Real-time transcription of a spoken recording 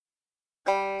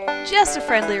Just a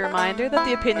friendly reminder that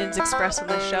the opinions expressed on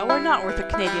this show are not worth a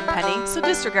Canadian penny, so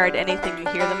disregard anything you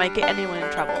hear that might get anyone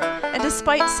in trouble. And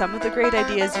despite some of the great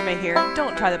ideas you may hear,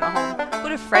 don't try them at home. Go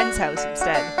to a friend's house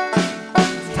instead.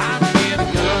 It's time to get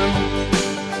a gun.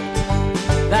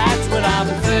 That's what I've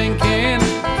been thinking.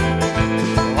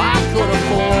 Well, I could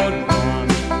afford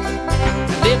one.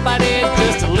 And if I did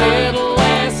just a little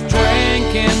less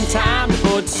drinking, time to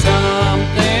put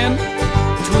something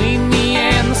between me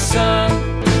and the sun.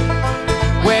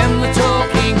 When the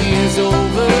talking is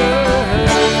over,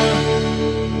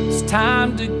 it's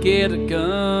time to get a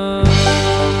gun.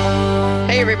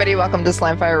 Hey everybody, welcome to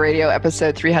Slamfire Radio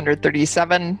episode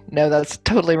 337. No, that's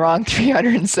totally wrong.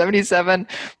 377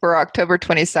 for October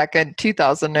 22nd,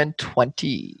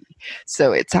 2020.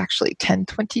 So it's actually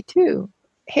 10:22.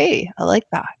 Hey, I like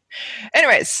that.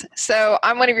 Anyways, so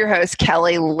I'm one of your hosts,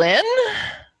 Kelly Lynn.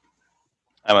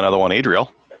 I'm another one,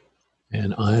 Adriel.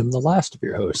 And I'm the last of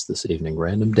your hosts this evening,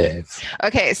 Random Dave.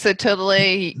 Okay, so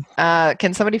totally,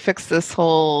 can somebody fix this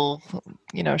whole,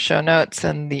 show notes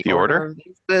and the order?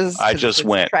 I just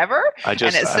went. Trevor, and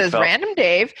it says Random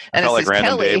Dave, and it says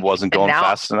Random Kelly. Dave wasn't going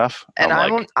fast enough. And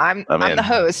I'm the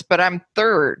host, but I'm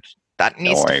third. That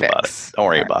needs to fix. Don't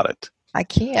worry about it. I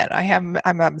can't.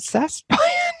 I'm obsessed by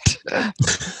it.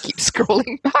 Keep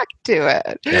scrolling back to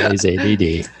it. Kelly's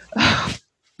ADD.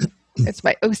 It's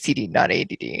my OCD, not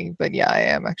ADD. But yeah, I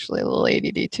am actually a little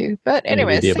ADD too. But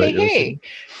anyways, hey Dave.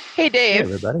 Hey,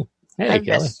 everybody. Hey, I Kelly.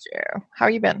 missed you. How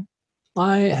you been?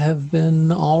 I have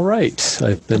been all right.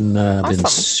 I've been Awesome. been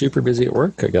super busy at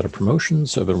work. I got a promotion,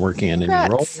 so I've been working on a new role.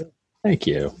 Congrats. Thank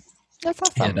you. That's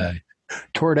awesome. And I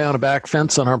tore down a back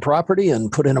fence on our property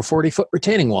and put in a 40-foot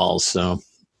retaining walls. So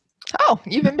Oh,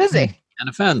 you've been busy. and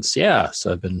a fence, yeah.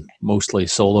 So I've been mostly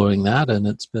soloing that, and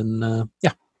it's been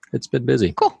it's been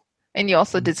busy. Cool. And you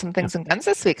also did some things in guns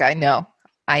this week. I know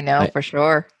for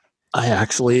sure. I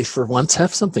actually, for once,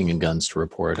 have something in guns to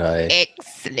report.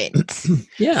 Excellent.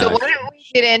 Yeah. So why don't we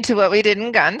get into what we did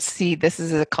in guns? See, this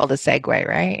is called a segue,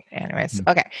 right? Anyways,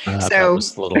 okay. That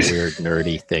was a little weird,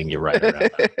 nerdy thing you write around.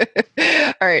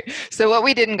 All right. So what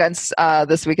we did in guns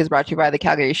this week is brought to you by the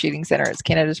Calgary Shooting Center. It's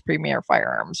Canada's premier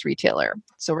firearms retailer.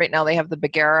 So right now they have the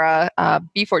Bergara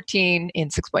B14 in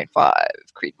 6.5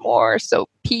 Creedmoor. So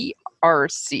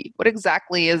PRC. What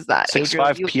exactly is that?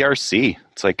 6.5 PRC.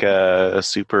 It's like a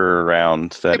super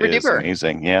round that Super is duper.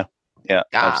 amazing. Yeah.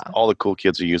 All the cool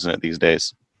kids are using it these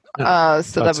days. So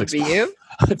that would be you?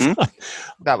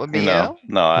 That would be No,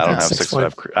 I don't have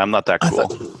 6.5. I'm not that cool.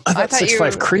 I thought thought you-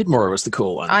 6.5 Creedmoor was the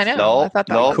cool one. I know. I No, thought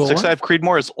that was cool. 6.5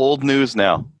 Creedmoor is old news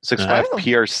now. 6.5 Oh.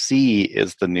 PRC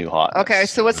is the new hot. Okay,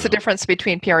 so what's the difference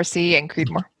between PRC and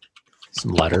Creedmoor?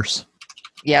 Some letters.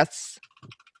 Yes.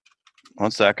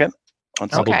 One second.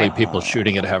 Probably Okay. people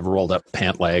shooting it have rolled up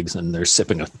pant legs and they're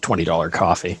sipping a $20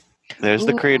 coffee. There's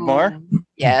the Creedmoor. Ooh,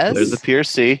 yes. There's the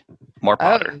PRC. More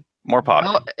powder. Oh, More powder.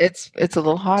 no, it's a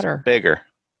little hotter. Bigger.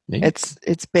 It's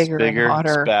bigger, Bigger. and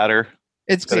hotter. It's badder.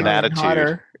 It's got an bigger and attitude.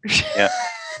 hotter. Yeah.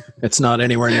 It's not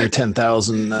anywhere near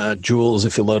 10,000 joules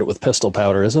if you load it with pistol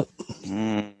powder, is it?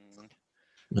 Mm.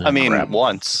 Ah, I mean, crap.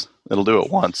 once. It'll do it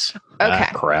once. Okay.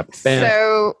 Crap. Bam.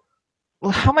 So,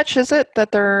 well, how much is it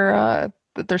that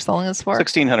they're selling this for?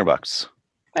 $1,600.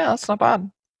 Yeah, that's not bad.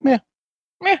 Yeah.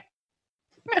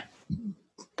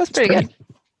 That's pretty great. good.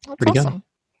 That's Pretty good. awesome.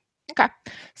 Okay.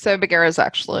 So Bergara is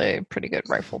actually a pretty good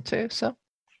rifle too. So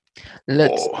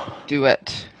let's do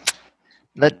it.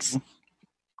 Let's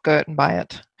go out and buy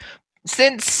it.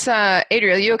 Since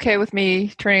Adriel, you okay with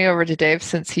me turning it over to Dave?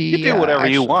 Since he You do whatever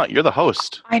you actually- want. You're the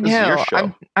host. I This is your know.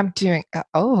 show. I'm doing.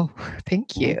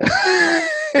 Thank you.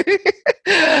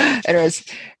 Anyways,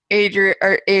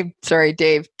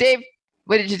 Dave. Dave,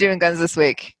 what did you do in guns this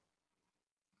week?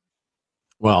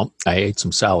 Well, I ate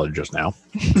some salad just now.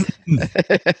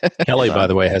 Kelly, by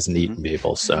the way, hasn't eaten,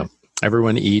 people. So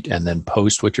everyone eat and then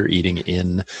post what you're eating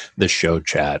in the show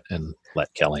chat and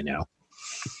let Kelly know.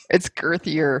 It's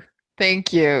girthier.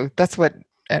 Thank you. That's what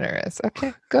it is.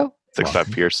 Okay, go. 6.5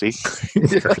 PRC.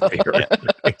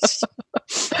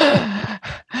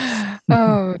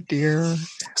 Oh dear.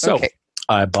 So Okay.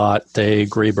 I bought a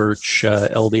Grey Birch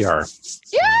LDR.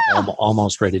 Yeah.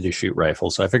 Almost ready to shoot rifle.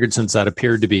 So I figured since that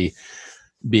appeared to be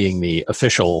being the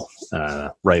official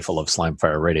rifle of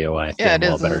Slimefire Radio, I Yeah, thought, it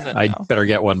well, is, better isn't it, I now? better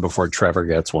get one before Trevor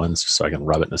gets one, so I can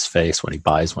rub it in his face when he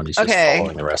buys one. He's just Okay.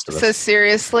 following the rest of us. So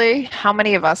seriously, how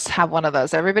many of us have one of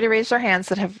those? Everybody raise their hands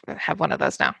that have one of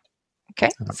those now. Okay.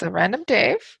 So Random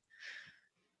Dave.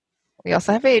 We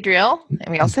also have Adriel, and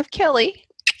we also have Kelly.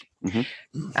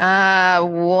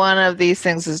 One of these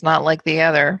things is not like the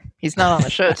other. He's not on the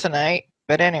show tonight,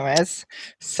 but anyways.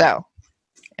 So,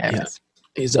 anyways.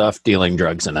 He's off dealing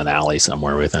drugs in an alley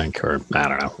somewhere, we think, or I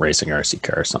don't know, racing RC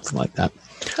car or something like that.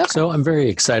 Okay. So I'm very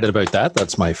excited about that.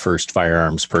 That's my first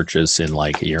firearms purchase in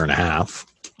like a year and a half.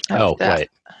 How's that? Right.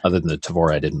 Other than the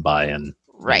Tavor I didn't buy in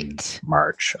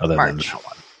March. Other than March. that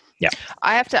one. Yeah.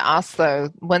 I have to ask though,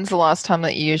 when's the last time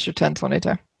that you used your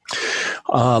 1022?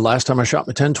 Last time I shot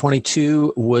my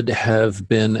 1022 would have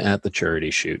been at the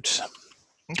charity shoot.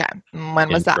 Okay. When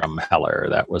was that? From Heller.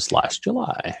 That was last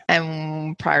July.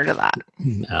 And prior to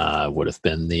that? Would have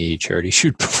been the charity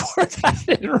shoot before that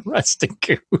in Resting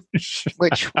Couche.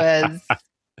 Which was?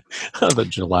 The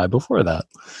July before that.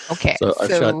 Okay. So I've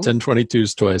shot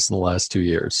 1022s twice in the last 2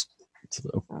 years.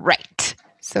 So, right.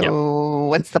 So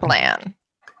what's the plan?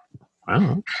 I don't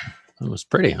know. It was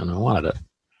pretty and I wanted it.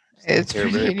 It's They're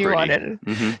pretty very and you pretty. wanted it.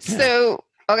 Mhm. So,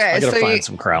 okay. I gotta So find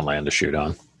some crown land to shoot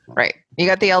on. right. You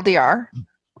got the LDR.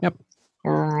 Yep.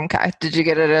 Okay. Did you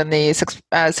get it in the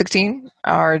 16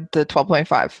 or the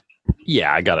 12.5?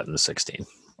 Yeah, I got it in the 16.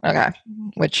 Okay.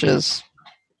 Which is,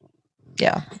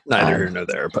 yeah. Neither here nor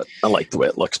there, but I like the way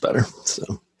it looks better.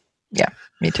 So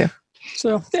Me too.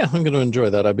 So yeah, I'm going to enjoy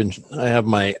that. I have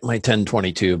my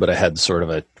 1022, but I had sort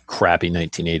of a crappy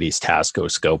 1980s Tasco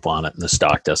scope on it, and the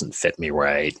stock doesn't fit me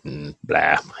right, and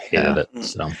blah. I hated it.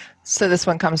 So this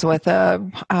one comes with a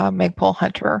Magpul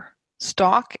Hunter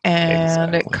stock,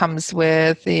 and it Exactly. comes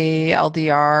with the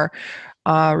LDR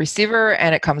receiver,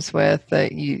 and it comes with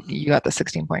you got the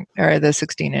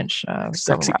 16-inch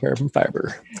Sexy carbon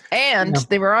fiber. and Yeah.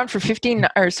 they were on for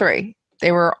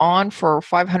they were on for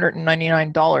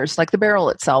 $599. Like the barrel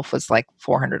itself was like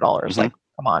 $400. Mhm. Like,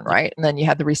 come on, right? And then you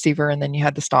had the receiver, and then you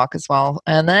had the stock as well.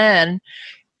 And then,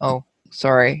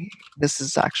 this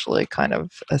is actually kind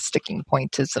of a sticking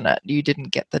point, isn't it? You didn't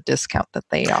get the discount that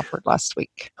they offered last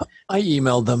week. I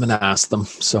emailed them and asked them,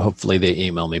 so hopefully they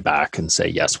email me back and say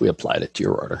yes, we applied it to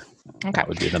your order. Okay. That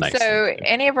would be the nice So, thing.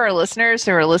 any of our listeners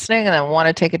who are listening and then want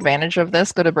to take advantage of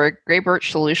this, go to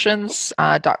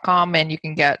GrayBirchSolutions.com and you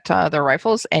can get their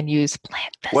rifles and use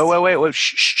Plant Fist. Wait.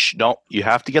 Shh. Don't. You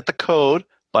have to get the code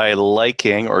by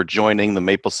liking or joining the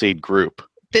Maple Seed group.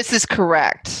 This is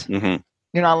correct. Mm-hmm.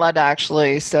 You're not allowed to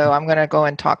actually. So, I'm going to go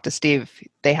and talk to Steve.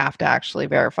 They have to actually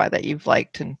verify that you've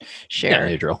liked and Yeah,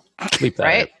 shared. Adriel. Leave that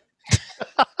Right?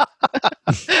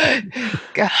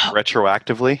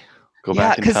 Retroactively, go Yeah,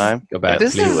 back in 'cause time. Go back.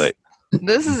 This Too is- late.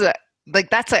 This is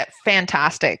that's a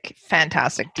fantastic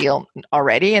deal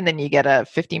already, and then you get a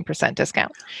 15%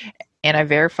 discount. And I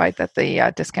verified that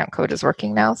the discount code is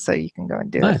working now, so you can go and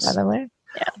do Nice. it. By the way,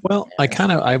 Well,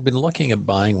 I've been looking at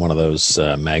buying one of those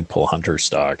Magpul Hunter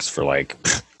stocks for like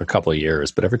a couple of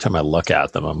years, but every time I look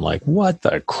at them, I'm like, what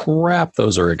the crap?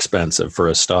 Those are expensive for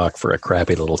a stock for a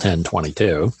crappy little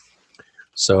 1022.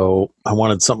 So I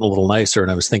wanted something a little nicer,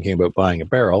 and I was thinking about buying a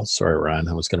barrel. Sorry, Ryan,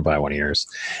 I was going to buy one of yours.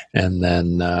 And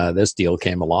then this deal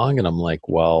came along, and I'm like,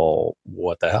 well,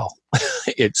 what the hell?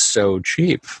 It's so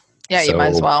cheap. yeah, you might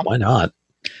as So well. Why not?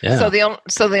 Yeah.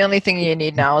 So the only thing you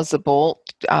need now is the bolt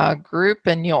group,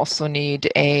 and you also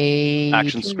need a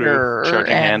Action screw, tuner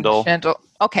chugging and handle.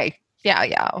 Okay, yeah.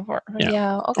 Okay,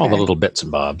 all the little bits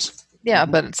and bobs. yeah,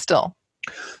 but it's still.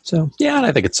 So yeah, and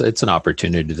I think it's an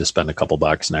opportunity to spend a couple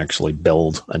bucks and actually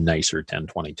build a nicer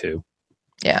 1022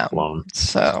 Yeah. clone.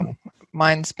 So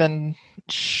mine's been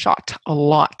shot a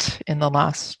lot in the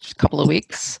last couple of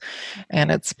weeks,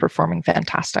 and it's performing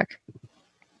fantastic.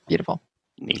 Beautiful.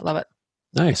 Neat. Love it.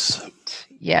 Nice.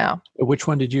 Yeah. Which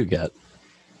one did you get?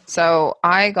 So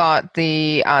I got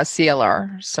the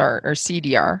CLR, or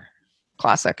CDR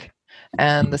Classic,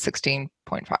 and the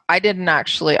 16.5. I didn't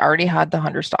actually. I already had the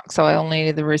Hunter stock, so I only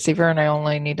needed the receiver and I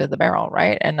only needed the barrel,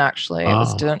 right? And actually, it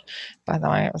was done. By the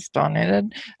way, it was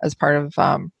donated as part of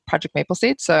Project Maple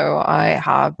Seed. So I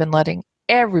have been letting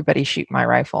everybody shoot my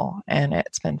rifle, and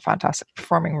it's been fantastic,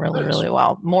 performing really, really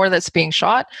well. More that's being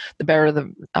shot, the better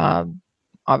the.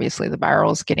 Obviously, the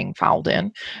barrel is getting fouled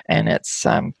in, and it's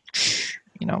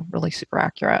really super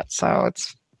accurate. So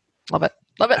it's love it.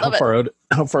 How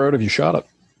far out have you shot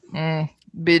it?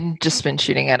 Been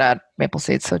shooting it at Maple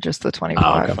Seed, so just the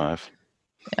 25. okay. 5.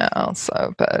 Yeah.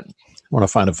 So, but I want to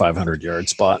find a 500-yard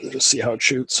spot and just see how it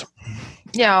shoots.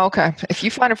 yeah, okay. If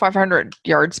you find a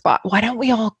 500-yard spot, why don't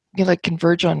we all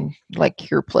converge on like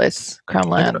your place, Crown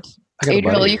Land? I got a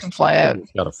Adriel, buddy you can fly out. who's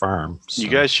got a farm. So. You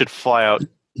guys should fly out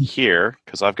here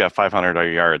because I've got 500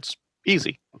 yards.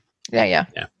 Easy. Yeah.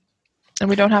 And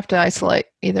we don't have to isolate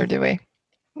either, do we?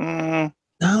 Mm,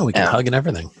 No, we can Yeah. hug and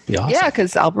everything. Be awesome. Yeah,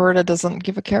 because Alberta doesn't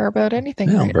give a care about anything.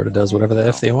 Yeah, right? Alberta does whatever the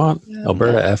F they want. Yeah.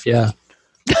 Alberta F, yeah.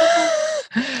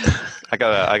 I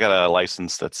got a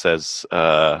license that says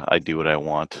I do what I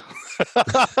want.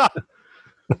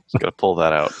 Just gotta pull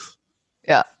that out.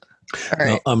 Yeah. All right.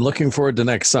 Well, I'm looking forward to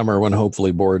next summer when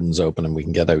hopefully Borden's open and we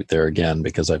can get out there again,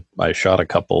 because I shot a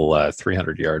couple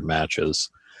 300-yard matches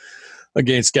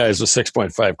against guys with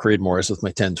 6.5 Creedmoors with my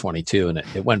 1022, and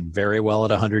it went very well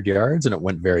at 100 yards, and it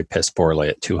went very piss poorly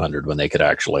at 200 when they could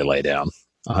actually lay down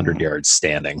 100 yards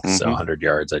standing. So 100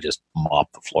 yards, I just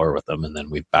mopped the floor with them, and then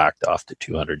we backed off to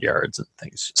 200 yards, and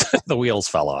things just, the wheels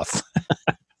fell off.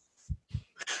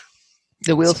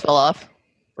 The wheels fell off.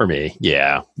 For me,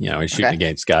 yeah. He's shooting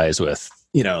against guys with,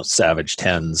 Savage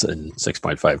 10s and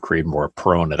 6.5 Creedmoor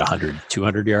prone at 100,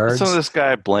 200 yards. So this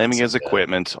guy blaming his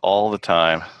equipment all the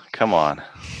time. Come on.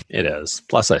 It is.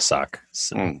 Plus, I suck.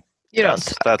 So. You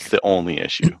don't. That's the only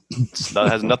issue. That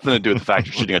has nothing to do with the fact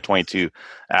you're shooting a 22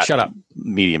 at Shut up.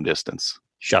 medium distance.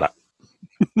 Shut up.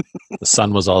 The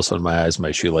sun was also in my eyes.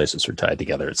 My shoelaces were tied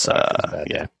together. It sucked. It was a bad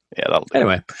day. Yeah. That'll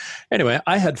do. Anyway,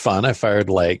 I had fun. I fired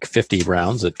like 50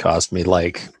 rounds. It cost me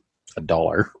like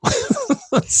 $1.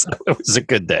 So it was a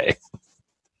good day.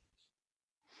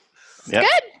 Yep.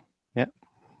 Good.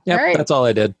 Yeah, All right. That's all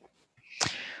I did.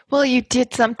 Well, you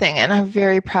did something, and I'm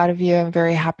very proud of you. I'm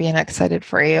very happy and excited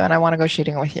for you, and I want to go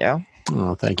shooting with you.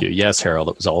 Oh, thank you. Yes, Harold.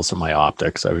 It was also my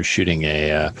optics. I was shooting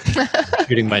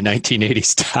shooting my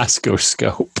 1980s Tasco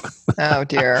scope. Oh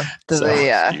dear.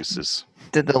 Excuses.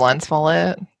 Did the lens fall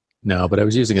out? No, but I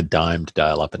was using a dime to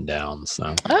dial up and down.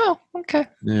 So Oh, okay.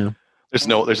 yeah. There's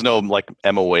no like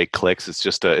MOA clicks. It's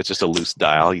just a loose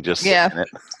dial. You just Yeah. spin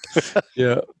it.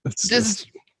 Yeah. It's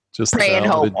just pray and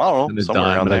hope. I don't And know, a somewhere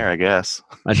dime, around and there, I guess.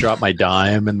 I dropped my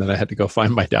dime, and then I had to go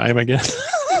find my dime again.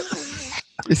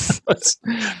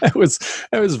 It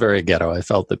was very ghetto. I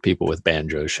felt that people with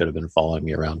banjos should have been following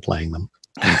me around playing them.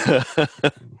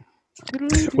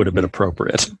 It would have been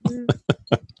appropriate.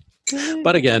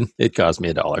 But again, it cost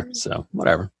me $1, so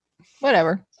whatever.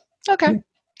 Whatever. Okay.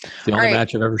 The only All right.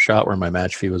 match I've ever shot where my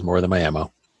match fee was more than my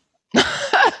ammo.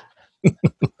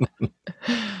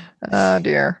 Oh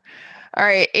dear. All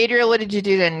right, Adriel, what did you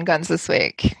do in guns this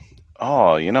week?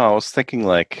 Oh, I was thinking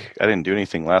like I didn't do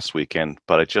anything last weekend,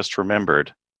 but I just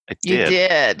remembered I did. You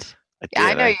did. I Yeah, I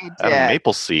did. know you I had a did.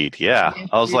 maple seed. Yeah. You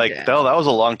I was like, did. no, that was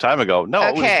a long time ago. No,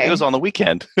 Okay. it was on the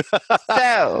weekend.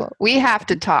 So we have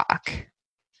to talk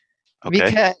Okay.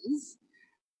 because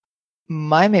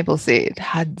my maple seed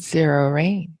had zero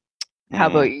rain. How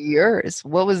Mm. about yours?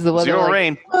 What was the weather Zero like?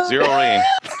 rain. Zero rain.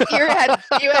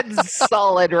 You had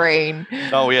solid rain.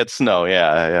 Oh, we had snow.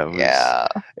 Yeah. Yeah.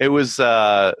 It was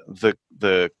the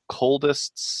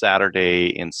coldest Saturday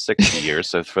in 60 years.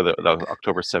 So for the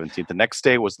October 17th, the next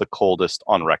day was the coldest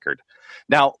on record.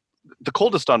 Now, the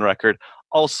coldest on record,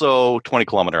 also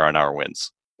 20-kilometer-an-hour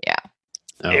winds.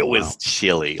 Oh, It was wow.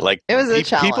 chilly. Like It was a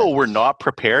challenge. people were not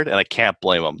prepared, and I can't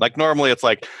blame them. Like normally, it's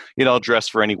like dress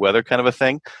for any weather kind of a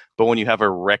thing. But when you have a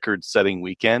record-setting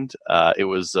weekend, it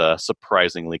was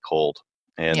surprisingly cold,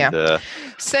 and Yeah.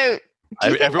 So do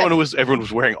you think everyone was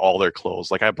wearing all their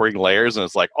clothes. Like I bring layers, and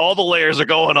it's like all the layers are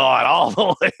going on, all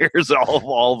the layers,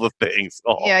 all the things.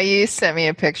 Oh. Yeah, you sent me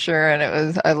a picture,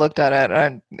 and I looked at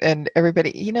it, and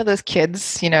everybody, those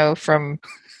kids, from,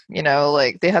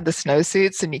 like they had the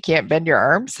snowsuits, and you can't bend your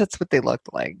arms. That's what they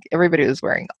looked like. Everybody was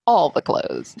wearing all the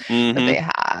clothes that Mhm. they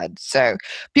had. So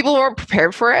people weren't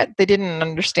prepared for it. They didn't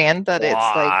understand that it's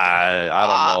like I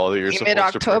don't know. You're supposed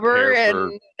mid-October to prepare for.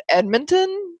 in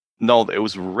Edmonton. No, it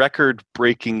was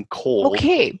record-breaking cold.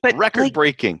 Okay, but like,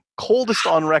 Record-breaking, coldest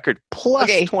on record, plus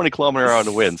Okay.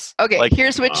 20-kilometer-an-hour winds. okay, Like,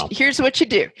 here's what wow. here's what you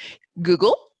do: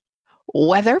 Google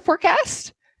weather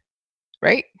forecast,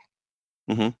 right?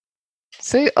 Mhm.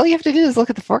 So all you have to do is look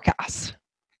at the forecast.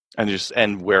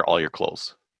 and wear all your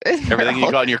clothes. Everything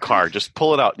you got in your car, just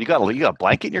pull it out. You got a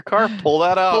blanket in your car? Pull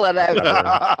that out. Pull it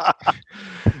out.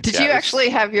 Did Yeah, you it's- actually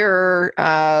have your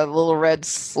little red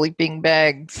sleeping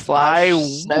bag I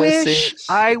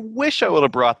snowsuit? wish I would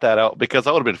have brought that out because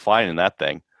I would have been fine in that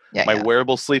thing. Yeah, My yeah.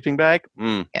 wearable sleeping bag,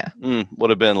 would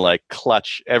have been like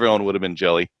clutch. Everyone would have been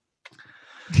jelly.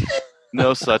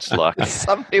 No such luck.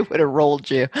 Somebody would have rolled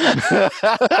you.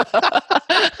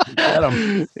 Get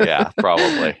 'em. Yeah,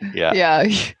 probably. Yeah, Yeah,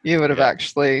 you would have Yeah.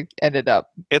 actually ended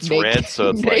up it's naked, red,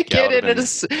 so it's like naked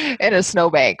yeah, in a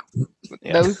snowbank.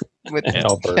 yeah. No, with In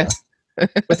Alberta.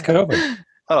 With COVID.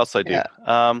 What else I do? Yeah.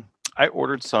 I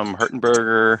ordered some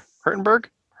Hurtenberger. I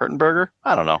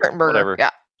don't know. Hurtenberger. Whatever.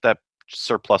 Yeah,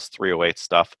 Surplus 308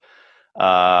 stuff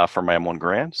for my M1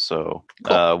 Grand. So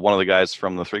Cool. one of the guys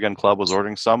from the 3 Gun Club was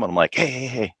ordering some, and I'm like,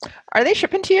 hey, are they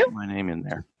shipping to you? put my name in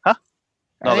there. Huh?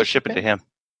 Are No, they they're shipping to him.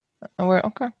 Oh,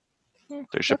 okay.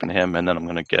 They're shipping to him, and then I'm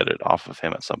going to get it off of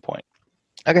him at some point.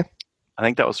 Okay. I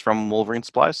think that was from Wolverine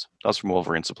Supplies. That was from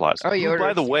Wolverine Supplies. Oh, you Who, by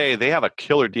ordered- the way, they have a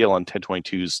killer deal on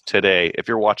 1022s today. If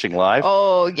you're watching live,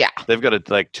 Oh, yeah. they've got a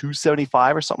like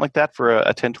 $275 or something like that for a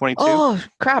 1022. Oh,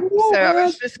 crap. So I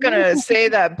was just going to say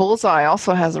that Bullseye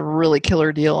also has a really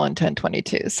killer deal on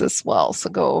 1022s as well. So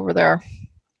go over there.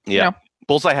 Yeah. Yeah.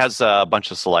 Bullseye has a bunch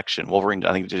of selection. Wolverine,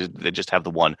 I think they just have the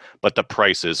one, but the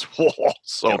price is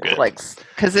so good. Like,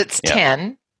 because it's Yeah.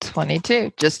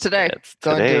 1022 just today. It's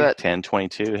Go today, and do it.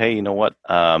 1022. Hey, you know what?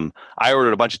 I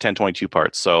ordered a bunch of 1022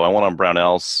 parts, so I went on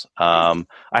Brownells. I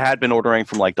had been ordering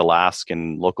from like Delask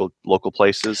and local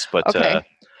places, but Okay.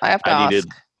 I have to ask.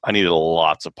 I needed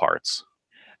lots of parts.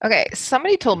 Okay.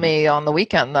 Somebody told me on the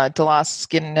weekend that Delask's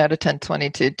getting out of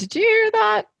 1022. Did you hear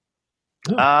that?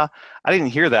 I didn't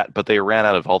hear that, but they ran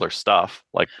out of all their stuff.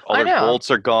 Like all I their know. bolts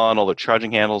are gone, all their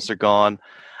charging handles are gone.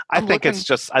 I I'm think looking- it's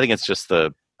just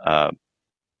the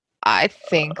I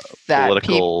think that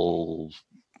political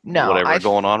no, whatever I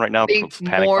going on right now. think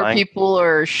Panic more buying. people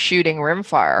are shooting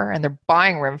rimfire and they're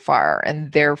buying rimfire,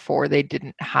 and therefore they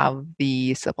didn't have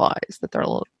the supplies that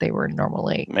they were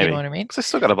normally. Maybe. You know what I mean? 'Cause I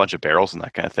still got a bunch of barrels and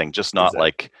that kind of thing, just not that-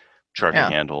 like charging Yeah.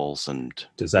 handles and.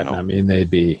 Does that you know, not mean they'd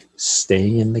be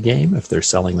staying in the game if they're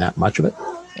selling that much of it?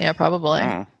 Yeah, probably.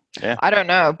 mm, I don't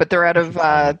know, but they're out of.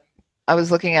 Fine. I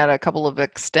was looking at a couple of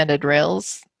extended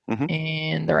rails, Mhm.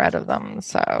 and they're out of them.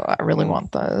 So I really Mm.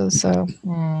 want those. So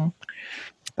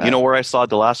You know where I saw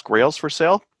Delask rails for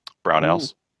sale?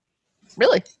 Brownells.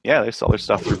 really, Yeah, they sell their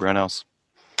stuff through Brownells.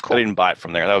 Cool. I didn't buy it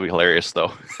from there. That would be hilarious,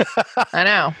 though. I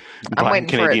know. I'm Buying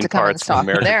waiting for it to come in stock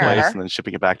American there. place and then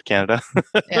shipping it back to Canada.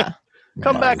 Yeah.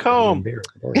 Come back home. Beer.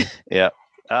 Yeah.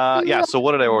 So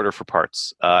what did I order for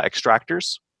parts?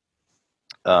 Extractors,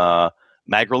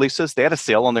 mag releases. They had a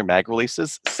sale on their mag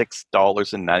releases,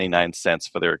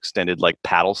 $6.99 for their extended like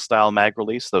paddle style mag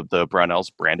release, the Brownells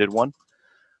branded one.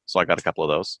 So I got a couple of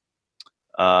those.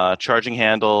 Charging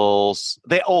handles.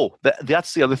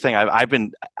 That's the other thing. I've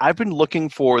been looking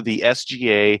for the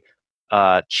SGA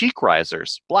cheek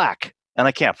risers, black, and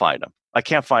I can't find them. I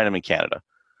can't find them in Canada.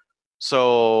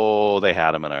 So they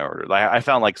had them, and I ordered. I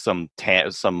found like some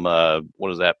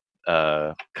what is that?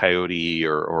 Coyote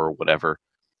or whatever.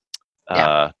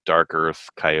 Dark Earth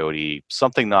Coyote,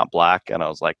 something not black, and I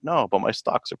was like, no, but my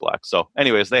stocks are black. So,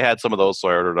 anyways, they had some of those, so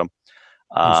I ordered them.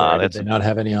 I'm sorry, did That's- they not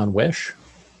have any on Wish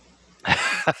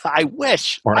I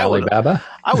wish. or I would- Alibaba?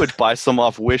 I would buy some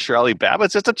off Wish or Alibaba.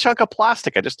 It's just a chunk of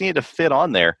plastic. I just needed to fit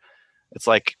on there. It's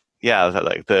like, yeah,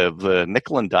 like the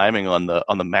nickel and diming on the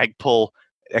Magpul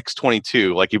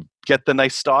X22. Like you get the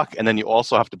nice stock, and then you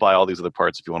also have to buy all these other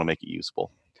parts if you want to make it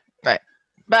usable.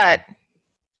 But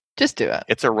just do it.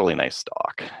 It's a really nice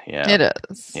stock. Yeah. It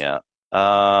is. Yeah.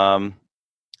 And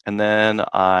then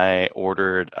I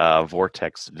ordered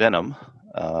Vortex Venom.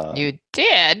 You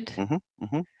did.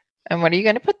 Mhm. And what are you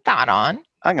going to put that on?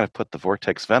 I'm going to put the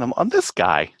Vortex Venom on this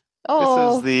guy.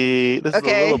 Oh, This is the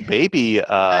okay. little baby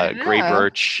I gray know.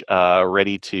 birch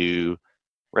ready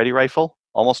rifle,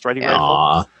 almost ready Yeah. rifle.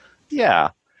 Aw, Yeah.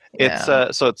 It's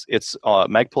Yeah. so it's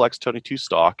Magpul X22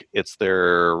 stock. It's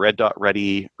their red dot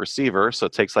ready receiver, so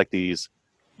it takes like these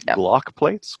Yep. Glock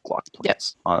plates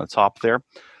on the top there,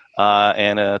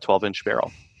 and a 12-inch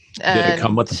barrel. did and, it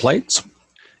come with the plates?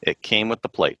 It came with the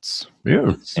plates,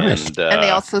 Yeah, nice. and and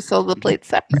they also sell the plates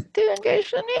separate too, in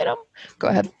case you need them. Go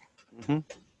ahead.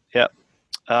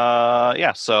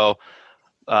 yeah. So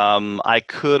I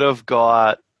could have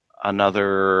got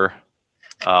another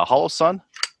Hollow Sun,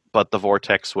 but the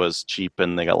Vortex was cheap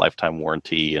and they got lifetime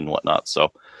warranty and whatnot.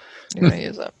 So You're going to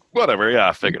use it. whatever. Yeah,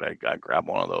 I figured I'd grab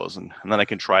one of those and then I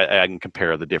can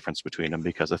compare the difference between them,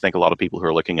 because I think a lot of people who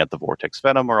are looking at the Vortex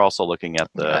Venom are also looking at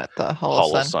the At the Hollow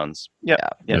Hollow Sun. Suns. Yeah,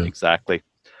 Yeah. exactly.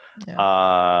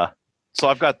 Yeah. So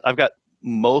I've got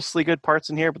mostly good parts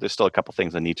in here, but there's still a couple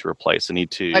things I need to replace. I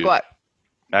need to Like what?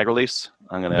 mag release.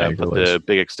 I'm gonna Mag put release. the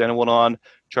big extended one on.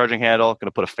 Charging handle.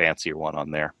 Gonna put a fancier one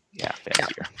on there. Yeah,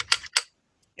 fancier.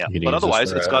 Yeah, You can but use this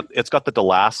otherwise, for it's got the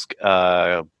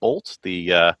Delask bolt,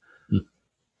 the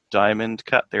diamond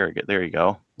cut. There you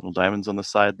go. Little diamonds on the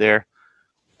side there.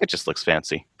 It just looks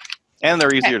fancy, and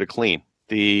they're easier to clean.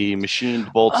 The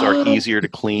machined bolts are Oh, easier to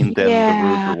clean than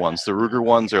yeah. the Ruger ones. The Ruger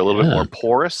ones are a little bit Yeah. more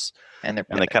porous, And they're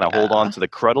and they kind of hold on to the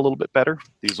crud a little bit better.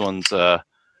 These ones, I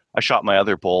shot my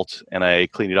other bolt and I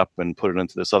cleaned it up and put it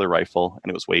into this other rifle, and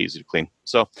it was way easier to clean.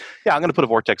 So, yeah, I'm going to put a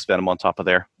Vortex Venom on top of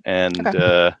there and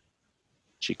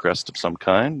cheek rest of some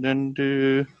kind, and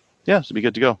yeah, it should be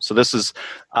good to go. So this is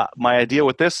my idea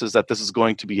with this is that this is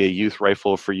going to be a youth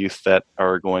rifle for youth that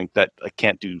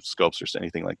can't do scopes or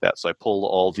anything like that. So I pulled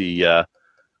all the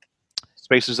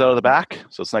spacers out of the back,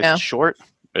 so it's nice Yeah. and short.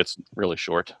 It's really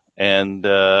short, and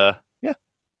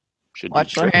Should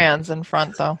Watch do your trick. hands in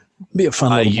front, though. Be a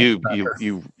fun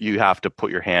little You have to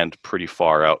put your hand pretty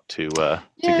far out to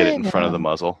get it in front of the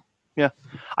muzzle. Yeah,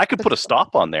 I could put a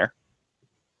stop on there.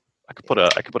 I could put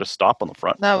a stop on the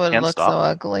front. That would Hand look stop. so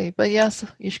ugly. But yes,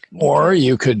 you should. Or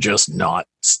you could just not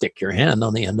stick your hand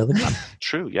on the end of the gun.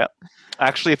 True. Yeah.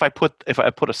 Actually, if I put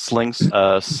a sling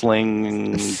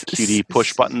QD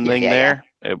push button thing there,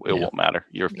 it won't matter.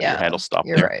 Your hand will stop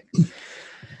You're there. right.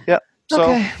 Yeah. So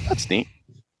Okay. that's neat.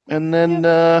 And then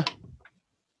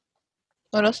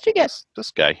What else did you get?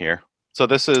 this guy here. So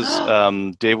this is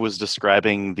Dave was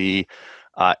describing the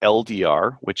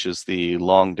LDR, which is the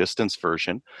long distance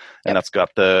version, and that's got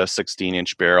the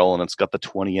 16-inch barrel and it's got the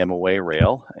 20 MOA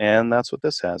rail, and that's what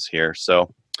this has here.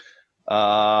 So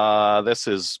this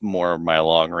is more my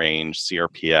long range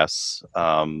CRPS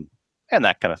and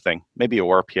that kind of thing. Maybe a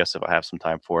ORPS if I have some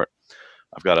time for it.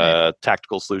 I've got a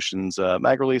Tactical Solutions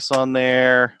mag release on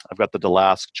there. I've got the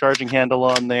Delask charging handle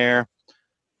on there.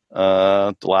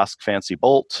 Delask fancy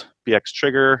bolt, BX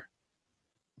trigger.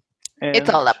 And It's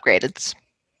all upgraded.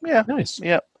 yeah, Nice.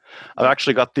 yeah. I've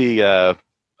actually got the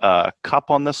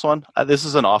cup on this one. This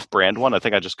is an off-brand one. I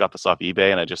think I just got this off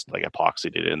eBay and I just like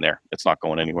epoxied it in there. It's not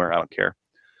going anywhere. I don't care.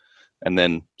 And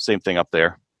then same thing up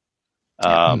there.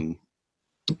 Yeah,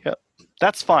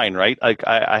 that's fine, right?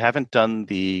 I haven't done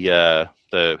the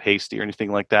hasty or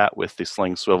anything like that with the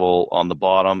sling swivel on the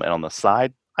bottom and on the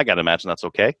side. I gotta imagine that's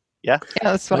okay. Yeah,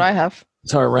 that's what I have.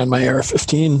 That's how I ran my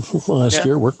AR-15 last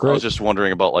year. Worked I great. was just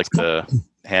wondering about like the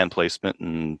hand placement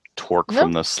and torque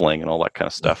from the sling and all that kind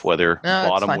of stuff, whether No, it's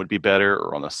bottom fine. would be better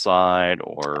or on the side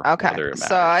or Okay, whether it so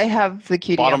matters. I have the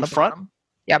QD Bottom on the front? bottom.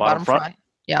 Yeah, Bottom bottom front?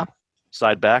 front.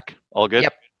 Side back, all good?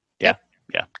 Yep.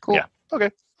 Yeah. Cool. Yeah. Okay.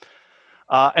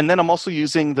 And then I'm also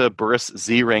using the Burris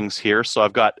Z rings here. So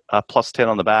I've got plus 10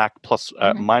 on the back, plus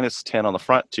minus 10 on the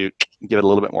front to give it a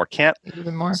little bit more cant.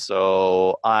 Even more.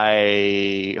 So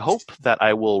I hope that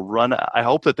I will run. I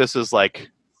hope that this is like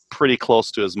pretty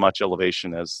close to as much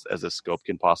elevation as this scope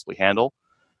can possibly handle.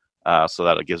 So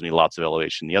that it gives me lots of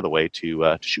elevation the other way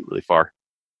to shoot really far.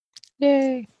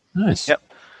 Yay. Nice. Yep.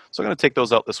 So I'm going to take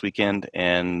those out this weekend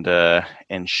and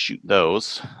shoot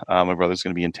those. My brother's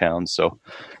going to be in town, so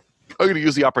I'm going to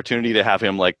use the opportunity to have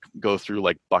him like go through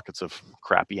like buckets of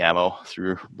crappy ammo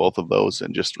through both of those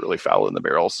and just really foul in the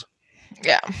barrels.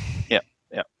 Yeah.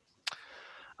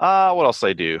 What else did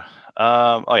I do?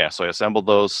 So I assembled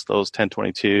those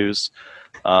 1022s.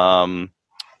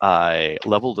 I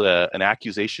leveled an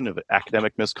accusation of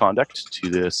academic misconduct to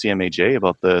the CMAJ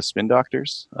about the spin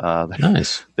doctors.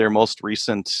 Nice. Their most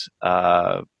recent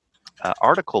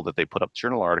article that they put up,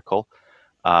 journal article,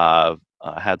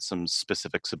 had some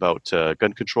specifics about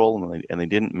gun control, and they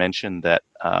didn't mention that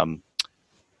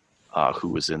who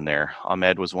was in there.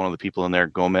 Ahmed was one of the people in there.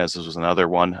 Gomez was another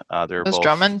one. They're Was both,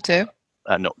 Drummond too?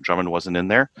 no, Drummond wasn't in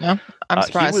there. No, I'm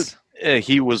surprised.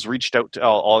 He was reached out to.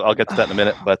 I'll get to that in a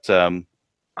minute. But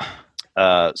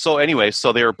so anyway,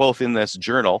 so they were both in this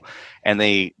journal, and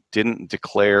they didn't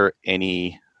declare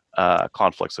any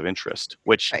conflicts of interest,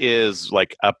 which is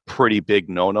like a pretty big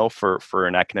no-no for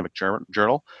an academic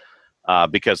journal,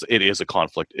 because it is a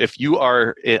conflict. If you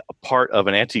are a part of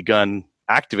an anti-gun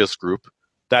activist group,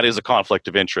 that is a conflict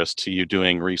of interest to you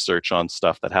doing research on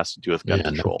stuff that has to do with gun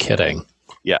control. No kidding.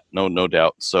 Yeah, no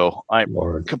doubt. So I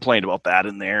Lord. complained about that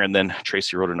in there, and then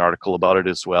Tracy wrote an article about it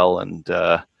as well. And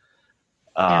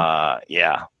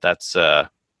that's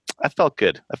I felt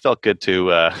good. I felt good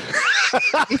to.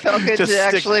 You felt good just to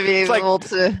stick- actually be it's like, able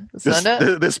to send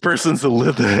it? This person's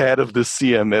the head of the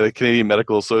CM, the Canadian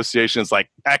Medical Association. It's like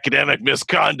academic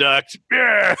misconduct.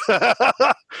 Yeah.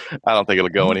 I don't think it'll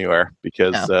go anywhere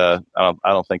because I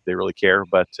don't think they really care.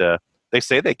 But they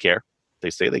say they care. They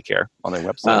say they care on their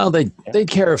website. Well, they'd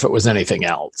care if it was anything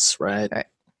else, right? Right.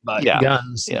 But Yeah.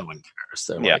 guns, Yeah. no one cares.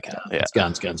 They're Yeah. like, Yeah. it's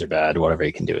guns. Guns are bad. Whatever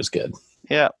you can do is good.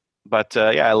 Yeah. But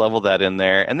I leveled that in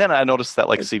there. And then I noticed that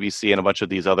like CBC and a bunch of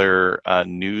these other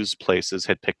news places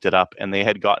had picked it up, and they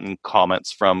had gotten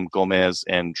comments from Gomez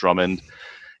and Drummond,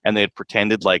 and they had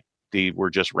pretended like they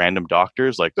were just random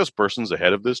doctors. Like, this person's the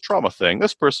head of this trauma thing.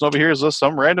 This person over here is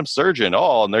some random surgeon.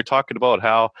 Oh, and they're talking about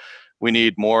how we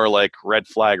need more like red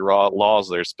flag laws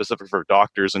that are specific for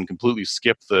doctors and completely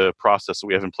skip the process that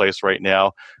we have in place right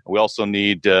now. We also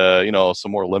need,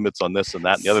 some more limits on this and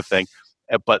that and the other thing.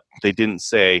 But they didn't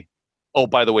say, oh,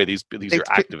 by the way, these are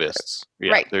activists.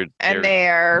 Yeah, Right. They're, They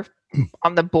are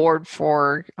on the board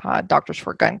for Doctors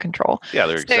for Gun Control. yeah,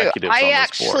 they're executives I on this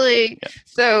actually, board. Yeah.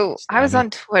 so I was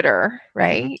on Twitter,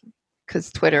 right?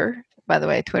 Because Twitter, by the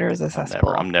way, Twitter is a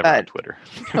cesspool. I'm never on Twitter.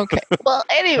 Okay. Well,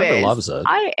 anyways, loves it.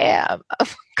 I am.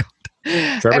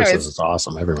 Trevor Anyways, says it's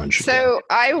awesome. Everyone should. go. so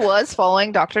I was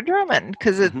following Dr. Drummond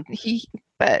because Mhm.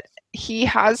 he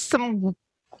has some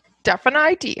definite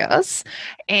ideas,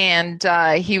 and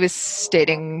he was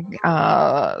stating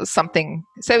something.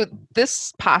 So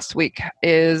this past week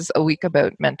is a week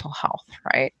about mental health,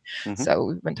 right? Mhm. So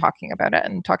we've been talking about it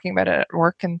at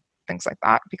work and things like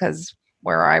that, because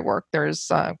where I work,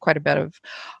 there's quite a bit of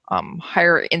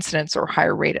higher incidence or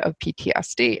higher rate of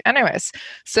PTSD. Anyways,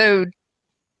 so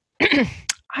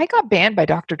I got banned by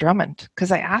Dr. Drummond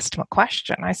because I asked him a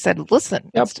question. I said, listen,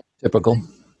 Yep. Typical.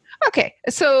 okay,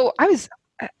 so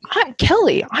I'm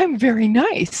Kelly. I'm very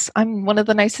nice. I'm one of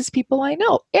the nicest people I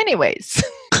know. Anyways,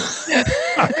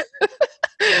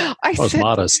 I Was said,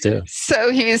 modest too. so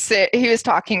he was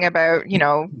talking about,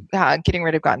 getting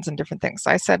rid of guns and different things.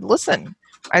 I said, listen,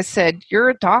 I said, you're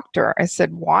a doctor. I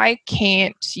said, why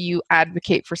can't you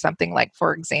advocate for something like,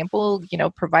 for example,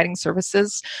 providing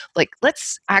services? Like,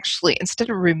 let's actually, instead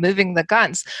of removing the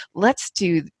guns, let's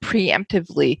do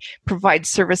preemptively provide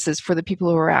services for the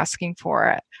people who are asking for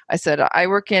it. I said, I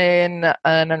work in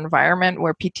an environment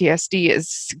where PTSD is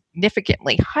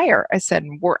significantly higher. I said,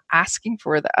 we're asking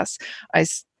for this.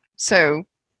 So,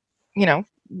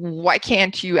 why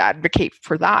can't you advocate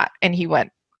for that? And he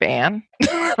went, ban?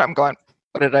 I'm going,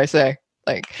 what did I say?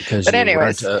 Because but you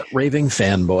anyways, weren't a raving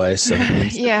fanboy. So it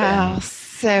means to yeah. ban.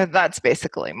 So that's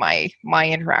basically my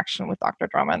interaction with Dr.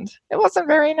 Drummond. It wasn't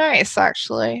very nice,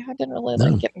 actually. I didn't really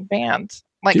like getting banned.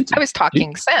 I was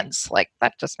talking sense.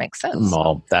 That just makes sense.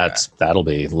 Well, let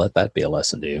that be a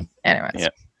lesson to you. Anyways. Yeah.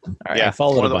 All right. Yeah. I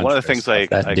followed One of the things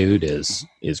that dude is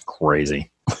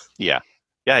crazy. Yeah,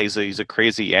 he's a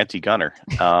crazy anti-gunner.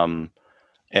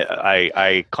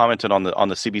 I commented on the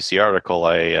CBC article.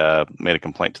 I made a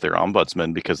complaint to their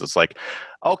ombudsman because it's like,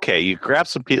 okay, you grab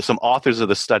some authors of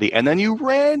the study, and then you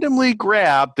randomly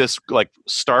grab this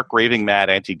stark raving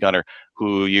mad anti-gunner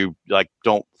who you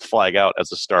don't flag out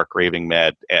as a stark raving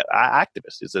mad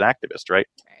activist. He's an activist, right?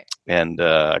 And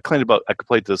I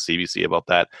complained to the CBC about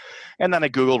that, and then I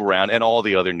googled around, and all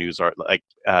the other news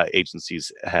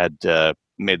agencies had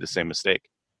made the same mistake.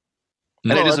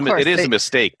 And it is a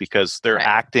mistake because they're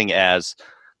acting as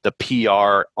the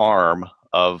PR arm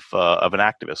of an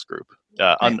activist group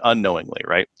unknowingly,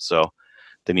 right? So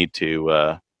they need to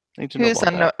know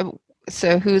about that.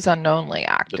 So who's unknowingly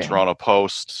acting? The Toronto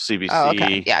Post,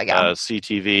 CBC,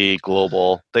 CTV,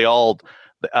 Global. They all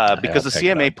because the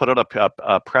CMA put out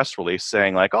a press release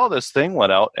saying this thing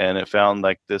went out and it found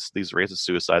these rates of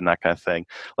suicide and that kind of thing.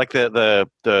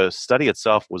 The study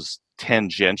itself was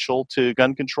tangential to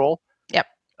gun control. Yep.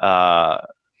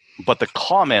 But the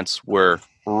comments were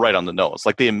right on the nose.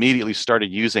 They immediately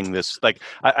started using this.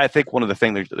 I think one of the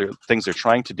things they're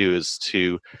trying to do is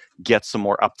to get some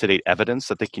more up-to-date evidence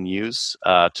that they can use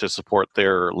to support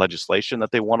their legislation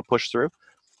that they want to push through.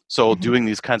 So doing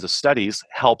these kinds of studies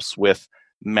helps with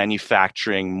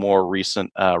manufacturing more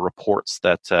recent reports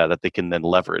that they can then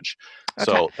leverage.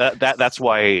 Okay. So that's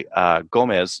why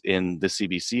Gomez in the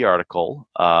CBC article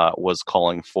was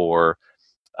calling for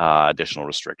additional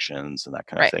restrictions and that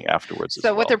kind of thing afterwards.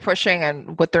 So what they're pushing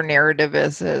and what their narrative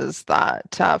is that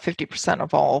 50%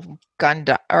 of all gun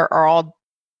are all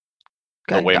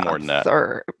gun way deaths, more than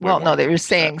that. They were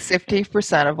saying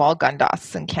 50% of all gun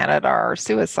deaths in Canada are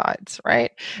suicides, right?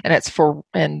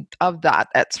 And of that,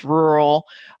 that's rural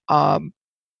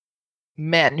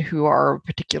men who are a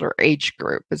particular age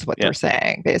group is what they're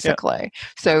saying, basically. Yeah.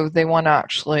 So they want to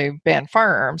actually ban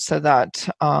firearms so that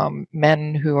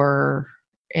men who are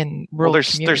in rural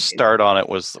communities. Their start on it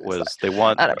was they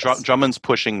want Drummond's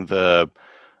pushing the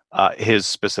his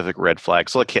specific red flag.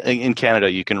 So in Canada,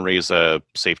 you can raise a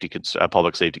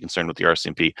public safety concern with the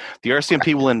RCMP. The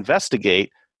RCMP will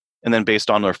investigate, and then based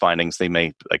on their findings, they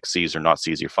may seize or not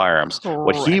seize your firearms. Correct.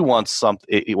 What he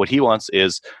wants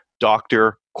is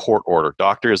doctor court order.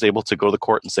 Doctor is able to go to the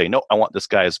court and say, no, I want this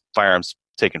guy's firearms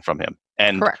taken from him,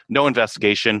 and no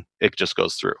investigation. It just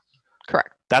goes through.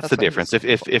 Correct. That's the difference.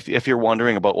 If you're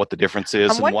wondering about what the difference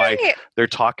is and why they're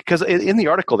talking, because in the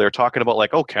article they're talking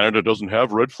about Canada doesn't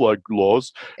have red flag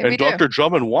laws and Dr.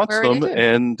 Drummond wants them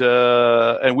and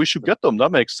we should get them.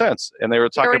 That makes sense. And they were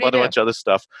talking about a bunch of other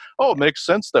stuff. Oh, it makes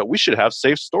sense that we should have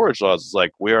safe storage laws.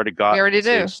 It's we already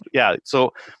do. Yeah.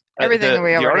 So everything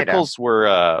we already do. The articles were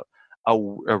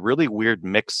a really weird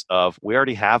mix of we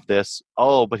already have this.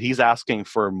 Oh, but he's asking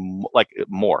for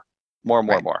more. More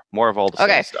of all the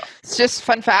same stuff. It's just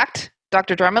fun fact.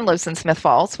 Dr. Drummond lives in Smith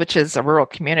Falls, which is a rural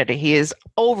community. He is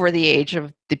over the age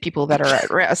of the people that are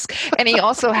at risk. And he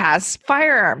also has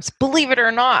firearms, believe it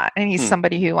or not. And he's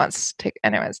somebody who wants to take,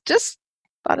 anyways, just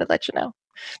thought I'd let you know.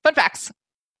 Fun facts.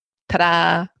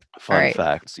 Ta-da. Fun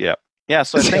facts. Yeah. Yeah,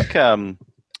 so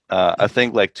I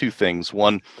think like two things.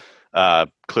 One,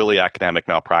 clearly academic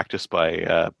malpractice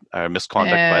by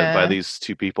misconduct by these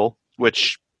two people,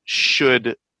 which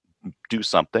should do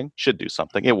something.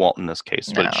 It won't in this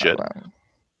case, but it should.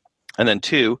 And then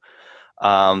two,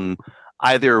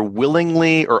 either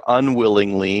willingly or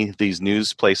unwillingly, these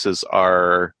news places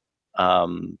are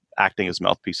acting as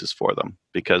mouthpieces for them,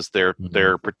 because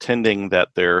they're pretending that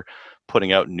they're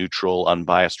putting out neutral,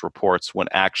 unbiased reports when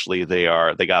actually they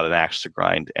got an axe to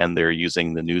grind, and they're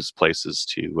using the news places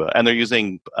to and they're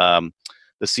using the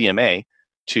CMA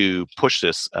to push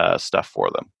this stuff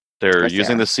for them. They're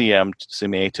using the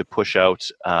CMA to push out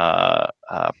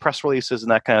press releases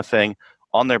and that kind of thing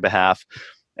on their behalf,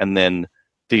 and then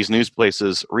these news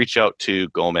places reach out to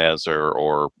Gomez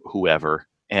or whoever,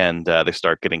 and they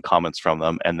start getting comments from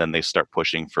them, and then they start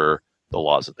pushing for the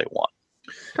laws that they want.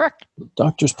 Correct.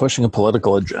 Doctors pushing a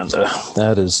political agenda.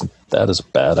 That is a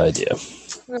bad idea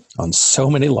on so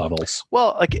many levels.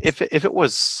 Well, like if it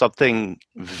was something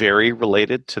very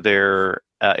related to their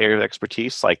area of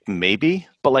expertise, like maybe,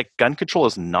 but like gun control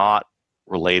is not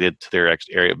related to their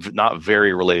area, not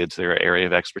very related to their area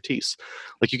of expertise.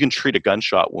 Like you can treat a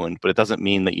gunshot wound, but it doesn't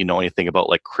mean that you know anything about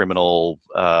like criminology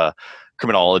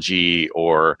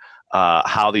or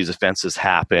how these offenses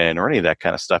happen or any of that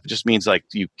kind of stuff. It just means like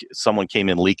someone came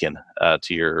in leaking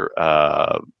to your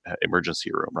emergency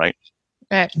room, right?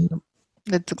 Right.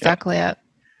 That's exactly it.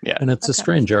 Yeah. And it's a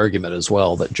strange argument as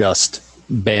well that just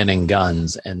banning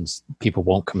guns and people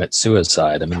won't commit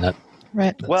suicide. I mean, that's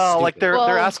well, stupid. like they're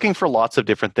asking for lots of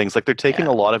different things. Like they're taking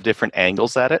a lot of different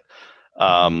angles at it.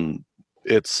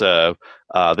 It's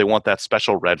they want that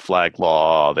special red flag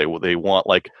law. They want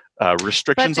like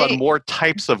restrictions on more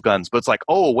types of guns. But it's like,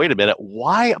 oh, wait a minute,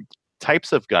 why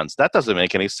types of guns? That doesn't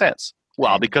make any sense.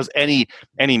 Well, because any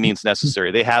means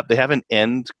necessary. They have an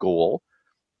end goal,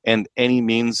 and any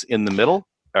means in the middle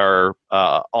are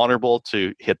honorable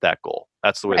to hit that goal.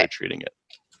 That's the way they're treating it.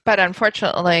 But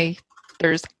unfortunately,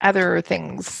 there's other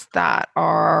things that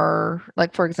are,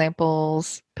 like, for example,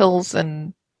 pills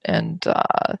and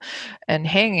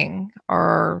hanging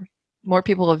are. More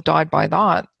people have died by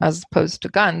that as opposed to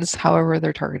guns. However,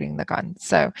 they're targeting the guns.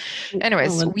 So,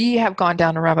 anyways, we have gone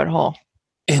down a rabbit hole.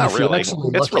 Not really.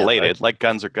 It's related. Like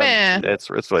guns are guns.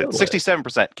 It's related.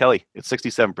 67%, Kelly. It's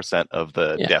 67% of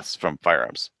the deaths from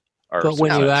firearms. But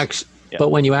when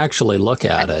you actually look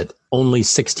at it, only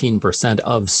 16%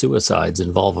 of suicides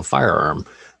involve a firearm.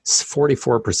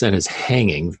 44% is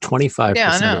hanging.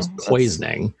 25% is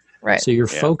poisoning. Right. So you're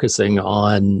focusing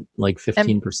on like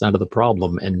 15% of the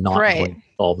problem and not going to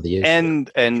solve the issue.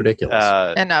 And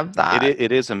ridiculous. And of that,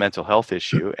 it is a mental health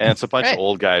issue, and it's a bunch of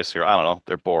old guys who I don't know.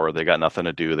 They're bored. They got nothing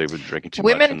to do. They've been drinking too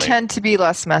much. Women tend to be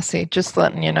less messy. Just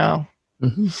letting you know.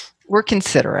 Mm-hmm. We're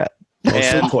considerate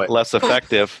and less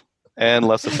effective.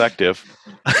 What's the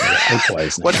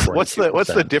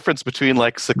difference between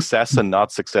like success and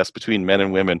not success between men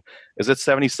and women? Is it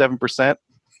 77%?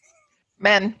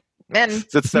 Men.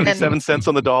 Is it 77 cents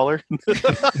on the dollar?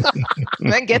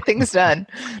 Men get things done.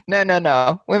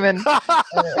 No. Women.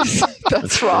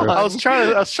 That's wrong. I was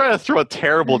trying to throw a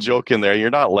terrible joke in there. You're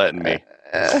not letting me.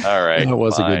 All right. That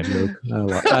was a good joke.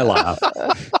 I laughed.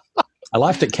 I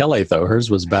laughed at Kelly though. Hers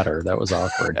was better. That was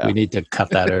awkward. Yeah. We need to cut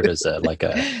that out as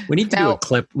we need to do a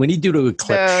clip. We need to do a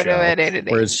clip show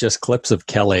where it's just clips of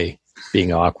Kelly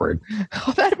being awkward.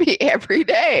 Oh, that'd be every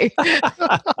day.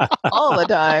 All the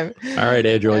time. All right,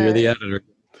 Adriel, you're the editor.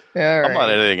 I'm not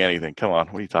editing anything. Come on.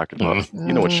 What are you talking about?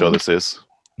 You know what show this is.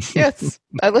 Yes.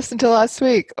 I listened to last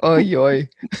week. Oh, yoy.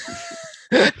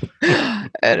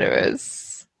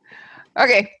 Anyways.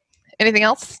 Okay. Anything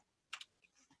else?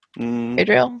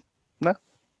 Adriel?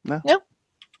 No.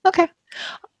 Okay.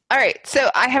 All right.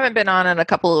 So I haven't been on in a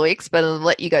couple of weeks, but I'll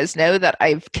let you guys know that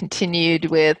I've continued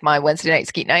with my Wednesday night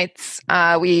skeet nights.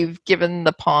 We've given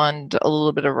the pond a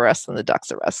little bit of a rest and the ducks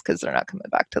a rest because they're not coming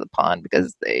back to the pond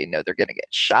because they know they're going to get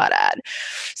shot at.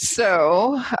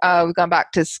 So we've gone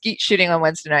back to skeet shooting on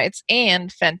Wednesday nights,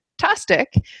 and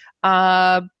fantastic.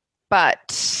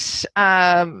 But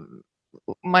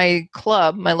my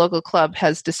local club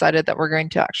has decided that we're going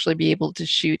to actually be able to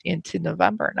shoot into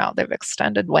November now. They've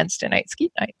extended Wednesday night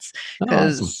skeet nights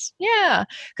because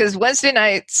Wednesday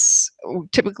nights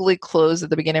typically close at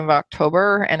the beginning of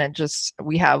October, and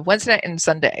we have Wednesday night and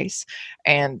Sundays,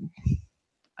 and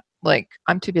like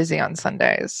I'm too busy on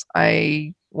Sundays.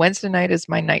 Wednesday night is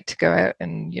my night to go out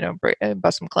and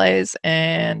bust some clays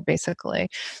and basically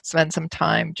spend some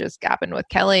time just gapping with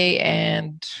Kelly,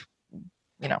 and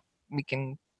we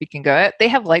can go out. They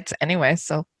have lights anyway,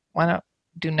 so why not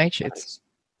do night shoots?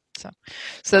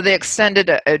 So they extended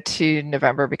it to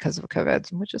November because of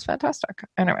COVID, which is fantastic.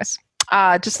 Anyways,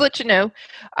 just to let you know,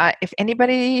 if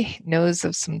anybody knows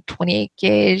of some 28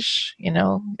 gauge,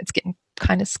 it's getting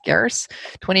kind of scarce.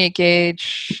 28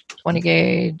 gauge, 20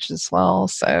 gauge as well.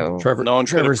 So Trevor, No one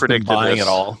could have Trevor's been predicted buying this. it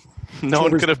all. No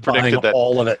one Trevor's could have buying predicted that.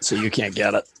 all of it, so you can't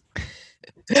get it.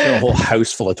 It's got a whole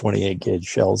house full of 28 gauge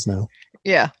shells now.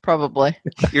 yeah, probably.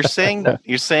 You're saying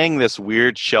this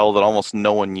weird shell that almost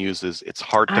no one uses. It's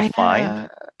hard to find.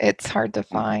 It's hard to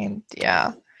find.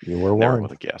 Yeah, You were Never warned.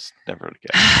 would have guessed. Never would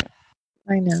have guessed.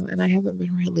 I know, and I haven't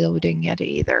been reloading it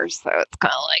either, so it's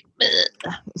kind of like.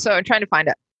 Bleh. So I'm trying to find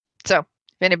it. So if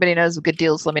anybody knows of good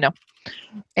deals, let me know.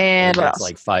 And what That's else?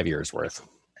 like 5 years worth.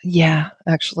 Yeah,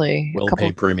 actually, We'll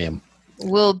pay premium.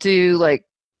 We'll do like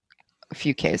a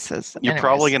few cases. You're Anyways.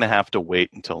 probably going to have to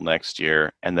wait until next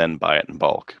year and then buy it in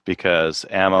bulk because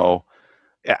ammo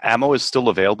is still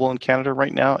available in Canada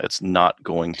right now. It's not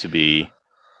going to be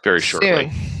very shortly.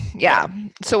 Soon. Yeah.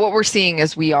 So what we're seeing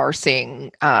is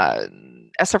SFRC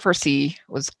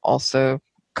was also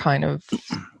kind of,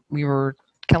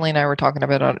 Kelly and I were talking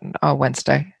about it on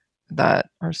Wednesday.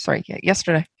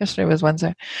 Yesterday. Yesterday was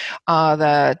Wednesday.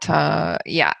 SFRC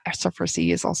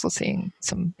is also seeing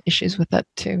some issues with it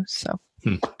too. So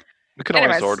we could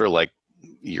always order like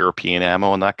European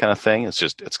ammo and that kind of thing. It's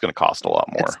going to cost a lot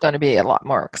more. It's going to be a lot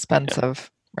more expensive,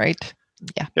 right?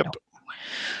 Yeah. Yep. No.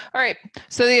 All right.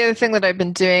 So the other thing that I've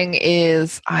been doing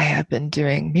is I have been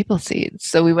doing maple seeds.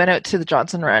 So we went out to the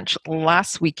Johnson Ranch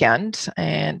last weekend,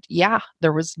 and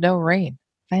there was no rain.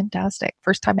 Fantastic.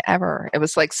 First time ever. It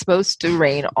was like supposed to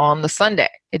rain on the Sunday.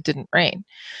 It didn't rain.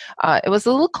 It was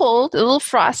a little cold, a little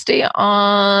frosty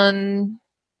on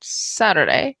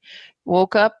Saturday.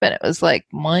 Woke up and it was like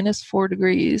 -4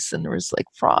 degrees and there was like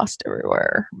frost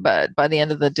everywhere. But by the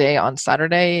end of the day on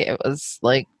Saturday, it was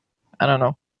like, I don't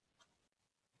know,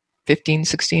 15,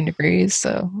 16 degrees.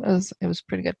 So it was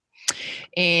pretty good.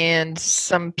 And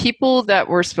some people that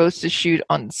were supposed to shoot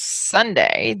on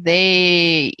Sunday,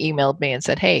 they emailed me and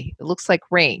said, hey, it looks like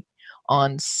rain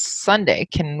on Sunday.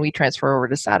 Can we transfer over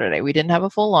to Saturday? We didn't have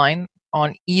a full line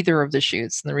on either of the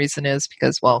shoots. And the reason is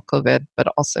because, well, COVID,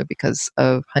 but also because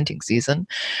of hunting season.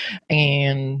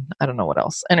 And I don't know what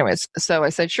else. Anyways, so I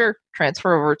said, sure,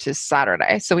 transfer over to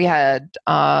Saturday. So we had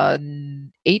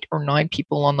 8 or 9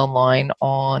 people on the line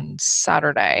on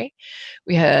Saturday.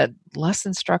 We had less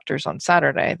instructors on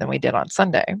Saturday than we did on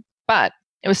Sunday, but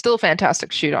it was still a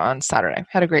fantastic shoot on Saturday.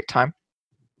 Had a great time.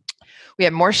 We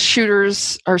had less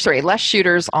shooters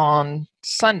on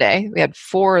Sunday. We had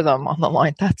 4 of them on the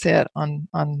line. That's it on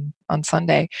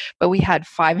Sunday. But we had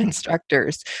 5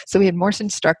 instructors. So we had more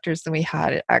instructors than we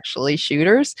had actually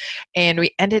shooters. And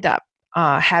we ended up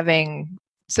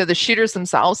so the shooters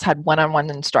themselves had one-on-one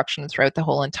instruction throughout the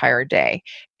whole entire day.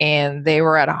 And they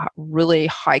were at a really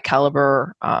high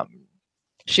caliber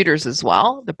shooters as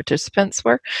well. The participants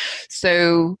were.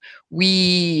 So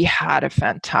we had a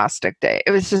fantastic day.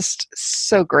 It was just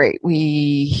so great.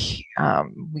 We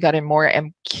got in more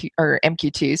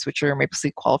MQ2s, which are Maple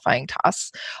Seed qualifying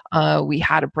tasks. We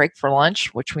had a break for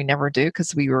lunch, which we never do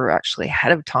because we were actually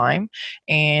ahead of time.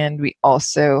 And we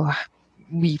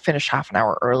finished half an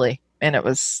hour early. And it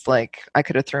was like I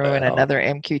could have thrown in another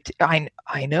MQ2.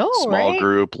 I know, Small right?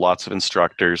 group, lots of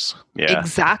instructors. Yeah,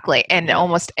 exactly. And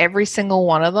almost every single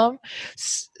one of them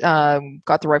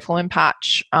got the rifleman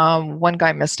patch. One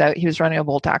guy missed out. He was running a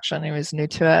bolt action. He was new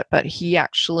to it, but he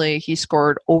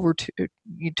scored over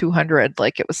 200.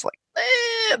 Like it was like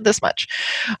this much.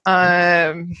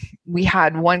 We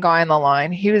had one guy on the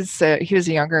line. He was a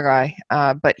younger guy,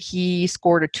 but he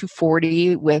scored a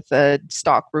 240 with a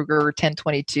stock Ruger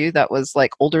 1022 that was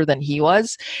like older than he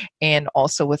was, and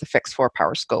also with a fixed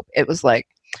 4-power scope. It was like,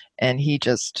 and he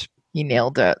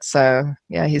nailed it. So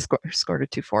yeah, he scored a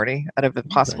 240 out of a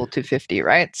possible 250,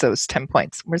 right? So it's 10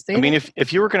 points.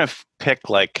 If you were going to pick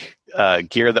like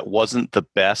gear that wasn't the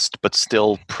best but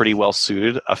still pretty well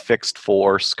suited, a fixed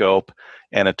 4 scope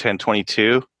and a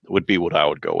 1022 would be what I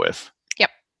would go with. Yep.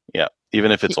 Yeah.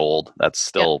 Even if it's old, that's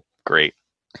still great.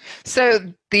 So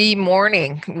the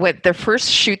morning with the first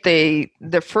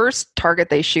target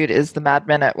they shoot is the Mad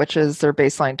Minute, which is their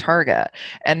baseline target.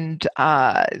 And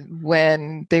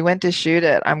when they went to shoot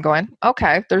it, I'm going,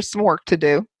 okay, there's some work to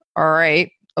do. All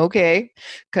right. Okay.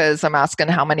 Because I'm asking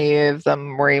how many of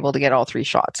them were able to get all 3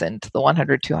 shots into the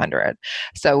 100, 200.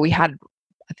 So we had,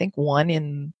 I think,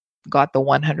 one got the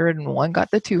 100 and one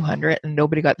got the 200 and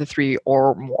nobody got the 3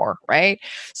 or more, right?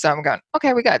 So I'm going,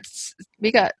 okay, we got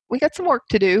some work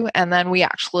to do. And then we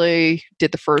actually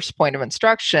did the first point of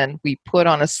instruction. We put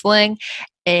on a sling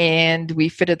and we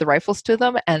fitted the rifles to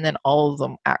them, and then all of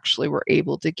them actually were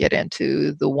able to get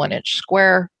into the 1-inch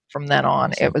square. From then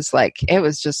on, it was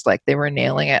just like they were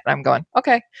nailing it. And I'm going,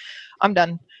 okay, I'm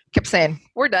done. Kept saying,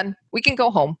 we're done. We can go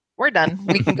home. We're done.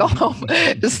 We can go home.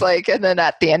 Just like, and then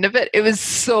at the end of it, it was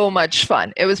so much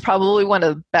fun. It was probably one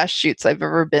of the best shoots I've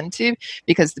ever been to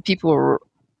because the people were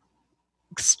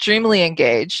extremely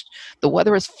engaged. The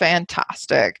weather was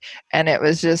fantastic. And it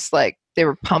was just like they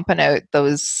were pumping out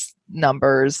those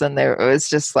numbers, and it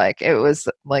was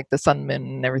like the sun, moon,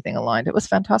 and everything aligned. It was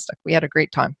fantastic. We had a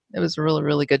great time. It was a really,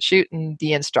 really good shoot. And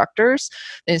the instructors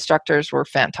were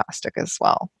fantastic as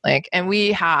well. And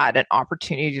we had an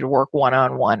opportunity to work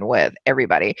one-on-one with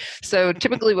everybody. So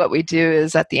typically what we do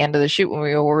is at the end of the shoot, when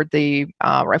we award the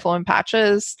rifleman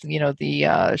patches,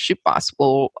 the shoot boss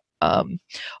will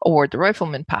award the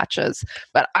rifleman patches.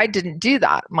 But I didn't do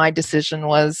that. My decision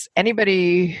was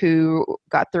anybody who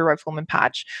got their rifleman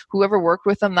patch, whoever worked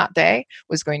with them that day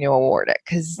was going to award it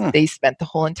because they spent the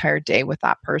whole entire day with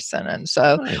that person. And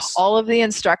so all of the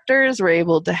instructors were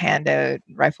able to hand out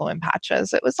rifleman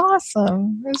patches. It was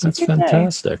awesome. That's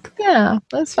fantastic. Day. Yeah,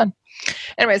 that was fun.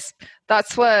 Anyways,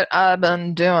 that's what I've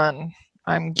been doing.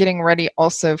 I'm getting ready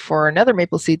also for another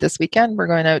Maple Seed this weekend. We're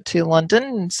going out to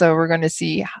London, so we're going to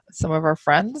see some of our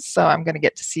friends. So I'm going to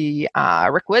get to see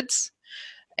Rick Woods,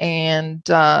 and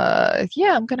I'm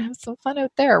going to have some fun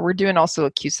out there. We're doing also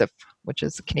a CUSIF, which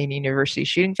is the Canadian University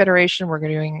Shooting Federation. We're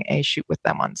doing a shoot with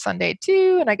them on Sunday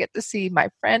too, and I get to see my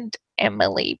friend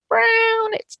Emily Brown.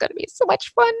 It's going to be so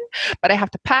much fun, but I have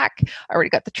to pack. I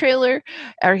already got the trailer.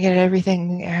 I already got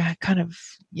everything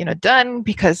done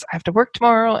because I have to work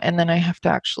tomorrow, and then I have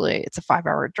to it's a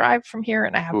 5-hour drive from here,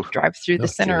 and I have to drive through the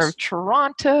center of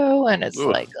Toronto, and it's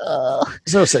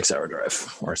So 6-hour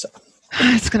drive or so.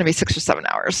 It's going to be 6 or 7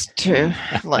 hours to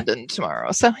London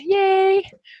tomorrow. So yay.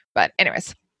 But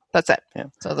anyways, that's it. Yeah.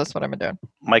 So that's what I'm doing.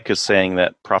 Mike is saying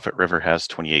that Prophet River has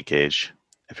 28 gauge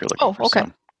if you're looking for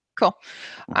some. Cool.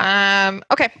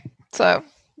 Okay. So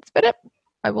that's been it.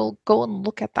 I will go and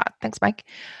look at that. Thanks, Mike.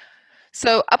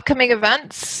 So upcoming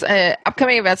events.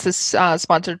 Is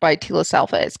sponsored by Telos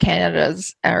Alpha. It's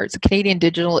it's a Canadian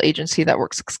digital agency that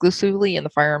works exclusively in the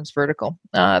firearms vertical.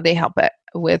 They help it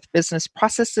with business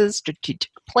processes,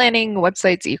 strategic planning,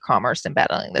 websites, e-commerce, and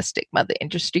battling the stigma the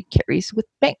industry carries with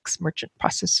banks, merchant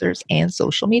processors, and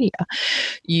social media.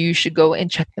 You should go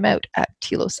and check them out at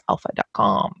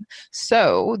telosalpha.com.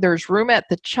 So there's room at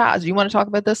the Chaz. You want to talk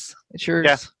about this? It's yours.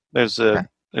 Yeah, there's a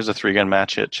 3-gun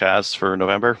match at Chaz for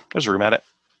November. There's room at it.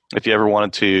 If you ever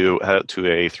wanted to head out to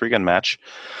a 3-gun match,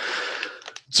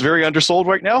 it's very undersold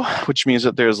right now, which means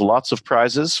that there's lots of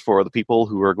prizes for the people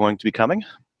who are going to be coming.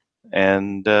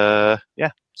 And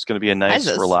it's going to be a nice,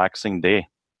 relaxing day.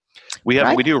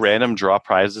 We do random draw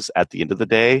prizes at the end of the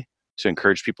day to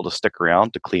encourage people to stick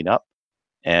around to clean up,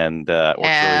 and it works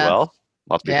really well.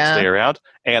 Lots of people stay around,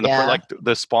 and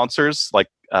the sponsors, like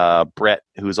Brett,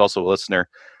 who's also a listener,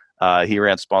 he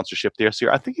ran sponsorship this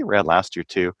year. I think he ran last year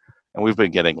too, and we've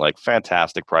been getting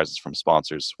fantastic prizes from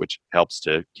sponsors, which helps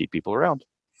to keep people around.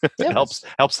 It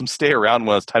helps them stay around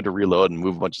when it's time to reload and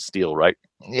move a bunch of steel, right?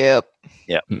 Yep.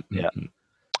 Yeah.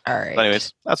 All right. But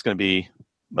anyways, that's going to be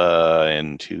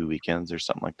in 2 weekends or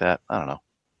something like that. I don't know.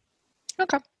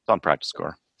 Okay. It's on Practice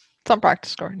Score.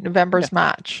 November's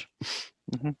match.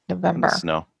 Mm-hmm. November.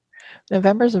 Snow.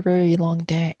 November's a very long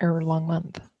day or long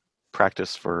month.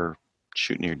 Practice for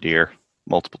shooting your deer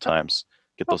multiple times.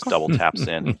 Get those double taps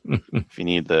in. If you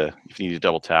need a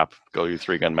double tap, go your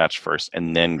 3-gun match first,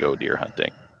 and then go deer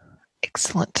hunting.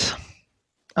 Excellent.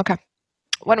 Okay.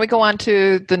 When we go on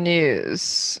to the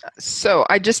news, so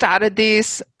I just added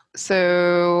these.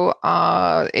 So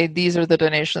these are the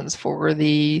donations for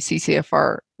the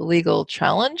CCFR Legal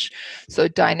Challenge. So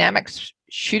Dynamic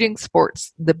Shooting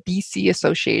Sports, the BC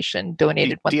Association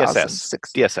donated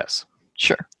 1,006. DSS.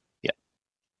 Sure. Yeah.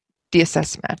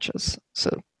 DSS matches.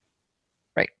 So,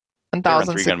 right. They run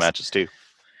 3-gun matches too.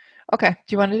 Okay. Do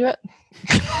you want to do it?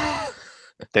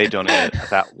 They donated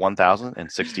that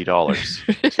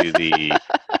 $1,060 to the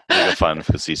legal fund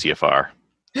for the CCFR.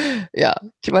 Yeah. Do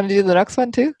you want to do the next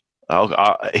one too?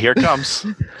 Oh, here it comes.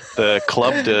 The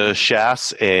Club de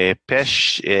Chasse et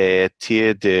Pêche et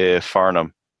Tir de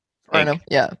Farnham.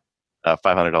 Yeah.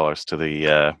 $500 to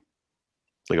the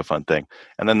legal fund thing.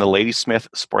 And then the Ladysmith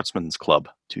Sportsman's Club,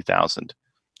 $2,000.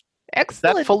 Excellent. Is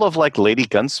that full of lady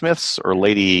gunsmiths or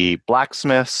lady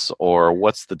blacksmiths, or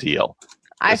what's the deal?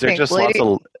 Is there just lots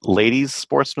of ladies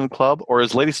sportsman club, or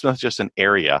is Ladysmith just an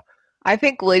area? I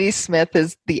think Ladysmith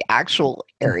is the actual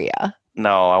area.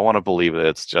 No, I want to believe that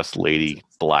it's just lady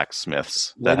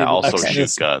blacksmiths that also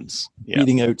shoot guns.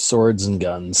 Beating out swords and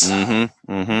guns.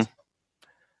 Mm-hmm. Mm-hmm.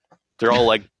 They're all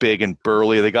like big and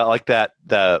burly. They got like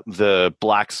the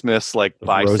blacksmith's like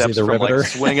biceps the from Riveter. like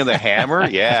swinging the hammer.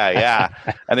 Yeah.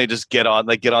 And they just get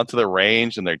onto the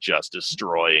range and they're just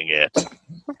destroying it.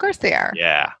 Of course they are.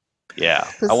 Yeah.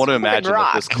 This I want to fucking imagine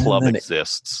that this rock. club And then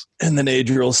exists. And then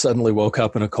Adriel suddenly woke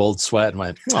up in a cold sweat and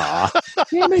went, "Aw,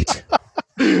 damn it."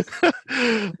 Oh,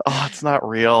 it's not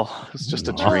real. It's just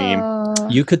a dream.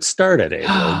 You could start it,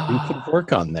 Adriel. You could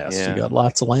work on this. Yeah. You got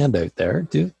lots of land out there.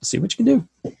 See what you can do.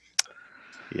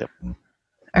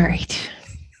 All right.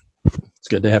 It's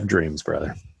good to have dreams,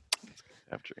 brother.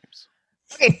 Have dreams.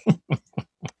 Okay.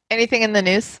 Anything in the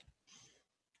news?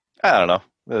 I don't know.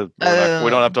 We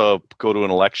don't have to go to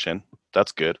an election.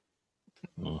 That's good.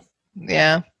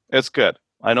 Yeah. It's good.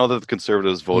 I know that the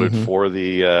Conservatives voted Mhm. for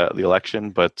the election,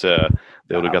 but they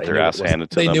would have got their ass handed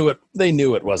to them. They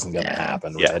knew it wasn't going to Yeah.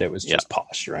 happen, Yeah. right? It was just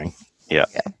posturing. Yeah.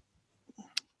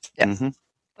 Mm-hmm.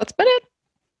 That's been it.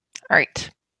 All right.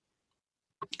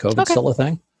 COVID's Okay. still a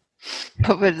thing?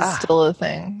 COVID is still a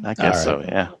thing. I guess All right.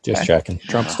 so. Yeah. Just Okay. checking.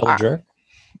 Trump's still a Ah. jerk?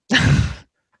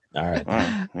 All right. All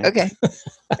right. Yeah. Okay.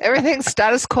 Everything's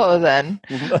status quo then.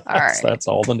 That's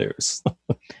all the news.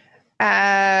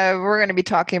 We're going to be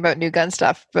talking about new gun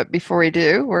stuff, but before we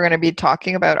do, we're going to be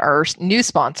talking about our new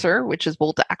sponsor, which is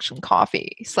Bolt Action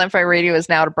Coffee. Slamfire Radio is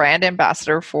now a brand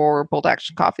ambassador for Bolt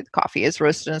Action Coffee. The coffee is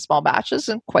roasted in small batches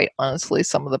and quite honestly,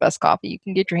 some of the best coffee you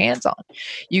can get your hands on.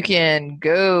 You can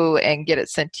go and get it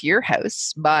sent to your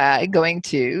house by going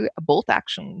to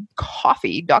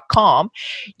boltactioncoffee.com.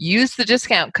 Use the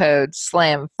discount code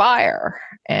SLAMFIRE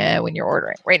when you're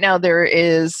ordering. Right now, there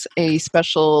is a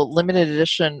special limited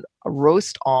edition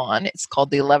roast on. It's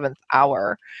called the 11th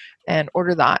Hour, and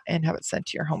order that and have it sent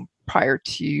to your home prior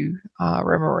to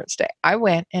Remembrance Day. I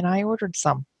went and I ordered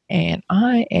some, and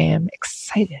I am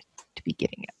excited to be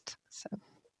getting it. So,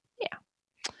 yeah.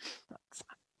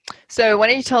 So, why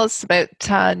don't you tell us about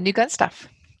new gun stuff?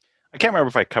 I can't remember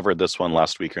if I covered this one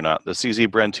last week or not. The CZ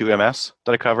Bren 2 MS.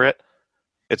 Did I cover it?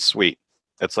 It's sweet.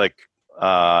 It's like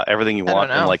everything you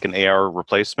want in like an AR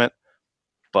replacement,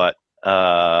 but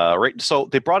right. So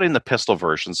they brought in the pistol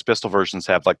versions. Pistol versions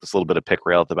have like this little bit of pick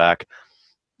rail at the back.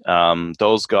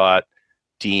 Those got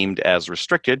deemed as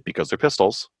restricted because they're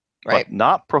pistols, Right. but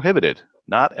not prohibited.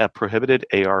 Not a prohibited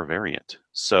AR variant.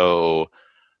 So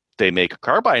they make a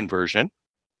carbine version,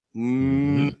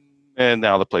 and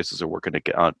now the places are working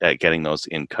at getting those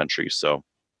in country. So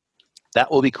that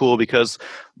will be cool because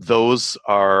those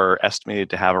are estimated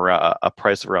to have around a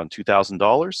price of around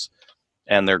 $2,000,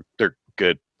 and they're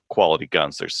good quality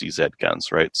guns. They're CZ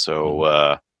guns, right?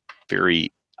 So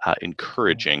very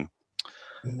encouraging.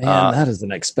 Man, that is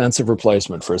an expensive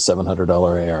replacement for a $700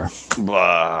 AR.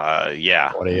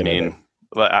 Yeah, What are you I gonna mean,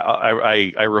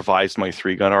 I revised my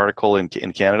 3-gun article in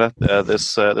Canada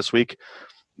this week,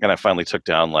 and I finally took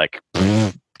down like,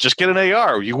 just get an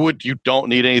AR. You don't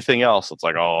need anything else. It's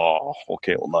like, oh,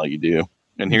 okay, well now you do.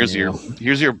 And here's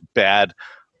your bad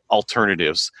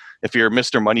alternatives. If you're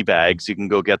Mr. Moneybags, you can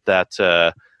go get that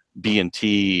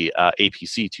B&T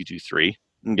APC 223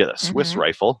 and get a Swiss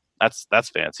rifle. That's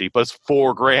fancy, but it's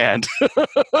 $4,000.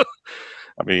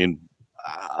 I mean,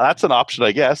 that's an option,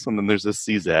 I guess. And then there's this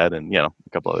CZ and a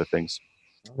couple other things.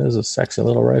 It is a sexy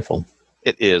little rifle.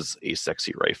 It is a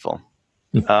sexy rifle.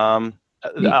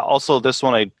 Also, this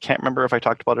one, I can't remember if I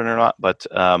talked about it or not, but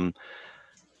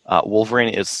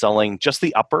Wolverine is selling just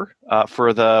the upper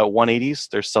for the 180s.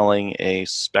 They're selling a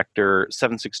Spectre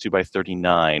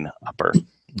 7.62x39 upper,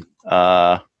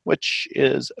 which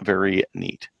is very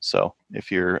neat. So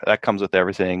that comes with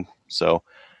everything. So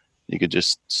you could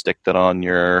just stick that on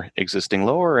your existing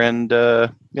lower and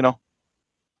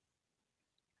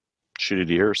shoot a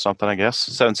deer or something. I guess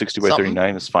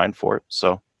 7.62x39 is fine for it.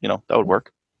 So that would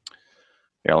work.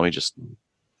 Here, let me just.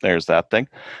 There's that thing.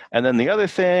 And then the other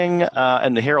thing,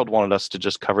 and the Herald wanted us to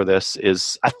just cover this,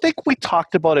 is I think we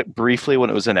talked about it briefly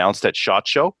when it was announced at SHOT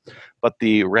Show, but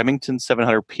the Remington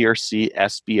 700 PRC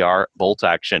SBR bolt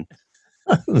action.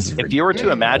 If you were to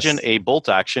imagine a bolt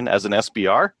action as an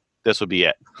SBR, this would be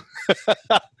it.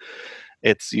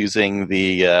 It's using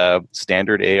the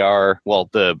standard AR,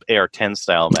 the AR-10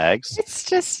 style mags. It's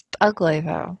just ugly,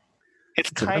 though. It's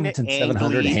kind of Remington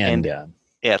 700 handgun.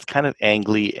 Yeah, it's kind of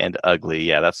angly and ugly.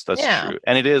 Yeah, that's true.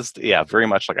 And it is, very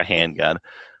much like a handgun.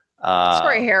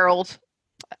 Sorry, Harold.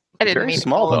 I didn't mean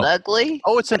small, to call it though. ugly.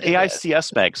 Oh, it's an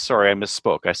AICS mag. Sorry, I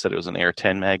misspoke. I said it was an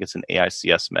AR-10 mag. It's an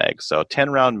AICS mag. So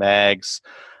 10-round mags.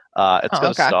 It's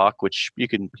got a stock, which you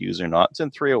can use or not. It's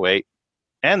in 308,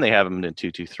 and they have them in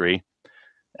 223.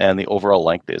 And the overall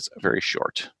length is very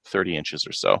short, 30 inches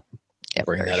or so. Yep,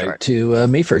 Bring that short. out to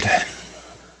Meaford.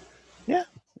 Yeah.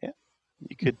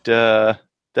 You could...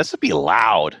 this would be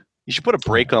loud. You should put a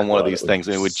brake on one of these things,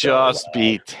 and it would just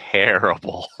be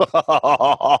terrible.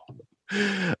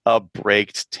 A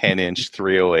braked 10-inch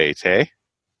 308, hey?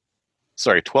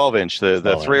 Sorry, 12-inch. The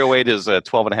 308 is a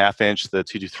 12.5-inch. The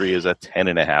 223 is a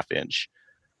 10.5-inch.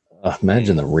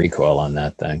 Imagine the recoil on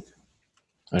that thing.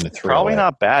 Probably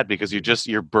not bad because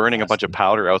you're burning a bunch of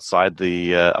powder outside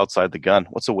the gun.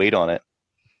 What's the weight on it?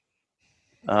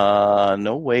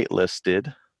 No weight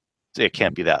listed. It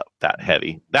can't be that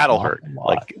heavy. That'll hurt.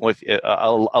 Like with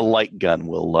a light gun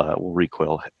will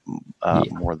recoil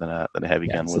more than a heavy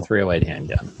gun will. It's a 308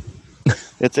 handgun.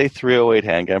 It's a 308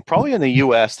 handgun. Probably in the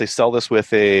U.S. they sell this with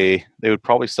They would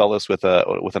probably sell this with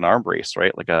an arm brace,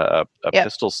 right? Like a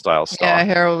pistol style stock. Yeah,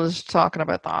 Harold was talking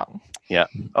about that. Yeah.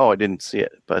 Oh, I didn't see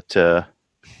it, but yeah.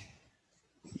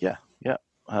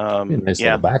 Nice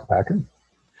little backpacker.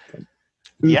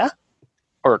 Yeah.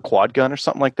 Or a quad gun or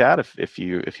something like that. If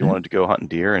you wanted to go hunting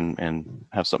deer and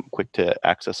have something quick to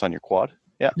access on your quad.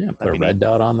 Yeah. Yeah. Put a red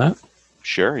dot on that.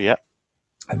 Sure. Yeah.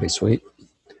 That'd be sweet.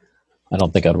 I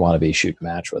don't think I'd want to be shooting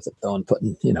match with it though, and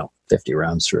putting 50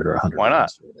 rounds through it or 100 Why not?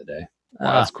 rounds through it a day.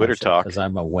 That's quitter talk. Because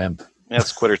I'm a wimp. Yeah,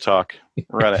 it's quitter talk.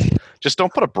 Right. Just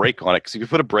don't put a brake on it, because if you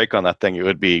put a brake on that thing, it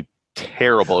would be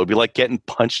terrible. It would be like getting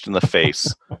punched in the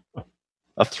face.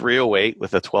 A 308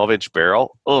 with a 12-inch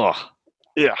barrel. Ugh.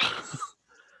 Yeah.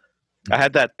 I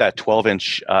had that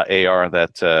 12-inch AR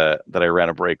that I ran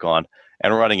a brake on,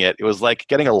 and running it. It was like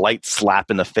getting a light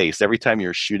slap in the face every time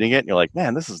you're shooting it. And you're like,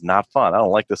 man, this is not fun. I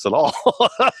don't like this at all.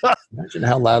 Imagine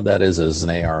how loud that is as an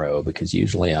ARO, because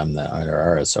usually I'm the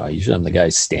RSO. Usually I'm the guy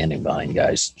standing behind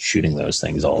guys shooting those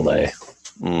things all day.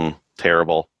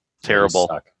 Terrible.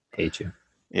 Hate you.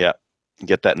 Yeah.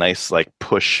 Get that nice like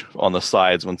push on the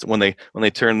sides when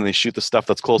they turn and they shoot the stuff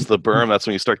that's close to the berm. That's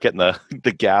when you start getting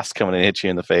the gas coming and hit you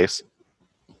in the face.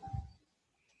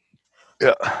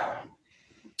 Yeah.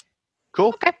 Cool.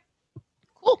 Okay.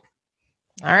 Cool.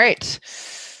 All right.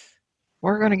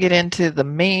 We're going to get into the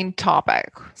main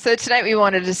topic. So tonight we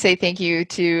wanted to say thank you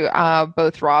to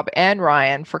both Rob and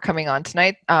Ryan for coming on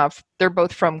tonight. They're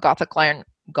both from Gothic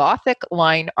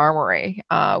Line Armory.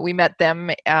 We met them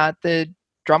at the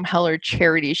Drumheller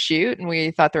charity shoot, and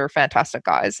we thought they were fantastic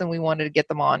guys, and we wanted to get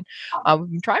them on. We've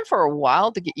been trying for a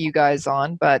while to get you guys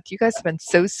on, but you guys have been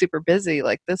so super busy.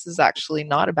 Like, this is actually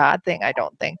not a bad thing. I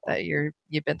don't think that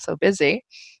you've been so busy.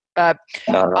 But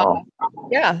not at all.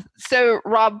 Yeah. So,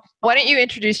 Rob, why don't you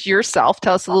introduce yourself?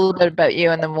 Tell us a little bit about you,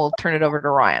 and then we'll turn it over to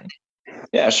Ryan.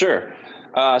 Yeah, sure.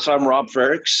 So I'm Rob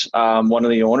Frericks, one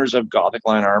of the owners of Gothic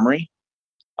Line Armory,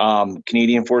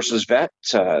 Canadian Forces vet.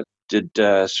 Did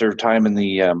serve time in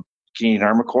the Canadian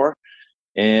Army Corps,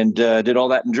 and did all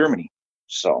that in Germany.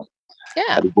 So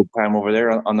had a good time over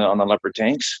there on the Leopard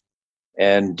tanks,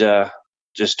 and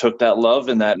just took that love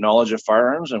and that knowledge of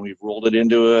firearms, and we've rolled it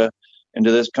into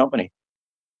this company.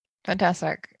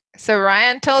 Fantastic. So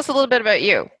Ryan, tell us a little bit about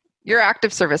you. You're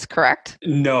active service, correct?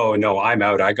 No, I'm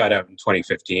out. I got out in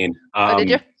 2015. Did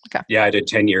you? Okay. Yeah, I did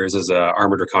 10 years as an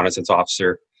armored reconnaissance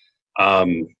officer.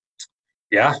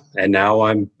 Yeah, and now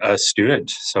I'm a student.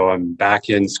 So I'm back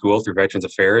in school through Veterans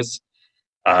Affairs,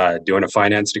 doing a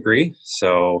finance degree.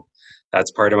 So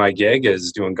that's part of my gig,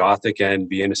 is doing Gothic and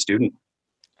being a student.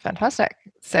 Fantastic.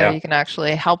 So you can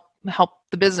actually help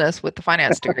the business with the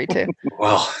finance degree too.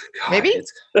 Well, God, maybe.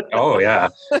 Oh yeah.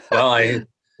 Well,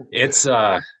 it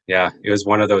was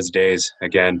one of those days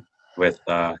again with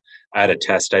I had a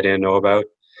test I didn't know about,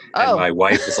 and my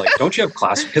wife was like, "Don't you have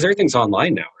class?" Because everything's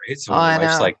online now, right? So my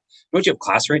wife's like, "Don't you have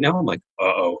class right now?" I'm like,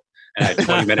 "Uh-oh." And I had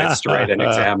 20 minutes to write an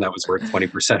exam that was worth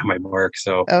 20% of my mark.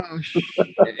 So,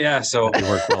 yeah, so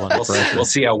we'll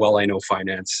see how well I know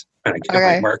finance when I get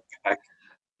my mark back.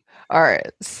 All right.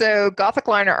 So, Gothic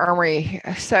Line Armory.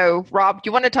 So, Rob, do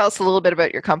you want to tell us a little bit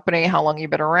about your company? How long you've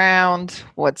been around?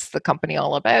 What's the company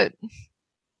all about?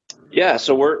 Yeah,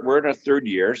 so we're in our third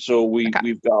year. So we've got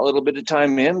a little bit of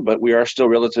time in, but we are still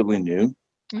relatively new.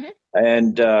 Mm-hmm.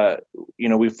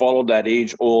 And, we followed that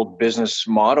age-old business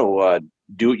motto,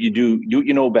 do what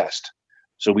you know best.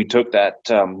 So we took that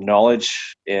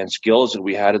knowledge and skills that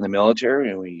we had in the military,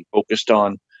 and we focused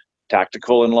on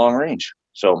tactical and long range.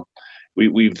 So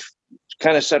we've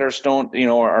kind of set our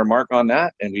mark on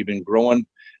that, and we've been growing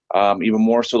even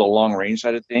more so the long range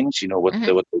side of things, with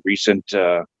the recent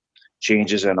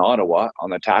changes in Ottawa on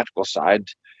the tactical side.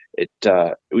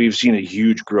 We've seen a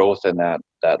huge growth in that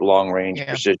long range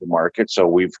precision market. So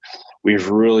we've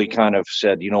really kind of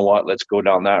said, you know what, let's go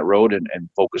down that road and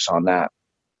focus on that.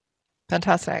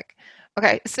 Fantastic.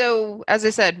 Okay, so as I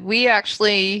said, we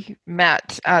actually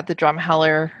met at the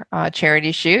Drumheller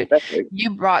charity shoot. Right.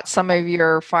 You brought some of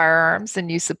your firearms and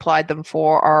you supplied them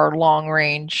for our long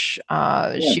range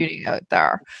shooting out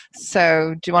there.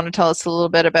 So do you want to tell us a little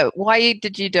bit about why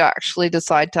did you actually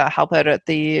decide to help out at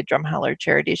the Drumheller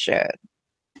charity shoot?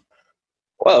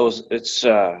 Well, it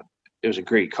was a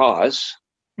great cause.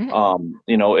 Mm-hmm.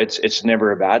 It's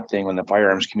never a bad thing when the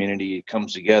firearms community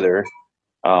comes together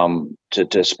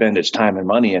to spend its time and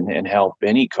money and help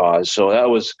any cause.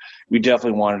 So we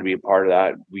definitely wanted to be a part of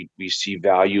that. We see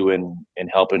value in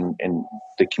helping in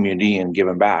the community and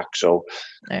giving back. So,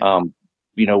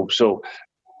 so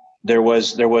there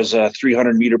was a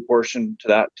 300 meter portion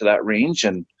to that range,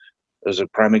 and as a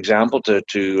prime example to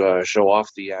show off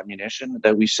the ammunition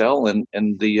that we sell and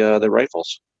the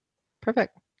rifles.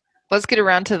 Perfect. Let's get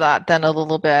around to that then a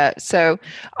little bit. So,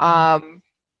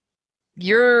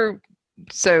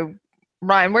 So,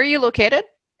 Ryan, where are you located?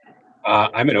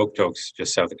 I'm in Okotoks,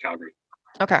 just south of Calgary.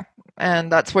 Okay.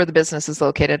 And that's where the business is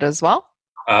located as well?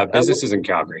 Business is in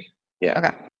Calgary. Yeah.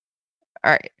 Okay.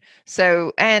 All right.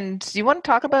 So, and do you want to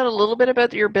talk about a little bit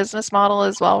about your business model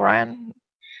as well, Ryan?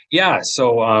 Yeah.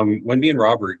 So when me and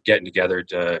Rob were getting together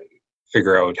to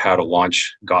figure out how to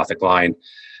launch Gothic Line,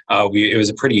 it was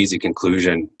a pretty easy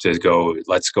conclusion to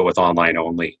let's go with online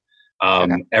only.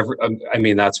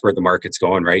 That's where the market's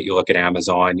going, right? You look at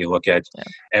Amazon, you look at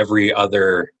every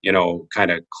other,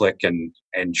 kind of click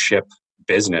and ship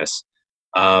business.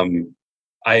 I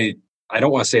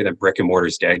don't want to say that brick and mortar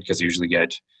is dead, because I usually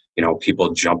get,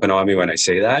 people jumping on me when I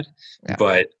say that. Yeah.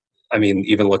 But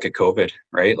even look at COVID,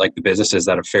 right? Like the businesses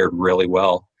that have fared really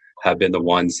well have been the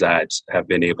ones that have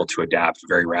been able to adapt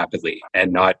very rapidly,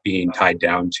 and not being tied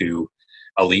down to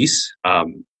a lease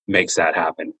makes that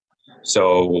happen.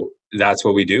 So that's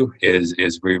what we do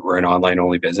is we're an online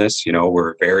only business.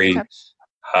 We're very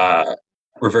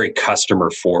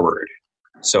customer forward.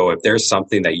 So if there's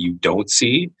something that you don't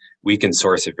see, we can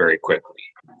source it very quickly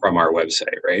from our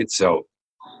website, right? So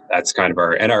that's kind of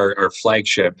our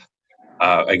flagship.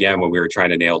 Again, when we were trying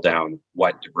to nail down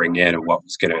what to bring in and what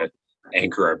was going to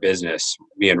anchor our business,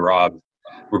 me and Rob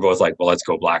were both like, well, let's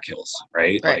go Black Hills,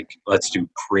 right? Like, let's do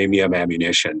premium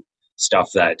ammunition, stuff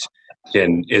that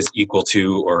is equal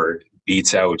to or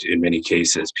beats out in many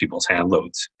cases people's hand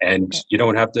loads, and you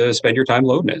don't have to spend your time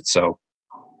loading it. So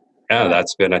yeah,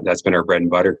 that's been our bread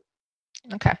and butter.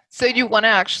 Okay. So you want to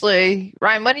actually,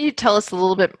 Ryan, why don't you tell us a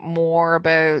little bit more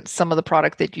about some of the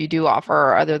product that you do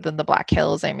offer other than the Black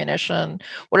Hills ammunition?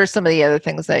 What are some of the other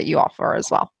things that you offer as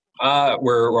well?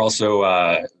 We're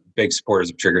also big supporters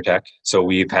of Trigger Tech. So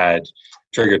we've had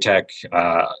Trigger Tech,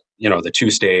 the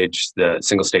 2-stage, the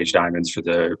single-stage diamonds for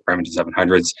the Remington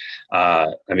 700s.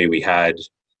 We had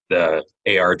the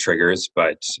AR triggers,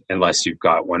 but unless you've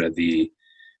got one of the,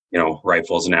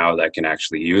 rifles now that can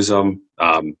actually use them,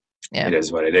 it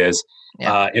is what it is.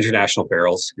 Yeah. International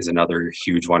Barrels is another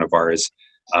huge one of ours.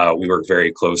 We work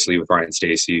very closely with Ryan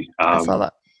Stacy. I saw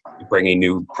that. Bringing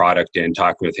new product in,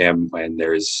 talking with him when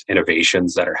there's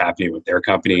innovations that are happening with their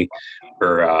company.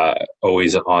 We're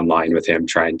always online with him,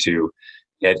 trying to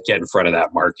get in front of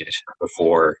that market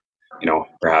before,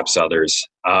 perhaps others.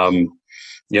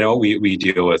 We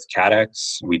deal with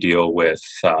CADEX. We deal with,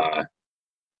 I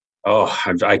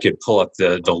could pull up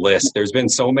the list. There's been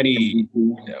so many.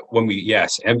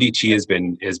 MDT has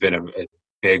been a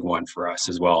big one for us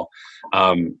as well.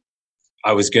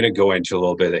 I was going to go into a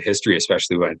little bit of the history,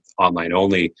 especially with online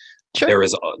only. Sure.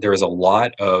 There was a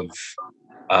lot of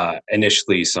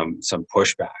initially some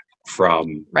pushback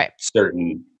from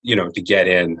certain, to get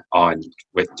in on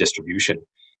with distribution,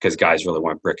 because guys really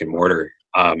want brick and mortar.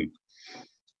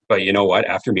 But you know what?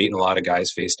 After meeting a lot of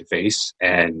guys face to face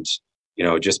and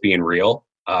just being real,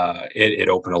 it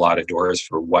opened a lot of doors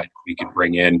for what we could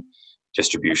bring in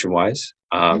distribution wise.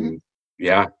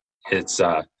 Yeah, it's.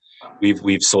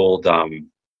 We've sold,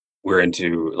 we're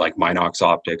into like Minox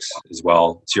optics as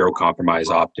well, zero compromise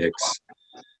optics,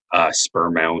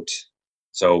 spur mount.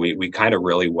 So we kind of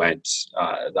really went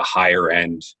the higher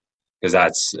end, because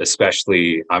that's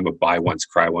especially, I'm a buy once,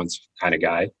 cry once kind of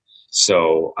guy.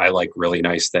 So I like really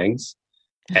nice things.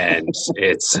 And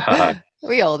it's,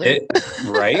 we all do.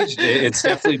 Right. It's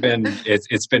definitely been,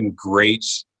 it's been great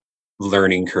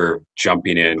learning curve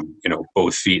jumping in,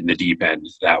 both feet in the deep end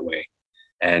that way.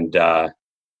 And I'm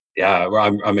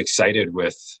excited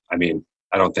with, I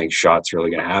don't think SHOT's really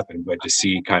going to happen, but to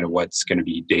see kind of what's going to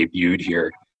be debuted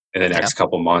here in the next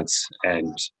couple months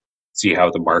and see how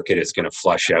the market is going to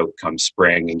flush out come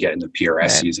spring and get into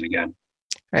PRS season again.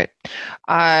 Right.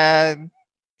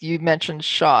 you mentioned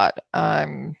SHOT.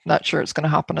 I'm not sure it's going to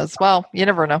happen as well. You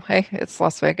never know. Hey, it's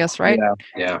Las Vegas, right?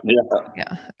 Yeah.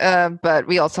 But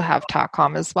we also have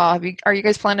TACCOM as well. Are you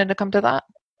guys planning to come to that?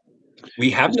 We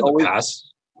have in the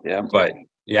past. Yeah, but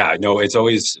yeah, no, it's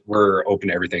always, we're open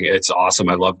to everything. It's awesome.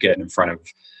 I love getting in front of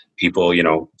people,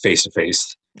 face to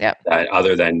face. Yeah.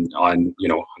 Other than on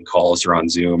calls or on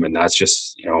Zoom, and that's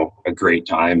just a great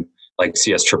time. Like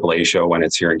CS AAA show when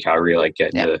it's here in Calgary, like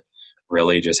getting to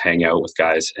really just hang out with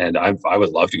guys. And I would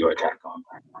love to go to TACCOM.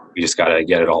 We just got to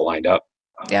get it all lined up.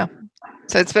 Yeah.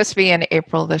 So it's supposed to be in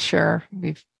April this year.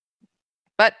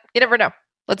 But you never know.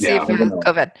 Let's see if we have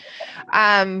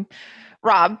COVID.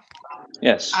 Rob.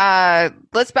 Yes.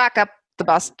 Let's back up the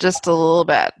bus just a little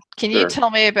bit. Can you tell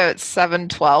me about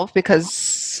 712?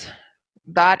 Because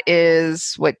that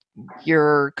is what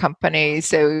your company.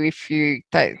 So if you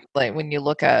when you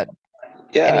look at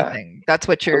anything, that's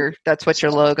what your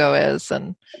logo is.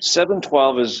 And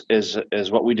 712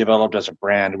 is what we developed as a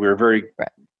brand. We were very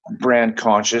brand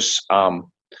conscious.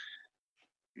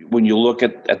 When you look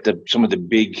at some of the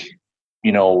big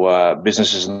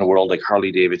businesses in the world like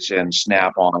Harley Davidson,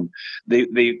 Snap-on,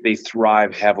 they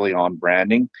thrive heavily on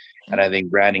branding. And I think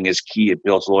branding is key. It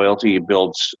builds loyalty, it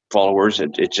builds followers.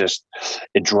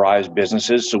 It drives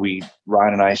businesses. So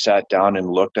Ryan and I sat down and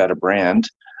looked at a brand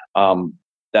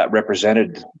that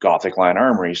represented Gothic Line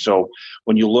Armory. So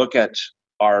when you look at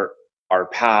our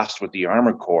past with the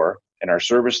Armored Corps and our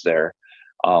service there,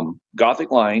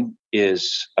 Gothic Line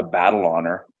is a battle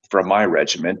honor from my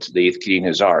regiment, the 8th Canadian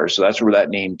Hussars. So that's where that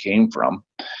name came from.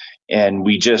 And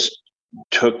we just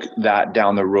took that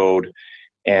down the road.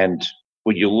 And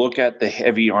when you look at the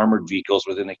heavy armored vehicles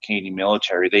within the Canadian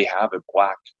military, they have a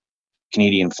black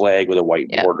Canadian flag with a white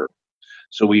border.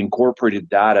 So we incorporated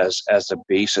that as the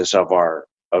basis of our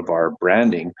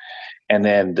branding. And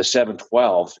then the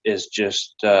 712 is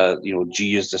just,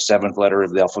 G is the 7th letter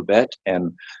of the alphabet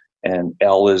and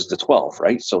L is the 12,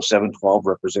 right? So 712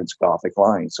 represents Gothic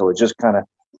Line. So it just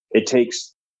it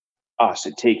takes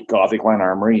Gothic Line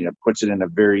Armory and it puts it in a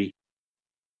very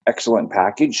excellent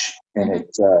package. And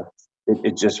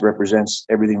it just represents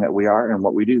everything that we are and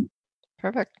what we do.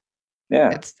 Perfect.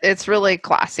 Yeah. It's really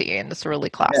classy and it's really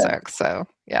classic. So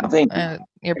and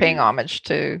you're paying homage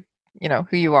to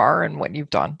who you are and what you've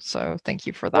done. So thank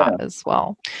you for that as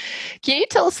well. Can you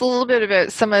tell us a little bit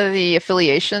about some of the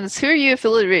affiliations? Who are you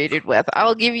affiliated with?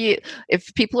 I'll give you,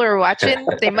 if people are watching,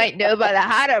 they might know by the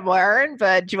hat I'm wearing,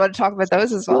 but do you want to talk about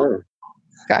those as well? Sure.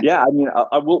 Okay. Yeah, I mean,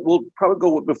 we'll probably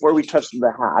go before we touch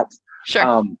the hat.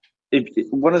 Sure.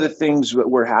 One of the things that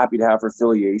we're happy to have for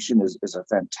affiliation is a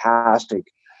fantastic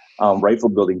rifle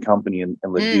building company in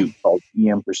Leduc called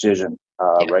EM Precision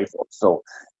Rifles. So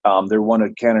they're one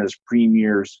of Canada's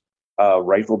premier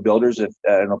rifle builders. I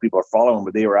don't know if people are following,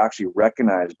 but they were actually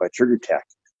recognized by Trigger Tech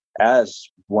as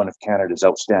one of Canada's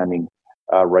outstanding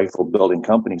rifle building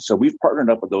companies. So we've partnered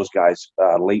up with those guys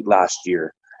late last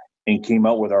year and came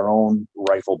out with our own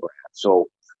rifle brand. So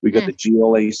we got the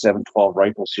GLA 712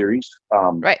 rifle series.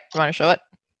 Right. You want to show it?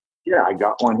 Yeah, I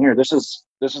got one here. This is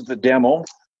the demo,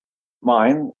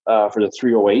 mine for the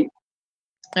 308.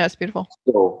 Yeah, it's beautiful.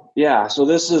 So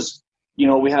this is,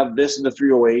 we have this in the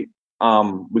 308.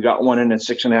 We got one in a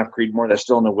 6.5 Creedmoor that's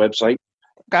still on the website.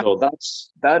 Okay. So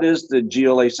that is the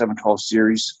GLA 712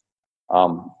 series.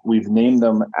 We've named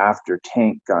them after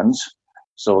tank guns.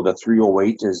 So the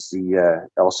 308 is the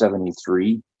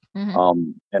L73.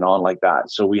 And on like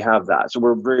that. So we have that. So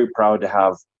we're very proud to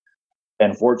have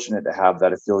and fortunate to have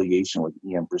that affiliation with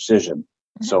EM Precision.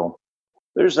 So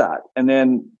there's that. And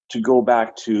then to go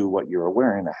back to what you were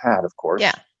wearing, the hat, of course.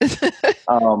 Yeah.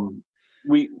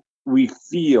 We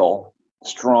feel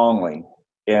strongly,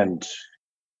 and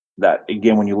that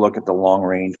again, when you look at the long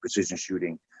range precision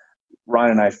shooting,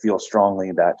 Ryan and I feel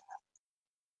strongly that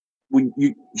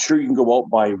you can go out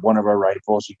buy one of our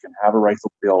rifles. You can have a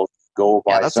rifle build. Go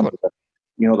buy some of the,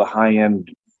 the high end,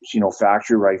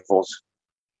 factory rifles.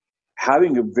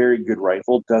 Having a very good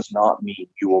rifle does not mean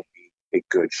you will be a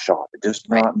good shot. It does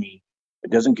not mean,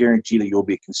 it doesn't guarantee that you'll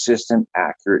be a consistent,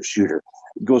 accurate shooter.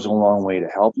 It goes a long way to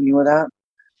helping you with that.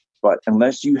 But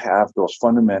unless you have those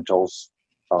fundamentals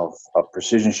of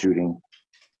precision shooting,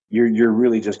 you're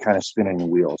really just kind of spinning the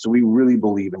wheel. So we really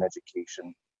believe in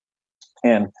education.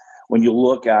 And when you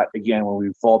look at, again, when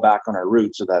we fall back on our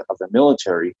roots of the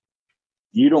military,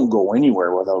 you don't go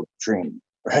anywhere without training,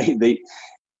 right?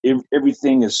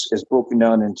 Everything is broken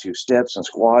down into steps and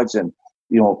squads, and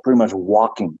pretty much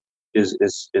walking is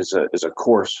a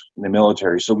course in the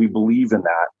military. So we believe in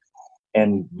that,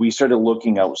 and we started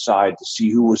looking outside to see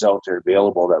who was out there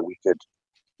available that we could,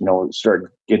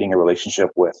 start getting a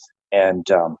relationship with. And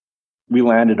we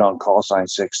landed on Call Sign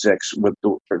 66 with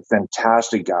the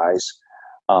fantastic guys,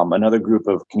 another group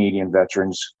of Canadian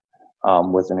veterans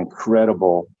with an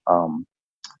incredible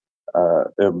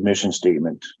mission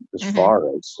statement as far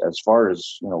as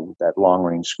that long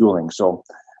range schooling. So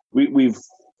we've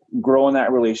grown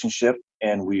that relationship,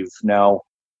 and we've now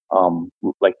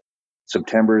like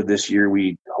September this year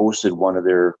we hosted one of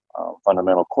their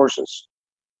fundamental courses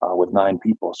with 9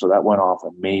 people. So that went off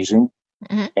amazing,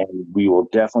 and we will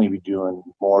definitely be doing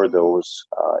more of those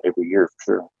every year for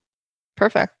sure.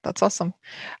 Perfect. That's awesome.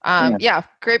 Yeah,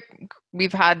 great.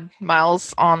 We've had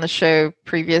Miles on the show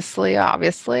previously,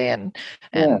 obviously, and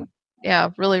really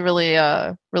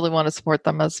want to support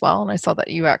them as well. And I saw that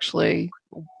you actually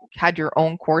had your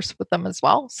own course with them as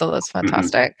well, so that's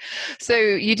fantastic. So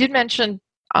you did mention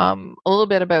a little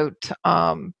bit about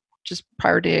just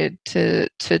prior to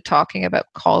talking about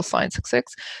Call Sign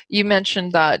 66. You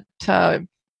mentioned that.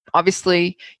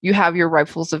 Obviously, you have your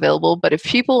rifles available, but if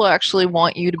people actually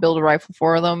want you to build a rifle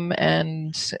for them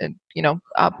and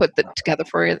put that together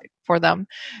for them,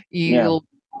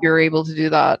 you're able to do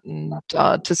that and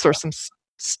to source some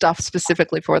stuff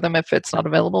specifically for them if it's not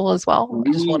available as well.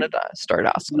 I just wanted to start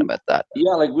asking about that.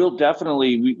 Yeah, like we'll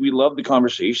definitely we love the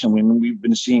conversation. We've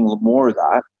been seeing more of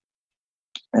that,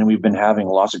 and we've been having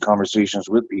lots of conversations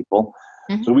with people.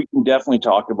 So we can definitely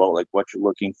talk about like what you're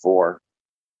looking for,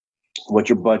 what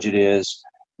your budget is,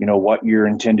 what you're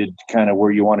intended, kind of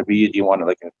where you want to be. Do you want to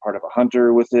like a part of a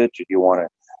hunter with it? Do you want to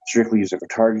strictly use it for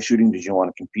target shooting? Did you want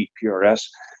to compete PRS?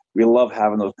 We love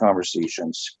having those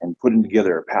conversations and putting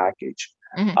together a package.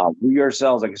 We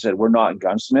ourselves, like I said, we're not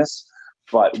gunsmiths,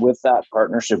 but with that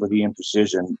partnership with EM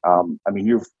Precision,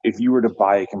 if you were to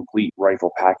buy a complete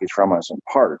rifle package from us in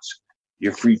parts,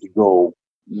 you're free to go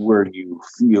where you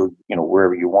feel,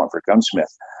 wherever you want for gunsmith.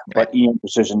 Right. But EM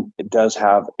Precision, it does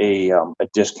have a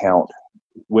discount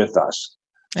with us.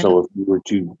 Right. So if you were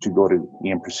to go to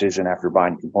EM Precision after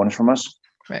buying components from us,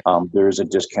 right, there's a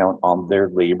discount on their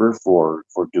labor for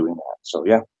doing that. So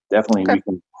yeah, definitely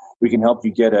we can help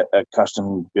you get a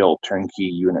custom built turnkey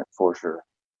unit for sure.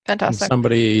 Fantastic. Can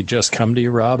somebody just come to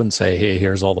you, Rob, and say, "Hey,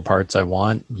 here's all the parts I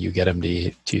want." You get them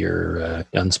to your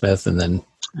gunsmith, and then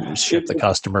ship the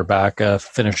customer back a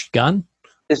finished gun?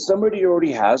 If somebody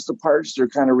already has the parts,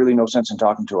 there's kind of really no sense in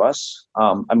talking to us.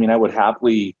 I would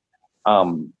happily,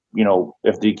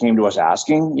 if they came to us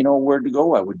asking, where to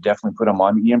go, I would definitely put them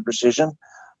on EM Precision.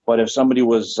 But if somebody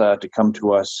was to come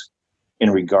to us in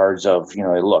regards of,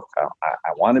 look,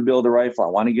 I want to build a rifle, I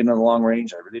want to get into the long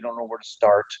range, I really don't know where to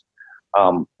start.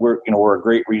 We're a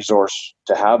great resource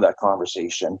to have that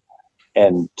conversation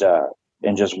and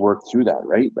just work through that,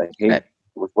 right? Like, hey, right,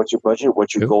 what's your budget?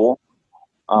 What's your goal?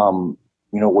 What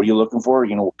are you looking for?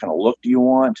 What kind of look do you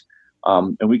want?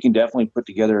 And we can definitely put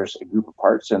together a group of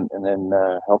parts and then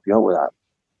help you out with that.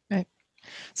 Right.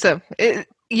 So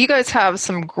you guys have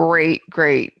some great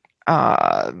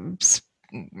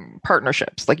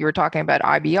partnerships. Like you were talking about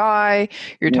IBI,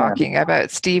 you're talking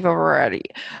about Steve over at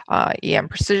EM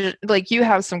Precision. Like you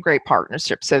have some great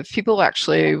partnerships. So if people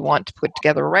actually want to put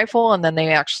together a rifle and then they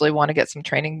actually want to get some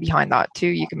training behind that too,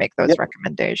 you can make those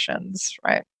recommendations,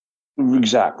 right?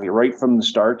 Exactly. Right from the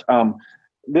start.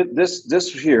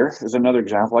 This here is another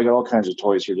example. I got all kinds of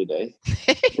toys here today.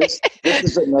 This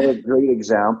is another great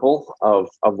example of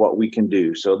what we can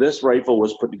do. So this rifle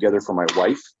was put together for my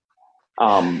wife.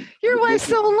 Your wife's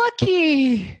so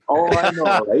lucky. Oh, I know,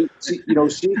 right? She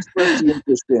expressed the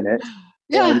interest in it.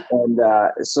 Yeah. And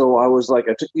so I was like,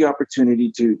 I took the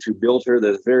opportunity to build her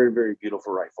this very, very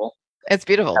beautiful rifle. It's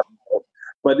beautiful.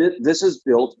 But this is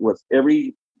built with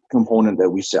every component that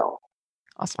we sell.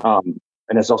 Awesome.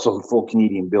 And it's also a full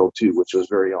Canadian build too, which was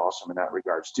very awesome in that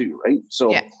regards too, right?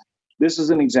 So this is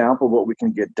an example of what we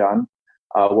can get done,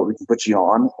 what we can put you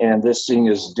on. And this thing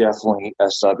is definitely a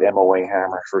sub MOA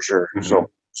hammer for sure. Mm-hmm. So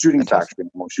shooting factory,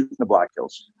 shooting the Black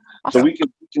Hills. Awesome. So we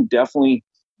can definitely,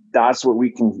 that's what we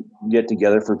can get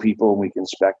together for people. And we can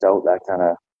spec out that kind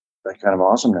of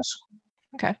awesomeness.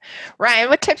 Okay. Ryan,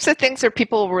 what types of things are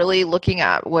people really looking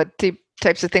at? What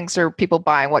types of things are people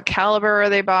buying? What caliber are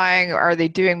they buying? Are they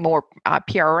doing more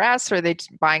PRS? Or are they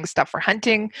just buying stuff for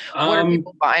hunting? What are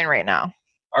people buying right now?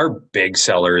 Our big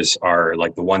sellers are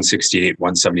like the 168,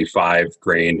 175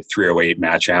 grain 308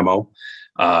 match ammo.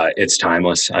 It's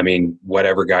timeless. I mean,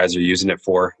 whatever guys are using it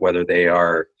for, whether they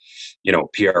are,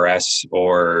 PRS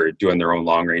or doing their own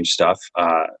long range stuff,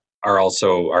 are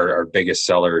also our biggest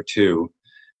seller too.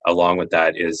 Along with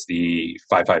that is the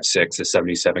 5.56, the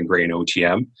 77 grain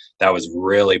OTM. That was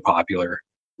really popular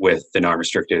with the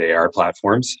non-restricted AR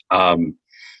platforms.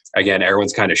 Again,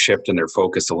 everyone's kind of shifting their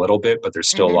focus a little bit, but there's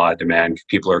still a lot of demand.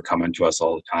 People are coming to us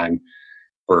all the time.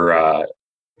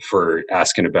 for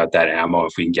asking about that ammo.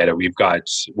 If we can get it,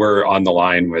 we're on the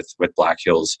line with Black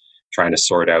Hills trying to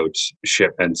sort out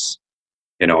shipments,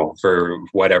 for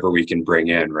whatever we can bring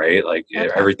in, right? Like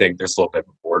everything, there's a little bit of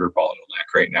a border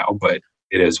bottleneck right now, but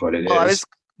it is what it is.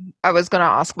 I was going to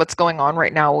ask what's going on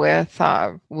right now with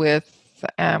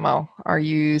ammo. Are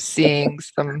you seeing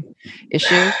some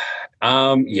issues?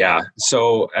 Yeah.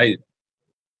 So I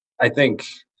think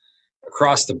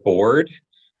across the board,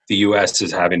 the US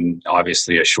is having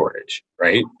obviously a shortage,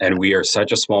 right? And we are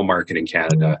such a small market in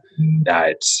Canada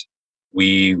that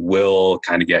we will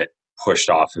kind of get pushed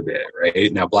off a bit,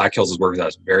 right? Now, Black Hills has worked with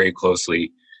us very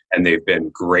closely, and they've been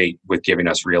great with giving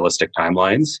us realistic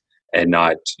timelines and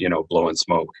not, blowing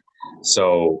smoke.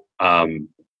 So,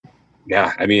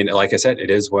 yeah, I mean, like I said, it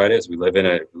is what it is. We live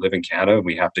in Canada, and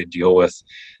we have to deal with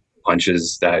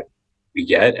punches that we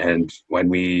get. And when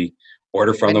we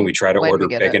order from them, we try to order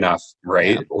big enough,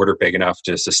 right? Yeah. Order big enough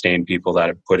to sustain people that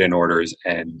have put in orders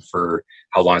and for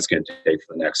how long it's going to take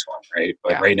for the next one, right?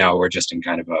 But right now we're just in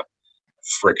kind of a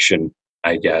friction,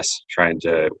 I guess, trying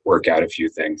to work out a few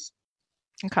things.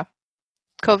 Okay.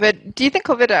 COVID. Do you think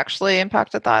COVID actually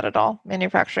impacted that at all?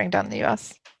 Manufacturing down in the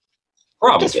US?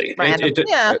 Probably.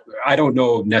 I don't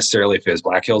know necessarily if it was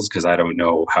Black Hills because I don't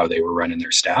know how they were running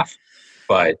their staff,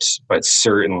 but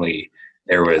certainly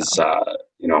there was,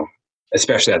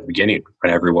 especially at the beginning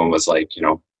when everyone was like,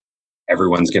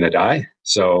 everyone's going to die.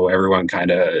 So everyone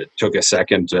kind of took a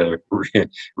second to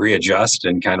readjust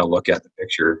and kind of look at the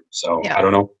picture. So I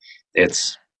don't know.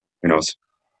 Who knows?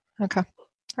 Okay. All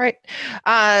right.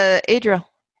 Adriel,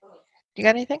 you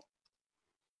got anything?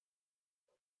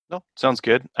 No, sounds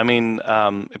good. I mean,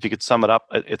 if you could sum it up,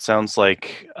 it sounds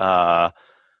like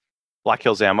Black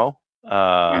Hills ammo,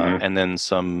 and then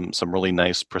some really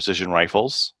nice precision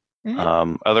rifles.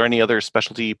 Mm-hmm. Are there any other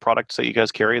specialty products that you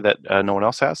guys carry that no one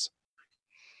else has?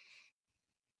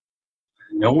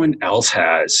 No one else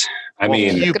has. I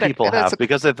mean, few people have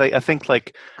because I think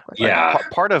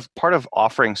part of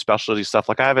offering specialty stuff.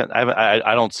 Like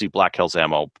I don't see Black Hills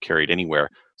ammo carried anywhere.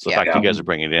 So the fact you guys are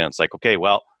bringing it in, it's like, okay,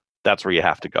 well, that's where you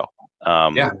have to go.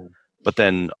 But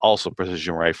then also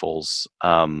precision rifles.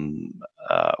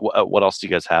 What else do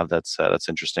you guys have that's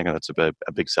interesting and that's a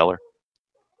big seller?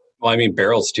 Well, I mean,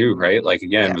 barrels too, right? Like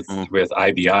again, with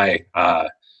IBI,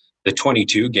 the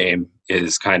 22 game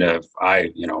is kind of, I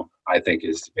think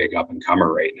is the big up and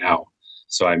comer right now.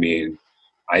 So, I mean,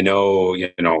 I know,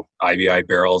 IBI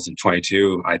barrels and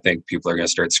 22, I think people are going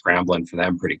to start scrambling for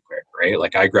them pretty quick, right?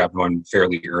 Like I grabbed one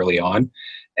fairly early on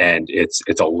and it's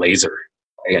a laser,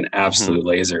 right? An absolute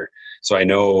laser. So I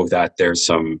know that there's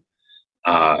some,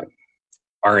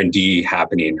 R&D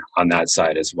happening on that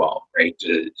side as well, right?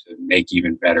 To make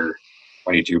even better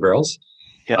 22 barrels.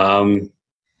 Yeah.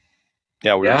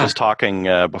 We were just talking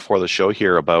before the show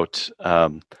here about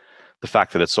the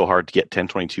fact that it's so hard to get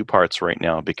 1022 parts right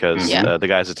now because the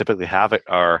guys that typically have it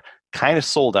are kind of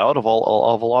sold out of a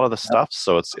lot of the stuff.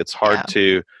 So it's hard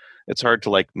to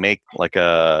like make like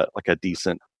a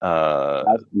decent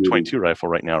 22 rifle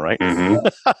right now, right?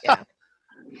 Mm-hmm.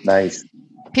 Nice.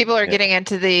 People are getting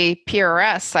into the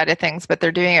PRS side of things, but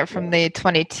they're doing it from the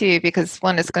 22 because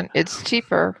one is it's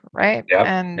cheaper, right?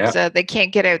 They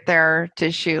can't get out there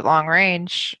to shoot long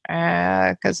range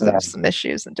because of some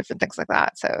issues and different things like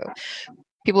that. So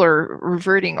people are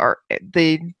reverting, or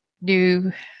the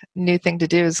new thing to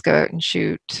do is go out and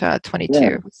shoot 22.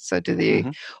 Yeah. So do the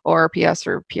ORPS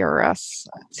or PRS,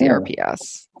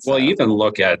 CRPS. Well, you even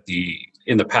look at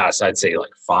in the past, I'd say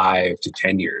like 5 to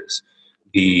 10 years.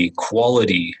 The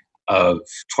quality of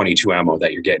 22 ammo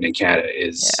that you're getting in Canada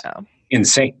is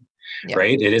insane,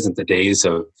 right? It isn't the days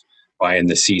of buying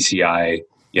the CCI,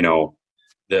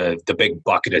 the big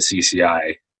bucket of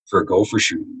CCI for gopher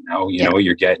shooting. Now,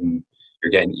 you're getting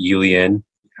Elian,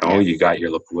 you got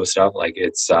your Lapua stuff. Like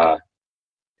it's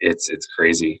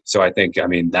crazy. So I think,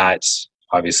 that's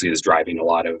obviously is driving a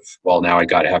lot of, now I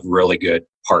got to have really good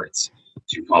parts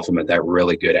to complement that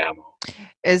really good ammo.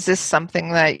 Is this something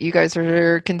that you guys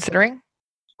are considering?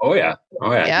 Oh yeah.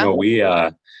 No, we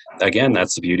again,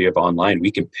 that's the beauty of online. We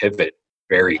can pivot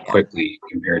very quickly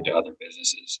compared to other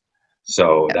businesses.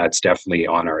 So that's definitely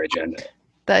on our agenda.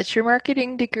 That's your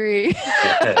marketing degree.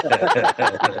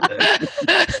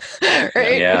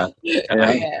 Right? Yeah.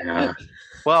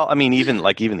 Well, even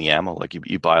the ammo, like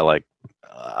you buy like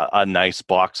a nice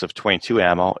box of 22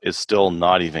 ammo is still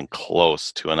not even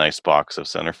close to a nice box of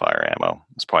centerfire ammo.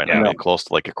 It's probably not even close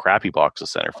to like a crappy box of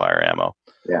centerfire ammo.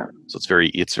 Yeah. So it's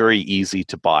very easy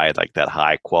to buy like that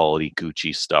high quality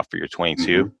Gucci stuff for your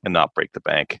 22 and not break the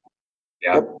bank.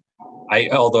 Yeah.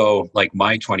 Although like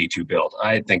my 22 build,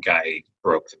 I think I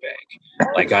broke the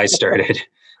bank. Like I started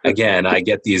again, I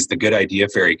get the good idea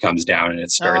fairy comes down and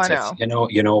it starts, you know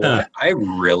what, I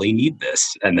really need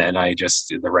this. And then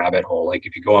the rabbit hole, like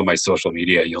if you go on my social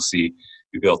media, you'll see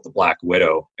we built the Black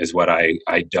Widow is what I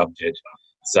dubbed it.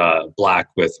 It's black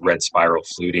with red spiral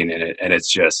fluting in it. And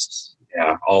it's just,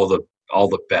 all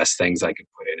the best things I could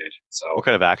put in it. So what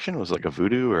kind of action? Was it like a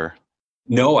voodoo or?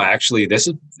 No, actually,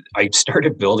 I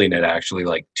started building it actually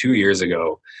like 2 years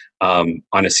ago on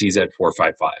a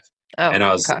CZ455.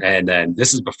 And then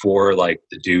this is before like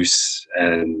the Deuce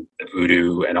and the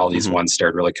Voodoo and all these ones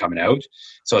started really coming out.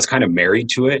 So I was kind of married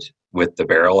to it with the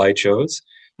barrel I chose.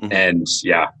 And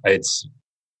it's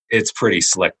pretty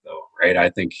slick though, right? I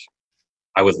think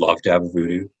I would love to have a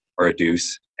Voodoo or a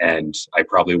Deuce, and I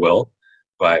probably will.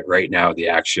 But right now the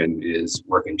action is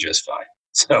working just fine.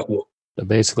 So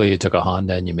basically you took a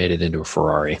Honda and you made it into a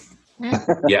Ferrari. A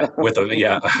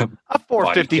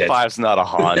 455 is not a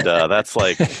Honda. That's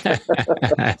like it's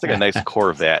like a nice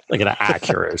Corvette, like an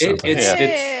Acura or something.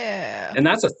 And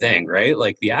that's a thing, right?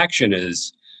 Like the action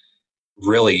is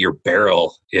really your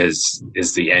barrel is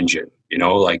the engine. You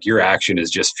know, like your action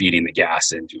is just feeding the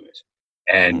gas into it,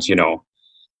 and you know,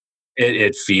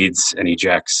 it feeds and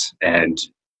ejects, and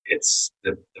it's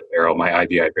the barrel, my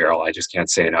IBI barrel. I just can't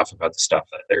say enough about the stuff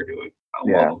that they're doing.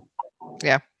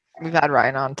 Yeah. We've had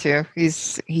Ryan on too.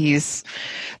 He's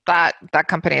that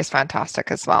company is fantastic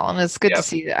as well, and it's good to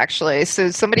see actually. So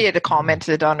somebody had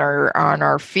commented on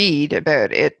our feed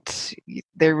about it.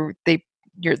 Their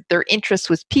interest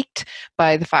was piqued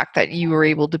by the fact that you were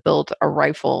able to build a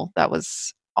rifle that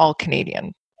was all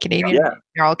Canadian,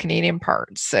 all Canadian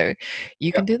parts. So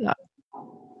you can do that.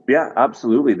 Yeah,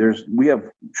 absolutely. We have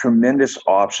tremendous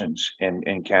options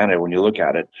in Canada when you look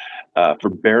at it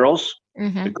for barrels.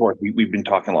 Of course, we've been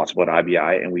talking lots about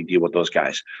IBI, and we deal with those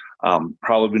guys.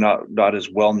 Probably not as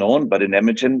well known, but in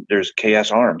Edmonton, there's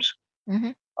KS Arms.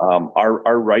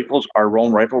 Our rifles, our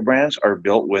own rifle brands, are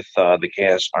built with the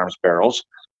KS Arms barrels,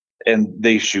 and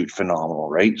they shoot phenomenal,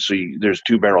 right? So there's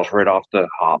two barrels right off the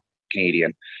hop,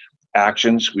 Canadian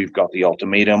actions. We've got the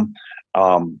Ultimatum.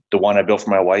 The one I built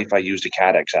for my wife, I used a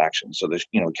Cadex action. So there's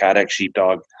Cadex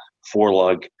Sheepdog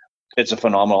 4-lug. It's a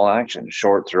phenomenal action.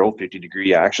 Short throw,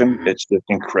 50-degree action. It's just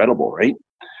incredible, right?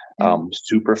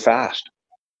 Super fast.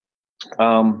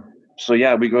 So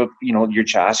yeah, we go. your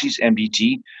chassis,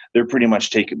 MBT. They're pretty much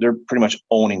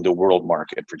owning the world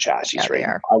market for chassis right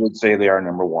now. I would say they are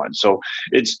number one. So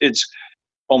it's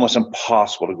almost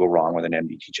impossible to go wrong with an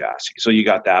MBT chassis. So you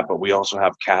got that, but we also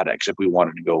have Cadex if we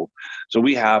wanted to go. So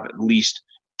we have at least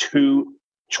two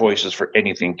choices for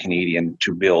anything Canadian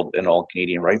to build an all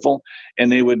Canadian rifle, and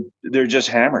they're just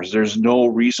hammers. There's no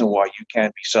reason why you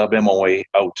can't be sub MOA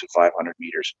out to 500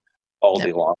 meters all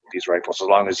day long with these rifles, as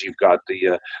long as you've got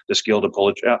the skill to pull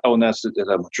it. Oh, and that's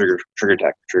the trigger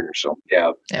tech trigger. So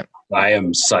I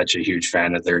am such a huge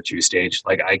fan of their 2-stage.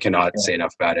 Like I cannot say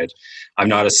enough about it. I'm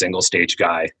not a single stage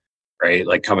guy, right?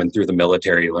 Like coming through the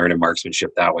military, learning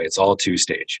marksmanship that way. It's all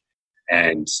 2-stage,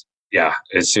 and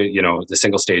it's the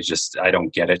single stage. Just I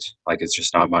don't get it. Like it's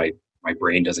just not my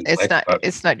brain doesn't.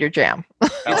 It's not your jam.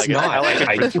 I like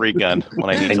it for 3-gun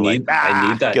when I need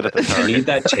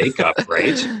that take up,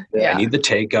 right? I need the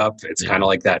take up. It's kind of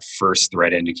like that first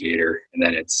threat indicator, and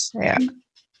then it's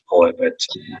pull it. But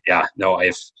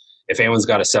if anyone's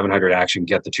got a 700 action,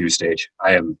 get the 2-stage.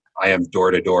 I am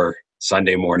door to door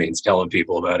Sunday mornings telling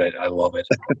people about it. I love it.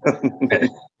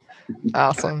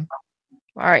 Awesome.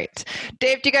 All right,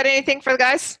 Dave, do you got anything for the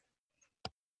guys?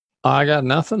 I got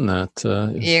nothing. You got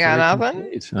nothing?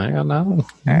 Complete. I got nothing.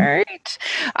 All right.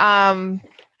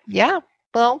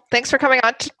 Well, thanks for coming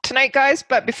on tonight, guys.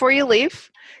 But before you leave,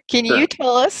 can you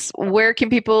tell us where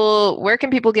can people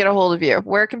get a hold of you?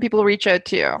 Where can people reach out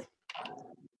to you?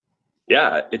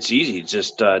 Yeah, it's easy.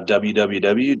 Just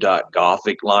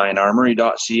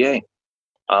www.gothiclinearmory.ca.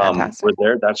 We're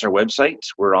there. That's our website.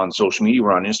 We're on social media.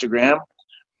 We're on Instagram.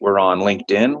 We're on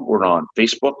LinkedIn. We're on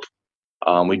Facebook.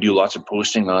 We do lots of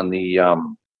posting on the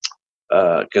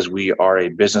because we are a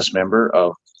business member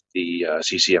of the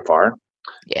CCFR.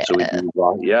 Yeah. So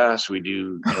we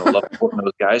do. Love supporting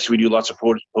those guys. So we do lots of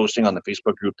posting on the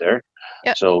Facebook group there.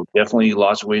 Yep. So definitely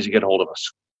lots of ways to get a hold of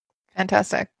us.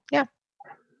 Fantastic. Yeah.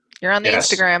 You're on the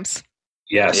Instagrams.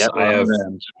 Yes, yep, I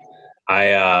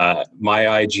have.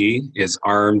 My IG is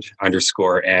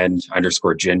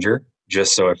armed_and_ginger.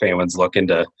 Just so if anyone's looking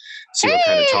to see what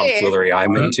kind of tomfoolery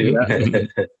I'm into. I know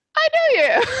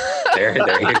you.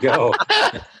 there you go.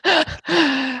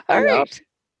 All right.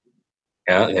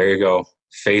 Yeah, there you go.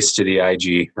 Face to the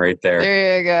IG right there.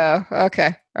 There you go.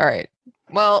 Okay. All right.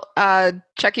 Well,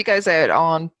 check you guys out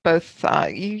on both.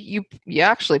 You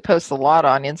actually post a lot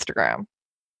on Instagram.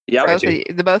 Yeah,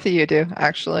 the both of you do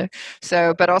actually.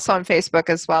 So, but also on Facebook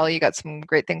as well. You got some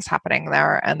great things happening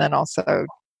there, and then also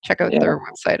check out their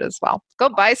website as well. Go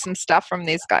buy some stuff from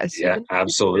these guys. Yeah,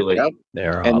 absolutely. Yep.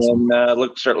 They're and awesome.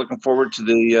 then start looking forward to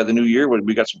the new year.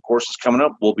 We got some courses coming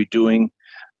up. We'll be doing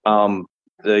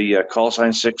the Call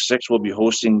Sign 66 will be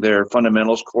hosting their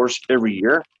fundamentals course every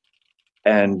year,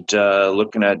 and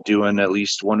looking at doing at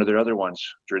least one of their other ones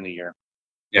during the year.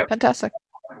 Yeah, fantastic.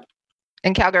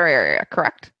 In Calgary area,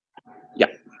 correct? Yeah.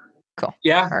 Cool.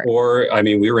 Yeah. Right. Or I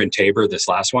mean, we were in Tabor this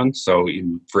last one, so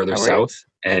even further south.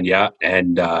 And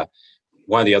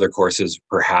one of the other courses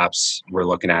perhaps we're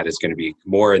looking at is going to be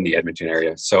more in the Edmonton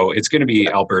area. So it's going to be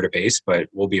Alberta based, but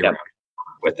we'll be around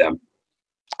with them.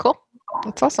 Cool.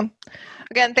 That's awesome.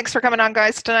 Again, thanks for coming on,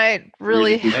 guys, tonight.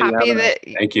 Really happy that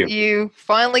Thank you. You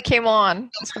finally came on.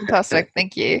 It's fantastic.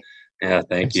 Thank you. Yeah,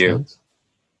 thank you.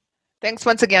 Thanks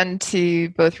once again to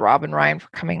both Rob and Ryan for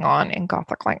coming on in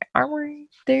Gothic Light Armory.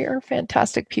 They are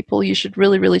fantastic people. You should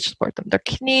really, really support them. They're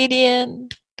Canadian.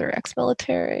 They're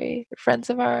ex-military. They're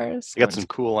friends of ours. They got some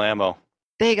cool ammo.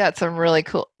 They got some really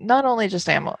cool, not only just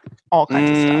ammo, all kinds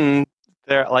of stuff.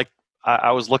 They're like,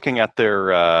 I was looking at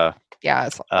their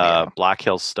Black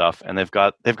Hills stuff, and they've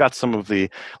got some of the,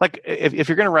 like, if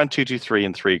you're going to run 223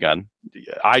 and 3-gun,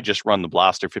 I just run the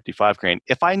Blaster 55 grain.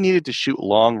 If I needed to shoot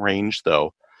long range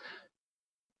though,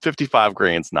 55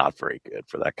 grain's not very good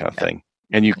for that kind of thing.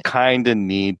 And you kind of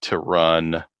need to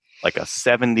run like a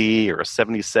 70 or a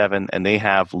 77, and they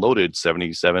have loaded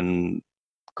 77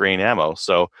 grain ammo.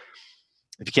 So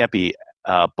if you can't be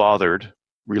bothered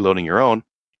reloading your own,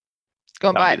 go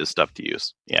and buy the stuff to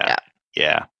use. Yeah.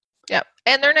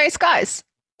 And they're nice guys.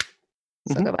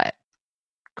 So go buy it.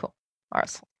 Cool.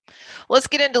 Awesome. Let's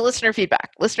get into listener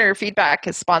feedback. Listener feedback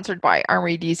is sponsored by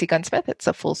Armory DC Gunsmith. It's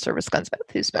a full-service gunsmith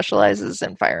who specializes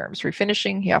in firearms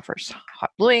refinishing. He offers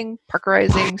hot bluing,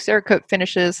 parkerizing, Cerakote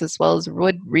finishes, as well as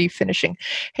wood refinishing.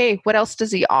 Hey, what else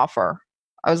does he offer?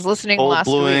 I was listening last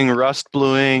bluing, week. Rust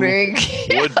bluing,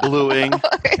 wood bluing,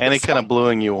 any kind of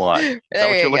bluing you want. Is that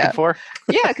what you're looking for?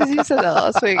 Yeah, because you said that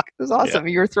last week. It was awesome.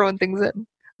 You were throwing things in.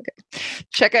 Okay.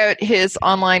 Check out his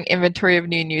online inventory of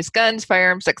new and used guns,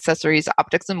 firearms, accessories,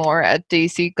 optics, and more at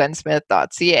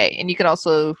dcgunsmith.ca. And you can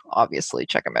also obviously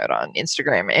check him out on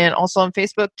Instagram and also on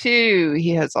Facebook too. He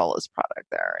has all his product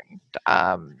there.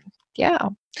 And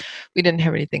we didn't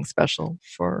have anything special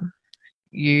for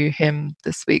him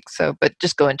this week. So, but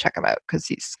just go and check him out because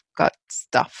he's got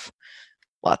stuff,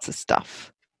 lots of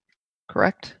stuff.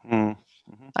 Correct?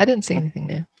 Mm-hmm. I didn't see anything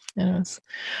new. Anyways.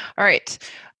 All right.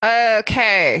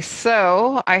 Okay.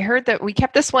 So I heard that we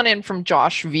kept this one in from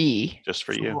Josh V. Just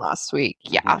for you. Last week.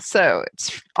 Yeah. So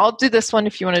I'll do this one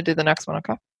if you want to do the next one.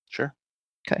 Okay. Sure.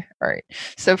 Okay. All right.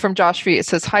 So from Josh V, it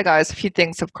says, "Hi guys, a few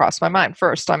things have crossed my mind.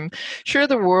 First, I'm sure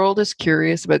the world is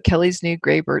curious about Kelly's new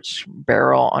gray birch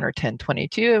barrel on her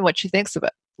 1022 and what she thinks of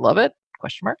it. Love it? ?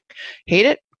 Hate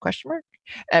it? ?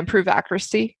 Improve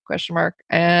accuracy ?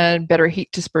 And better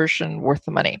heat dispersion worth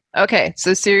the money." Okay,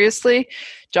 so seriously,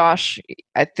 Josh,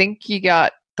 I think you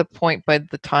got the point by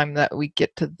the time that we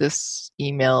get to this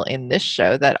email in this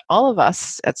show that all of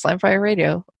us at Slamfire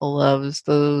Radio loves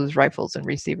those rifles and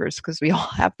receivers because we all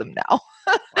have them now.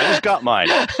 I just got mine.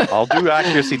 I'll do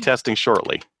accuracy testing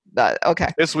shortly. Okay.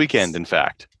 This weekend, in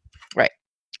fact. Right.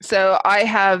 So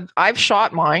I've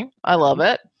shot mine. I love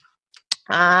it.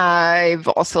 I've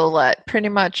also let pretty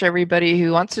much everybody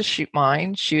who wants to shoot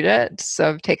mine shoot it. So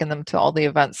I've taken them to all the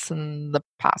events in the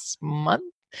past month.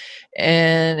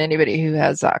 And anybody who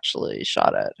has actually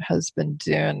shot it has been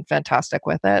doing fantastic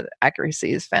with it.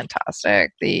 Accuracy is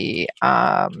fantastic. The,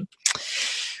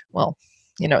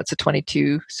 it's a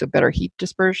 22, so better heat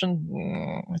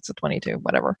dispersion. It's a 22,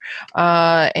 whatever.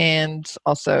 And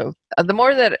also, the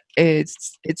more that it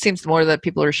seems the more that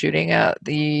people are shooting at,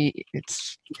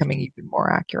 it's becoming even more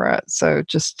accurate. So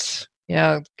just,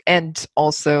 and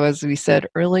also, as we said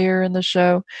earlier in the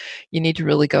show, you need to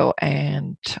really go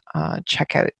and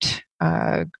check out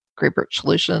Gray Birch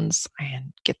Solutions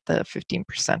and get the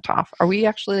 15% off. Are we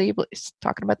actually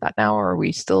talking about that now, or are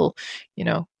we still,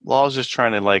 Well, I was just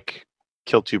trying to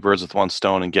kill two birds with one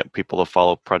stone and get people to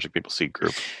follow Project Maple Seed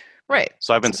Group. Right.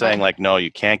 So I've been saying no,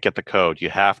 you can't get the code. You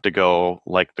have to go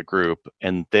like the group,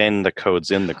 and then the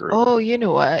code's in the group. Oh, you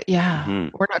know what? Yeah.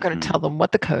 Mm-hmm. We're not going to tell them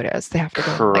what the code is. They have to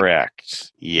go.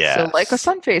 Correct. Yeah. So like us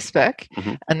on Facebook,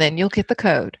 and then you'll get the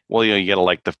code. Well, you got to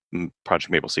like the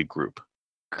Project Maple Seed Group.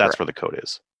 Correct. That's where the code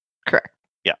is. Correct.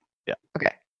 Yeah.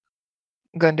 Okay.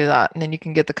 Go and do that, and then you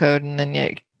can get the code, and then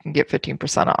you can get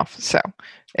 15% off. So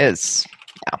it's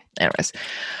Yeah. Anyways.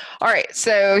 All right.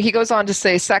 So he goes on to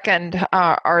say, second,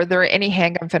 are there any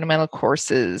handgun fundamental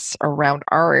courses around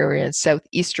our area in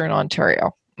southeastern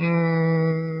Ontario?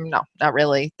 No, not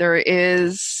really. There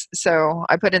is. So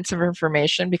I put in some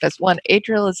information because one,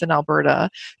 Adriel is in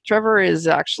Alberta. Trevor is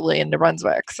actually in New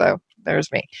Brunswick. So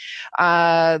there's me.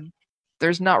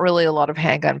 There's not really a lot of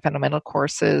handgun fundamental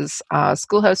courses.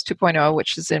 Schoolhouse 2.0,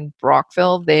 which is in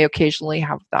Brockville, they occasionally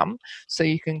have them. So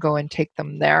you can go and take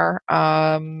them there.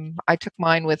 I took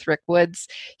mine with Rick Woods.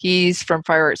 He's from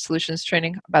Fire Art Solutions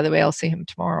Training. By the way, I'll see him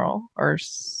tomorrow or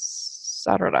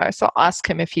Saturday. So I'll ask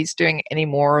him if he's doing any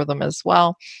more of them as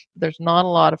well. There's not a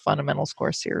lot of fundamentals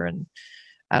course here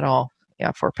at all.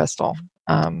 Yeah, for pistol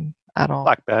at all.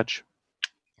 Black badge.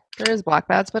 There is black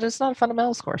badge, but it's not a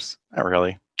fundamentals course. Not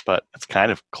really, but it's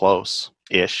kind of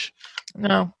close-ish.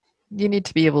 No, you need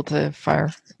to be able to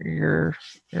fire your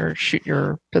shoot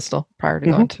your pistol prior to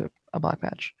going to a black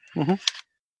badge. And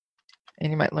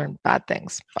you might learn bad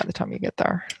things by the time you get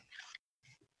there.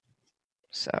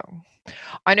 So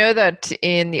I know that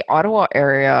in the Ottawa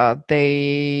area,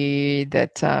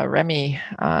 Remy,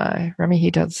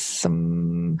 he does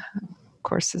some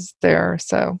courses there.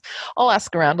 So I'll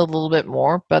ask around a little bit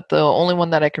more, but the only one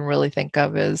that I can really think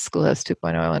of is Schoolhouse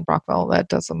 2.0 in Brockville that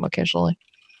does them occasionally.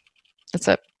 That's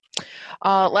it.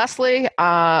 Lastly,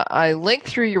 I linked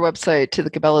through your website to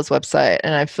the Cabela's website,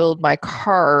 and I filled my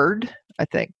card. I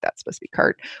think that's supposed to be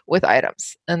cart with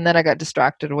items. And then I got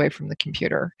distracted away from the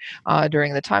computer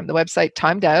during the time. The website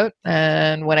timed out.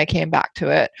 And when I came back to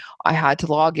it, I had to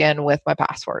log in with my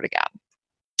password again.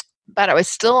 But I was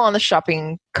still on the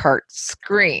shopping cart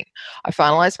screen. I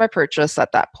finalized my purchase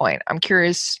at that point. I'm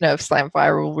curious to know if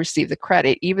Slamfire will receive the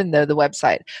credit, even though the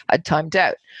website had timed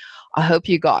out. I hope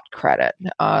you got credit.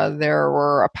 There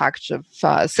were a package of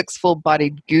 6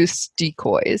 full-bodied goose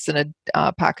decoys and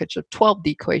a package of 12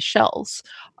 decoy shells,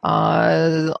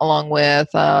 along with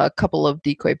a couple of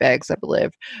decoy bags, I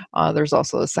believe. There's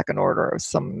also a second order of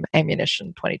some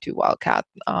ammunition, 22 Wildcat,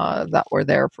 that were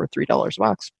there for $3 a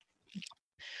box.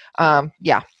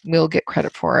 Yeah, we'll get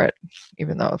credit for it,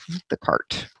 even though the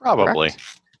cart. Probably.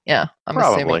 Correct? Yeah, I'm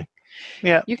Probably. assuming.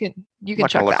 Yeah. You can I'm not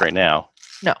check gonna look that right now.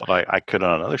 No. But I could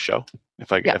on another show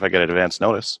if I get advance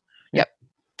notice. Yep.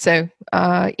 So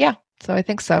yeah. So I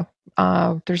think so.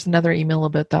 There's another email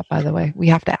about that, by the way. We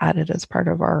have to add it as part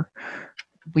of our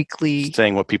weekly.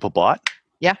 Saying what people bought.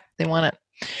 Yeah, they want it.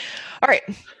 All right.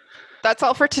 That's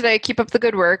all for today. Keep up the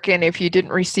good work. And if you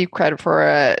didn't receive credit for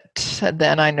it,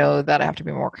 then I know that I have to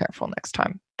be more careful next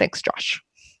time. Thanks, Josh.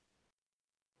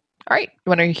 All right.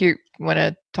 Want to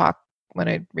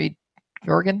read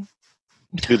Jorgen?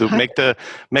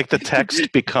 Make the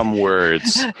text become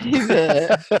words.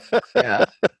 Yeah.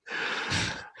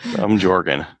 I'm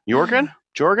Jorgen. Jorgen.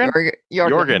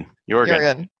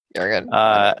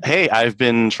 Hey, I've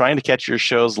been trying to catch your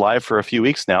shows live for a few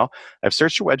weeks now. I've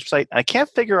searched your website and I can't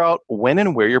figure out when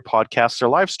and where your podcasts are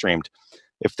live streamed.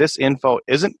 If this info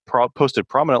isn't posted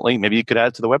prominently, maybe you could add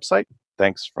it to the website.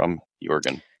 Thanks, from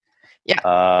Jorgen.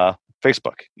 Yeah.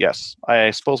 Facebook. Yes.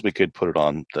 I suppose we could put it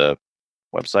on the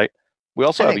website. We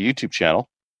also have a YouTube channel.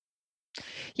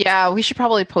 Yeah, we should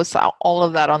probably post all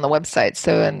of that on the website.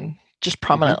 So, and just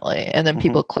prominently, and then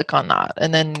people click on that.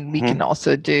 And then we can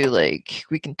also do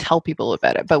we can tell people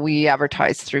about it, but we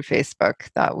advertise through Facebook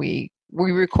that we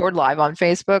record live on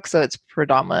Facebook. So it's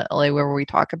predominantly where we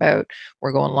talk about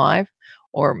we're going live,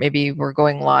 or maybe we're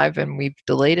going live and we've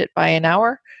delayed it by an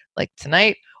hour, like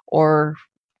tonight, or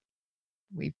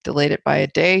we've delayed it by a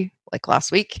day, like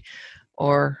last week,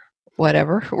 or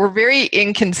whatever. We're very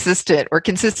inconsistent. We're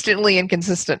consistently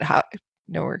inconsistent. But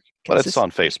it's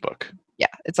on Facebook. Yeah,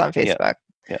 it's on Facebook.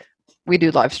 Yeah. We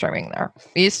do live streaming there.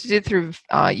 We used to do it through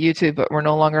YouTube, but we're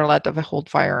no longer allowed to hold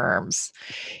firearms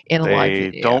in a live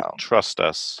video. They don't trust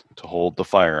us to hold the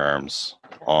firearms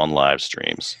on live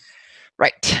streams.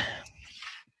 Right.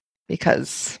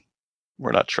 Because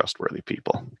we're not trustworthy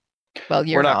people. Well,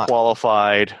 we're not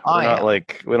qualified. We're not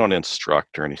we don't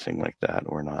instruct or anything like that.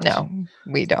 We're not. No,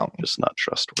 we don't. Just not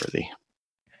trustworthy.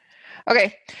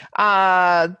 Okay.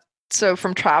 So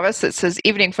from Travis, it says,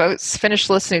 "Evening, folks. Finished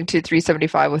listening to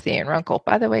 375 with Ian Runkle.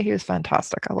 By the way, he was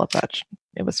fantastic. I love that.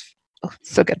 It was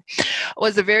so good. It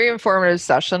was a very informative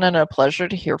session and a pleasure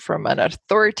to hear from an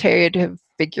authoritative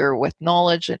figure with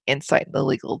knowledge and insight in the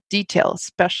legal detail,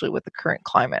 especially with the current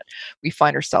climate we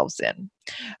find ourselves in.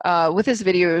 While his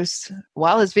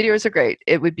videos are great,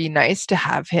 it would be nice to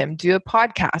have him do a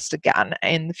podcast again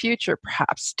in the future,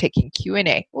 perhaps taking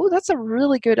Q&A. Oh, that's a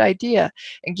really good idea.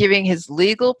 And giving his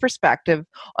legal perspective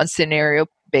on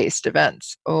scenario-based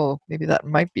events. Oh, maybe that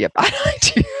might be a bad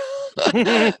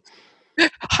idea.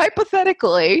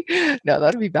 Hypothetically, no,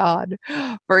 that'd be bad.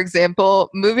 For example,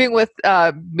 moving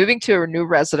to a new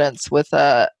residence with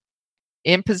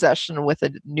in possession with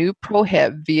a new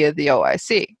prohib via the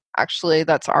OIC. Actually,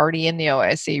 that's already in the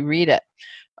OIC. Read it.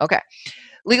 Okay.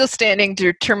 Legal standing,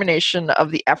 determination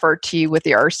of the FRT with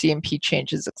the RCMP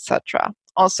changes, etc.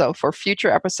 Also, for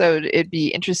future episode, it'd be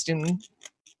interesting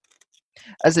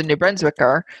as a New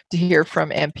Brunswicker to hear from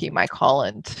MP Mike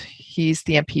Holland. He's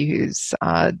the MP who's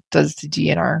does the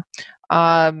DNR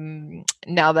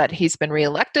now that he's been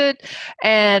reelected,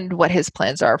 and what his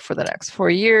plans are for the next 4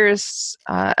 years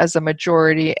as a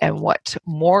majority, and what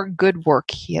more good work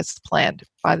he has planned.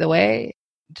 By the way,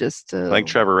 just I think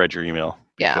Trevor read your email.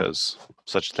 Yeah, because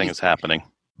such a thing is happening.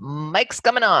 Mike's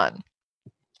coming on.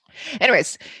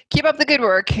 Anyways, keep up the good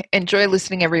work. Enjoy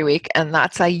listening every week. And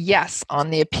that's a yes on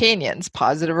the opinions,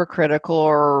 positive or critical,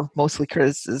 or mostly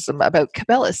criticism about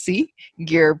Cabela's. See,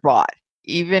 gear bought.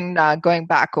 Even going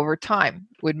back over time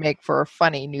would make for a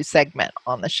funny new segment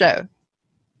on the show,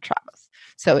 Travis.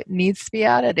 So it needs to be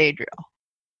added, Adriel.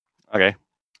 Okay.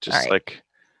 Just like,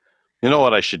 you know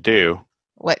what I should do?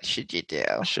 What should you do?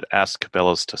 I should ask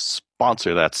Cabela's to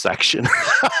sponsor that section.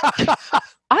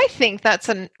 I think that's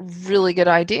a really good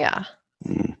idea.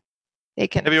 They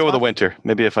can maybe over the winter.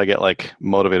 Maybe if I get like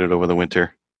motivated over the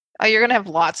winter. Oh, you're gonna have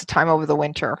lots of time over the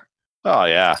winter. Oh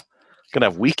yeah, gonna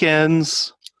have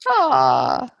weekends.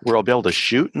 Where I'll be able to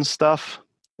shoot and stuff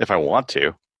if I want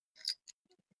to.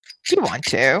 You want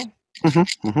to?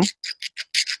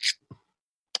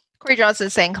 Corey Johnson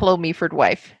saying hello, Meaford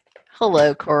wife.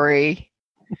 Hello, Corey.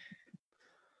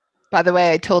 By the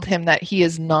way, I told him that he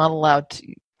is not allowed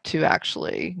to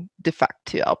actually defect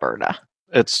to Alberta.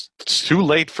 It's too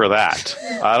late for that.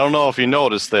 I don't know if you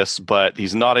noticed this, but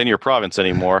he's not in your province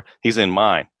anymore. He's in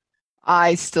mine.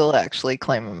 I still actually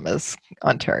claim him as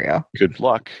Ontario. Good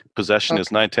luck. Possession is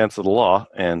 9/10 of the law,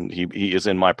 and he is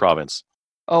in my province.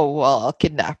 Oh, well, I'll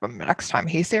kidnap him next time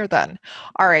he's here then.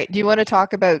 All right. Do you want to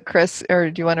talk about Chris,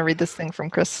 or do you want to read this thing from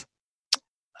Chris?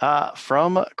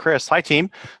 From Chris. Hi, team.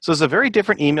 So it's a very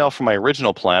different email from my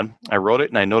original plan. I wrote it,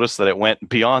 and I noticed that it went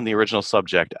beyond the original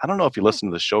subject. I don't know if you listen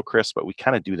to the show, Chris, but we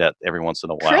kind of do that every once in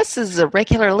a while. Chris is a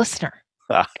regular listener.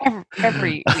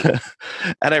 Every week.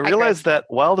 And I realized that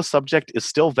while the subject is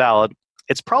still valid,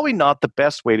 it's probably not the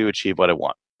best way to achieve what I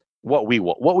want, what we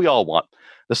all want.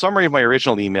 The summary of my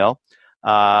original email,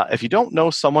 if you don't know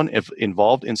someone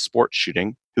involved in sports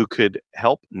shooting who could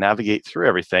help navigate through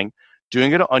everything,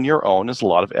 doing it on your own is a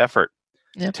lot of effort.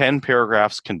 Yep. 10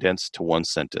 paragraphs condensed to one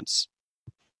sentence.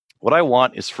 What I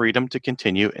want is freedom to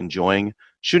continue enjoying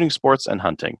shooting sports and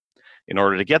hunting. In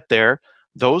order to get there,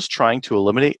 those trying to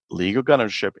eliminate legal gun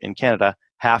ownership in Canada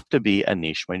have to be a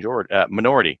niche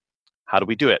minority. How do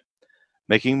we do it?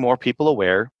 Making more people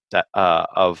aware that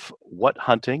of what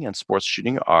hunting and sports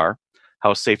shooting are,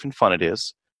 how safe and fun it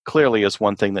is, clearly is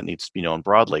one thing that needs to be known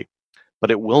broadly.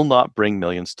 But it will not bring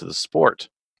millions to the sport.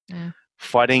 Mm.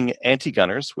 Fighting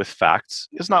anti-gunners with facts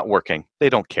is not working. They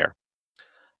don't care.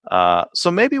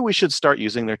 So maybe we should start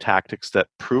using their tactics that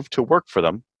prove to work for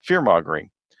them,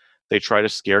 fear-mongering. They try to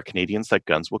scare Canadians that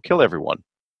guns will kill everyone.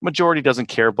 Majority doesn't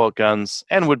care about guns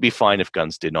and would be fine if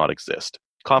guns did not exist.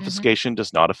 Confiscation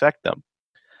does not affect them.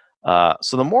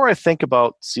 So the more I think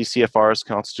about CCFR's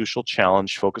constitutional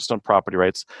challenge focused on property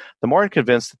rights, the more I'm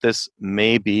convinced that this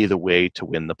may be the way to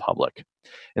win the public.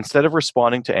 Instead of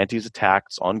responding to anti's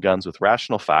attacks on guns with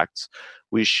rational facts,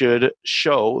 we should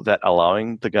show that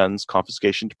allowing the guns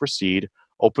confiscation to proceed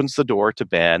opens the door to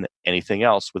ban anything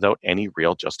else without any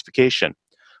real justification.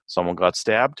 Someone got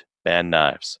stabbed, ban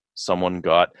knives. Someone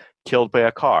got killed by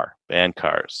a car, ban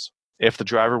cars. If the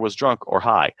driver was drunk or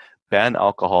high, ban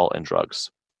alcohol and drugs.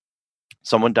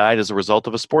 Someone died as a result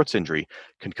of a sports injury,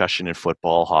 concussion in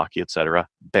football, hockey, etc.,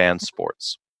 ban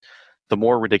sports. The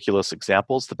more ridiculous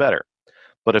examples, the better.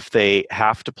 But if they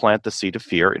have to plant the seed of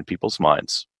fear in people's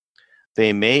minds,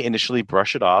 they may initially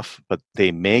brush it off, but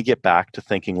they may get back to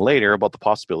thinking later about the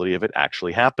possibility of it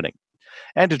actually happening.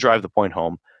 And to drive the point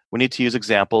home, we need to use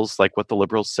examples like what the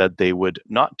Liberals said they would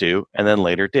not do and then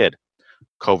later did.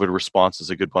 COVID response is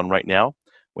a good one right now.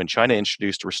 When China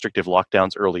introduced restrictive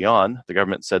lockdowns early on, the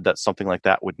government said that something like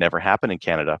that would never happen in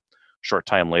Canada. Short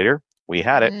time later, we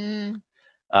had it.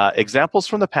 Examples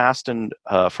from the past and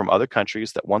from other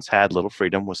countries that once had little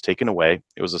freedom was taken away.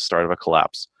 It was the start of a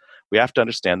collapse. We have to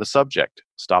understand the subject.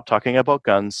 Stop talking about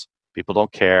guns. People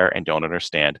don't care and don't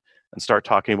understand. And start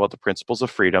talking about the principles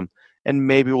of freedom. And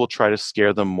maybe we'll try to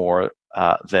scare them more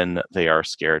than they are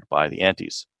scared by the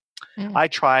antis. I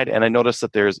tried, and I noticed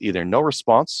that there's either no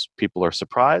response, people are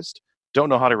surprised, don't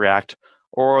know how to react,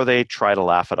 or they try to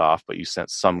laugh it off, but you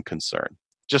sense some concern.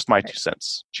 just my 2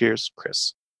 cents. Cheers,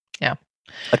 Chris. Yeah.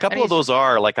 A couple of those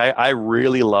are like I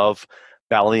really love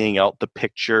ballying out the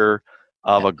picture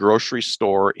of a grocery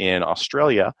store in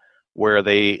Australia where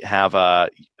they have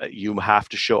you have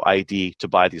to show ID to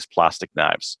buy these plastic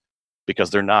knives because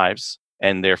they're knives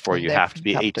and therefore you have to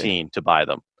be 18 to buy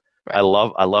them. Right. I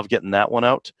love getting that one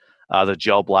out. The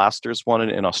gel blasters one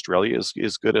in Australia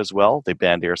is good as well. They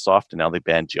banned airsoft and now they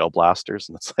banned gel blasters,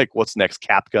 and it's like, what's next?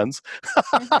 Cap guns.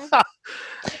 But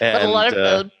a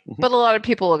lot of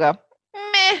people will go,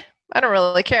 meh, I don't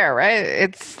really care, right?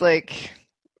 It's like,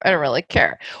 I don't really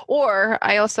care. Or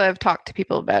I also have talked to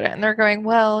people about it and they're going,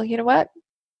 well, you know what?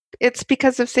 It's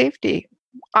because of safety.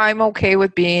 I'm okay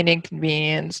with being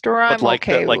inconvenienced, or I'm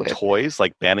okay with toys,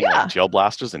 like banning like gel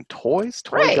blasters and toy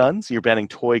guns. You're banning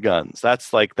toy guns. That's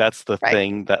the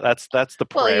thing that's the priority.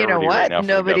 Well, you know what? Right now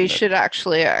Nobody should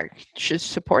actually should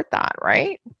support that,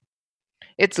 right?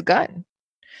 It's a gun.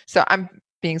 So I'm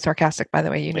being sarcastic, by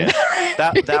the way. You know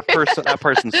that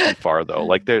person's too far though.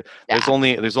 Like there's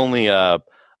only a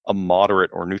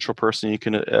moderate or neutral person you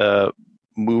can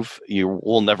move. You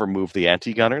will never move the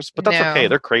anti-gunners, but that's okay.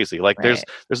 They're crazy. Like there's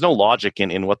no logic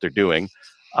in what they're doing.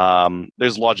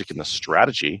 There's logic in the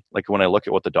strategy. Like when I look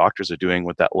at what the doctors are doing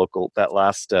with that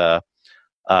last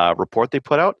report they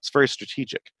put out, it's very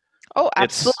strategic. Oh,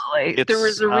 absolutely. There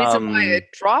was a reason why it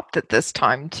dropped at this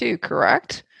time too,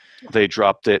 correct? They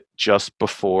dropped it just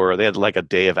before they had like a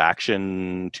day of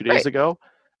action 2 days ago.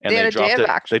 And they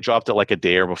dropped it like a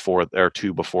day or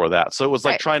two before that. So it was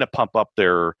like trying to pump up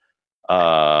their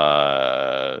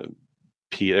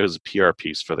it was a PR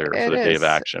piece for the day of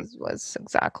action. It was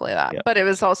exactly that. Yeah. But it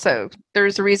was also,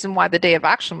 there's a reason why the day of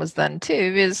action was then too,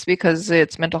 is because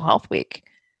it's Mental Health Week,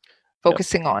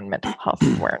 focusing on mental health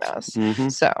awareness. Mm-hmm.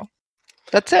 So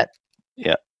that's it.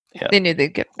 Yeah. They knew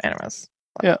they'd get animals.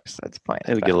 Yeah, so that's the point.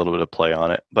 It'll get a little bit of play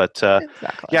on it, but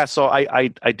exactly. So I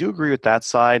do agree with that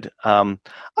side. I'm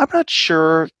not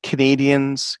sure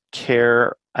Canadians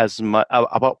care as much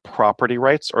about property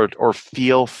rights or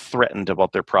feel threatened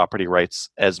about their property rights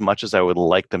as much as I would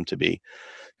like them to be.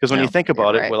 Because when you think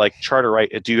about it, like charter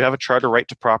right, do you have a charter right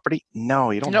to property?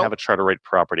 No, you don't have a charter right to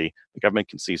property. The government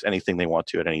can seize anything they want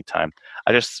to at any time.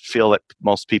 I just feel that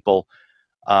most people,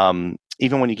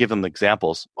 even when you give them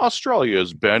examples, Australia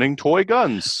is banning toy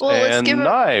guns and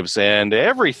knives and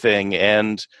everything.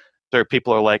 And there are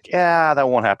people are like, yeah, that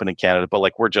won't happen in Canada. But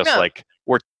like, we're just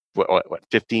we're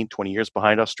 15, 20 years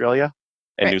behind Australia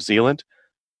and New Zealand.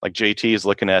 Like JT is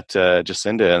looking at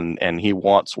Jacinda and he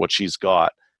wants what she's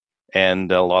got.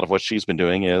 And a lot of what she's been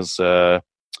doing is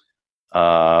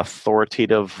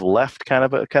authoritative left kind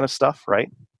of stuff, right?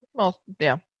 Well,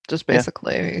 yeah, just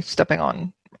basically stepping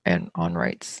on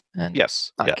rights and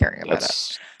not caring about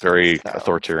that's very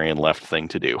authoritarian left thing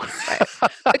to do.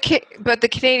 Right. But the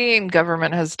Canadian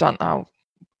government has done that.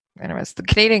 Anyways, the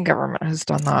Canadian government has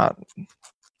done that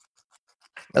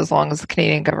as long as the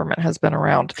Canadian government has been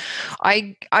around.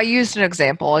 I used an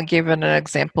example. I gave an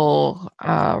example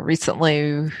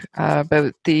recently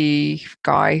about the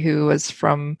guy who was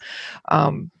from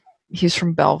he's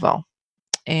from Belleville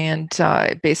and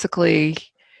basically,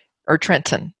 or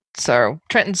Trenton. So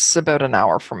Trenton's about an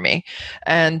hour from me,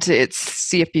 and it's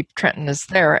CFB Trenton is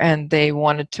there, and they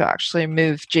wanted to actually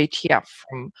move JTF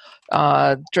from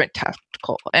Joint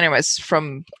Tactical, anyways,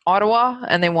 from Ottawa,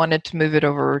 and they wanted to move it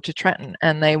over to Trenton,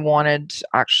 and they wanted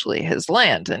actually his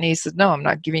land, and he said, no, I'm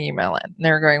not giving you my land. And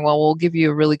they're going, well, we'll give you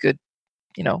a really good,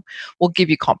 we'll give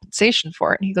you compensation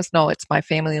for it. And he goes, no, it's my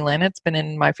family land. It's been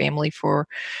in my family for,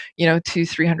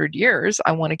 200-300 years.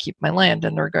 I want to keep my land.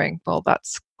 And they're going, well,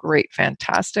 that's great,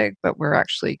 fantastic, but we're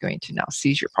actually going to now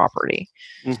seize your property.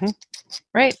 Mm-hmm.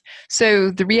 Right? So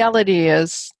the reality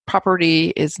is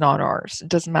property is not ours. It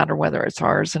doesn't matter whether it's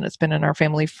ours and it's been in our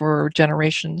family for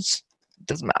generations. It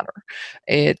doesn't matter.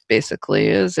 It basically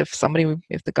is if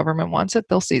the government wants it,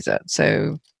 they'll seize it.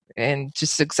 So, and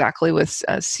just exactly with,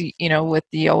 with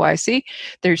the OIC,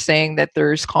 they're saying that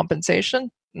there's compensation.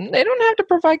 They don't have to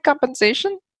provide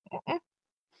compensation.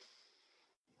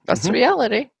 That's the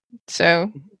reality.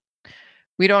 So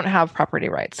we don't have property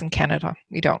rights in Canada.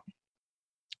 We don't.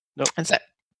 Nope. That's it.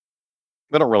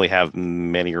 We don't really have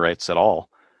many rights at all.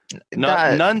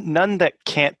 None that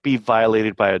can't be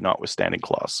violated by a notwithstanding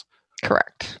clause.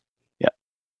 Correct. Yeah.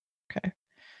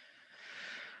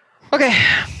 Okay.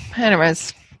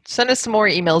 Anyways, send us some more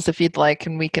emails if you'd like,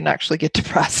 and we can actually get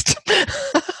depressed.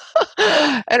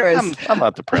 Anyways, I'm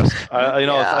not depressed. I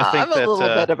think I'm a little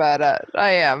bit about it.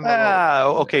 I am.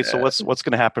 Okay. So what's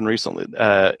going to happen recently?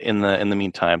 In the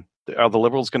meantime, are the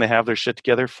Liberals going to have their shit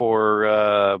together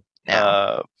for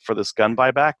this gun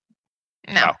buyback?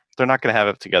 No. They're not going to have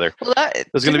it together. Well,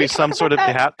 there's going to be some sort of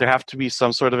there have to be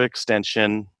some sort of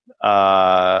extension.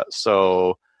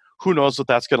 So who knows what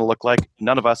that's going to look like?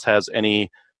 None of us has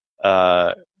any,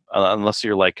 unless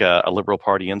you're like a Liberal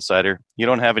Party insider. You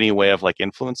don't have any way of like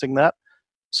influencing that.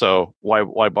 So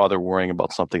why bother worrying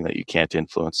about something that you can't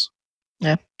influence?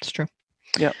 Yeah, it's true.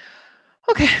 Yeah.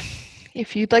 Okay.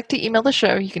 If you'd like to email the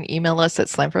show, you can email us at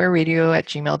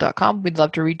slamfireradio@gmail.com. We'd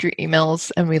love to read your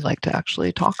emails, and we'd like to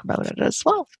actually talk about it as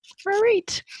well. All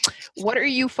right. What are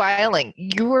you filing?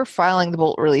 You are filing the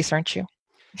bolt release, aren't you?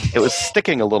 It was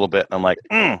sticking a little bit, and I'm like,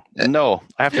 no,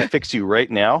 I have to fix you right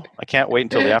now. I can't wait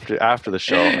until after the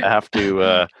show. I have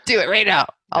to do it right now.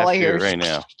 All I hear is right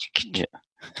now. Yeah.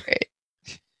 Great.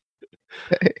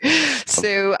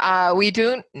 So we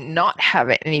do not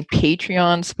have any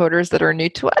Patreon supporters that are new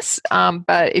to us,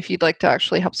 but if you'd like to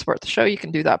actually help support the show, you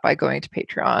can do that by going to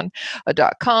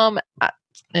patreon.com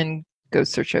and go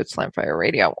search out Slamfire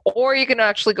Radio, or you can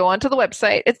actually go onto the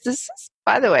website.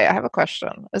 By the way, I have a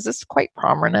question. Is this quite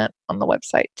prominent on the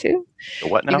website too? The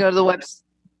what now? You go to the website.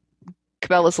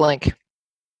 Cabela's link.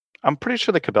 I'm pretty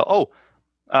sure the Cabela.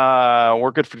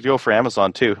 We're good to go for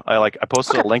Amazon too. I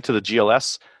posted a link to the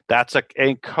GLS. That's an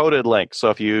encoded link. So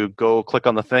if you go click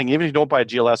on the thing, even if you don't buy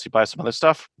GLS, you buy some other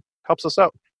stuff, helps us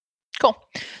out. Cool.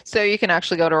 So you can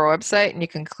actually go to our website and you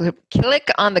can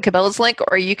click on the Cabela's link,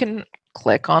 or you can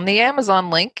click on the Amazon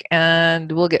link,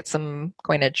 and we'll get some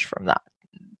coinage from that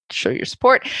to show your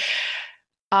support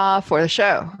for the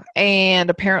show. And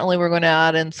apparently we're going to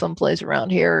add in some place around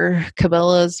here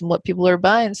Cabela's and what people are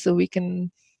buying, so we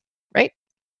can, right?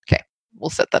 Okay. We'll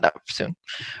set that up soon.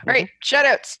 All right. Shout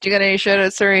outs. Do you got any shout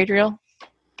outs there, Adriel?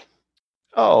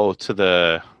 Oh, to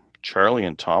the Charlie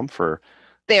and Tom for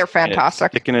they're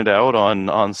fantastic. Sticking it out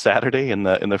on Saturday in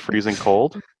the freezing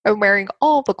cold. I'm wearing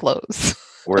all the clothes.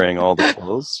 Wearing all the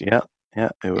clothes. Yeah.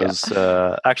 It was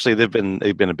actually they've been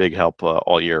a big help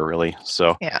all year, really.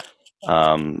 So yeah.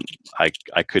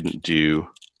 I couldn't do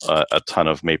a ton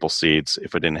of maple seeds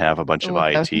if I didn't have a bunch of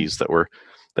IATs that were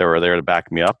there to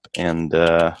back me up, and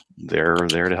they're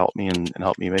there to help me and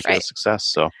help me make it a success.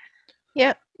 So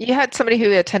yeah, you had somebody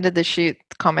who attended the shoot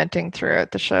commenting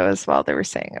throughout the show as well. They were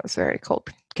saying it was very cold.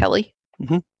 Kelly.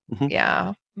 Mm-hmm. Mm-hmm.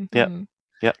 Yeah. Mm-hmm.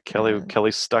 Yeah.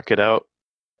 Kelly stuck it out,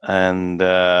 and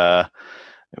it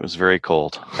was very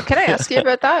cold. Can I ask you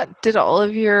about that? Did all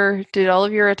of your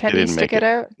attendees stick it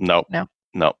out? No.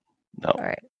 All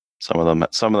right. Some of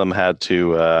them had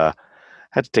to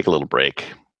take a little break.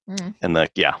 Mm. And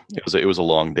it was a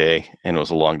long day, and it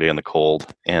was a long day in the cold,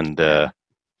 and it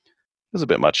was a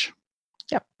bit much.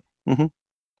 Yep. Mm-hmm.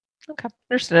 Okay,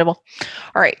 understandable.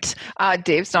 All right,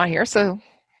 Dave's not here, so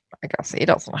I guess he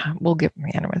doesn't. We'll give him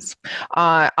anyways.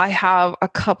 I have a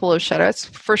couple of shout outs.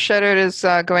 First shout out is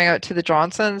going out to the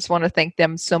Johnsons. Want to thank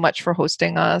them so much for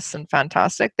hosting us, and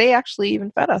fantastic. They actually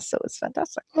even fed us, so it's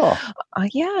fantastic. Oh.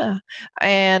 Yeah.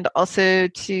 And also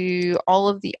to all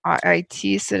of the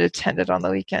IITs that attended on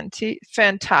the weekend too.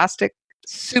 Fantastic.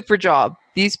 Super job.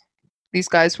 These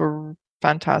guys were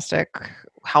fantastic.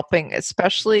 Helping,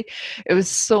 especially it was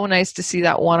so nice to see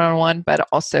that one-on-one, but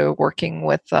also working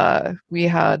with we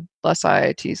had less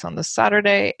IITs on the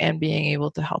Saturday and being able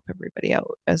to help everybody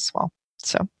out as well.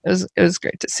 So it was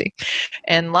great to see.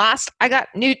 And last, I got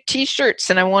new t-shirts,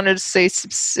 and I wanted to say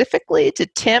specifically to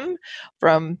Tim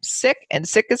from Sick, and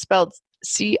Sick is spelled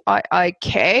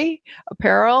CIIK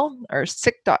apparel, or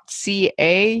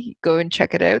sick.ca. Go and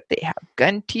check it out. They have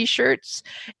gun t-shirts,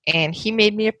 and he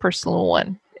made me a personal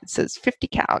one. It says 50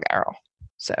 cal girl.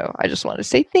 So I just want to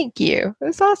say thank you. It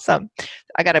was awesome.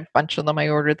 I got a bunch of them. I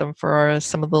ordered them for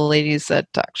some of the ladies that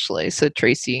actually, so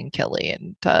Tracy and Kelly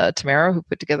and Tamara, who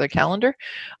put together a calendar.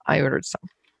 I ordered some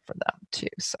for them too.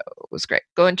 So it was great.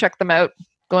 Go and check them out.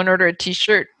 Go and order a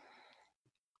t-shirt.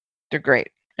 They're great.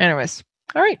 Anyways.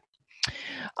 All right.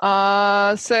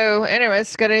 So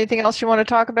anyways, got anything else you want to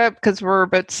talk about? Because we're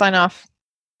about to sign off.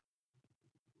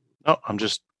 No, I'm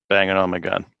just banging on my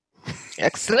gun.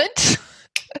 Excellent.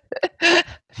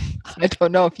 I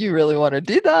don't know if you really want to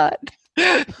do that,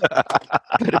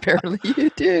 but apparently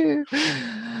you do.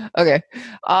 Okay.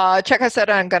 Check us out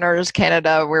on Gun Owners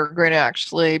Canada. We're going to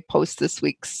actually post this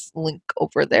week's link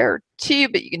over there too,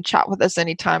 but you can chat with us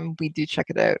anytime. We do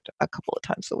check it out a couple of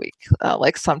times a week.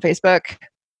 Like us on Facebook.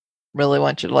 Really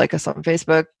want you to like us on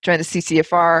Facebook. Join the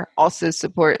CCFR. Also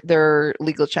support their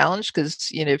legal challenge, because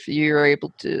if you're able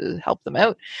to help them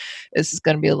out, this is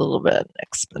going to be a little bit an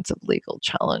expensive legal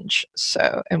challenge.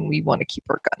 So, and we want to keep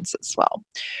our guns as well.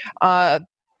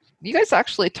 You guys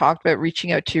actually talked about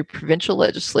reaching out to your provincial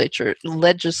legislature.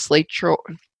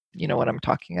 You know what I'm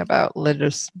talking about.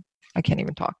 I can't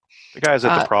even talk. The guys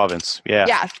at the province. Yeah.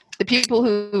 Yeah. The people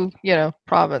who,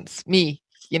 province, me,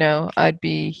 I'd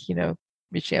be,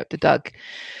 reaching out to Doug.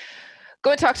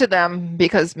 Go and talk to them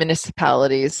because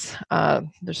municipalities,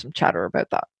 there's some chatter about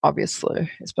that, obviously,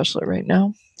 especially right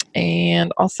now.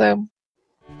 And also,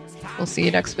 we'll see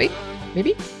you next week,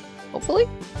 maybe, hopefully.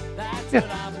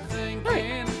 Yeah.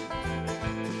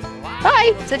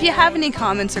 Bye. So if you have any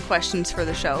comments or questions for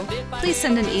the show, please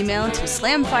send an email to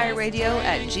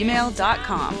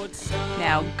slamfireradio@gmail.com.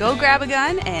 Now go grab a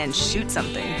gun and shoot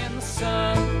something.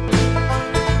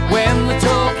 When the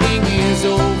talking is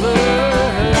over,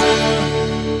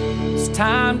 it's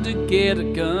time to get a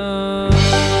gun.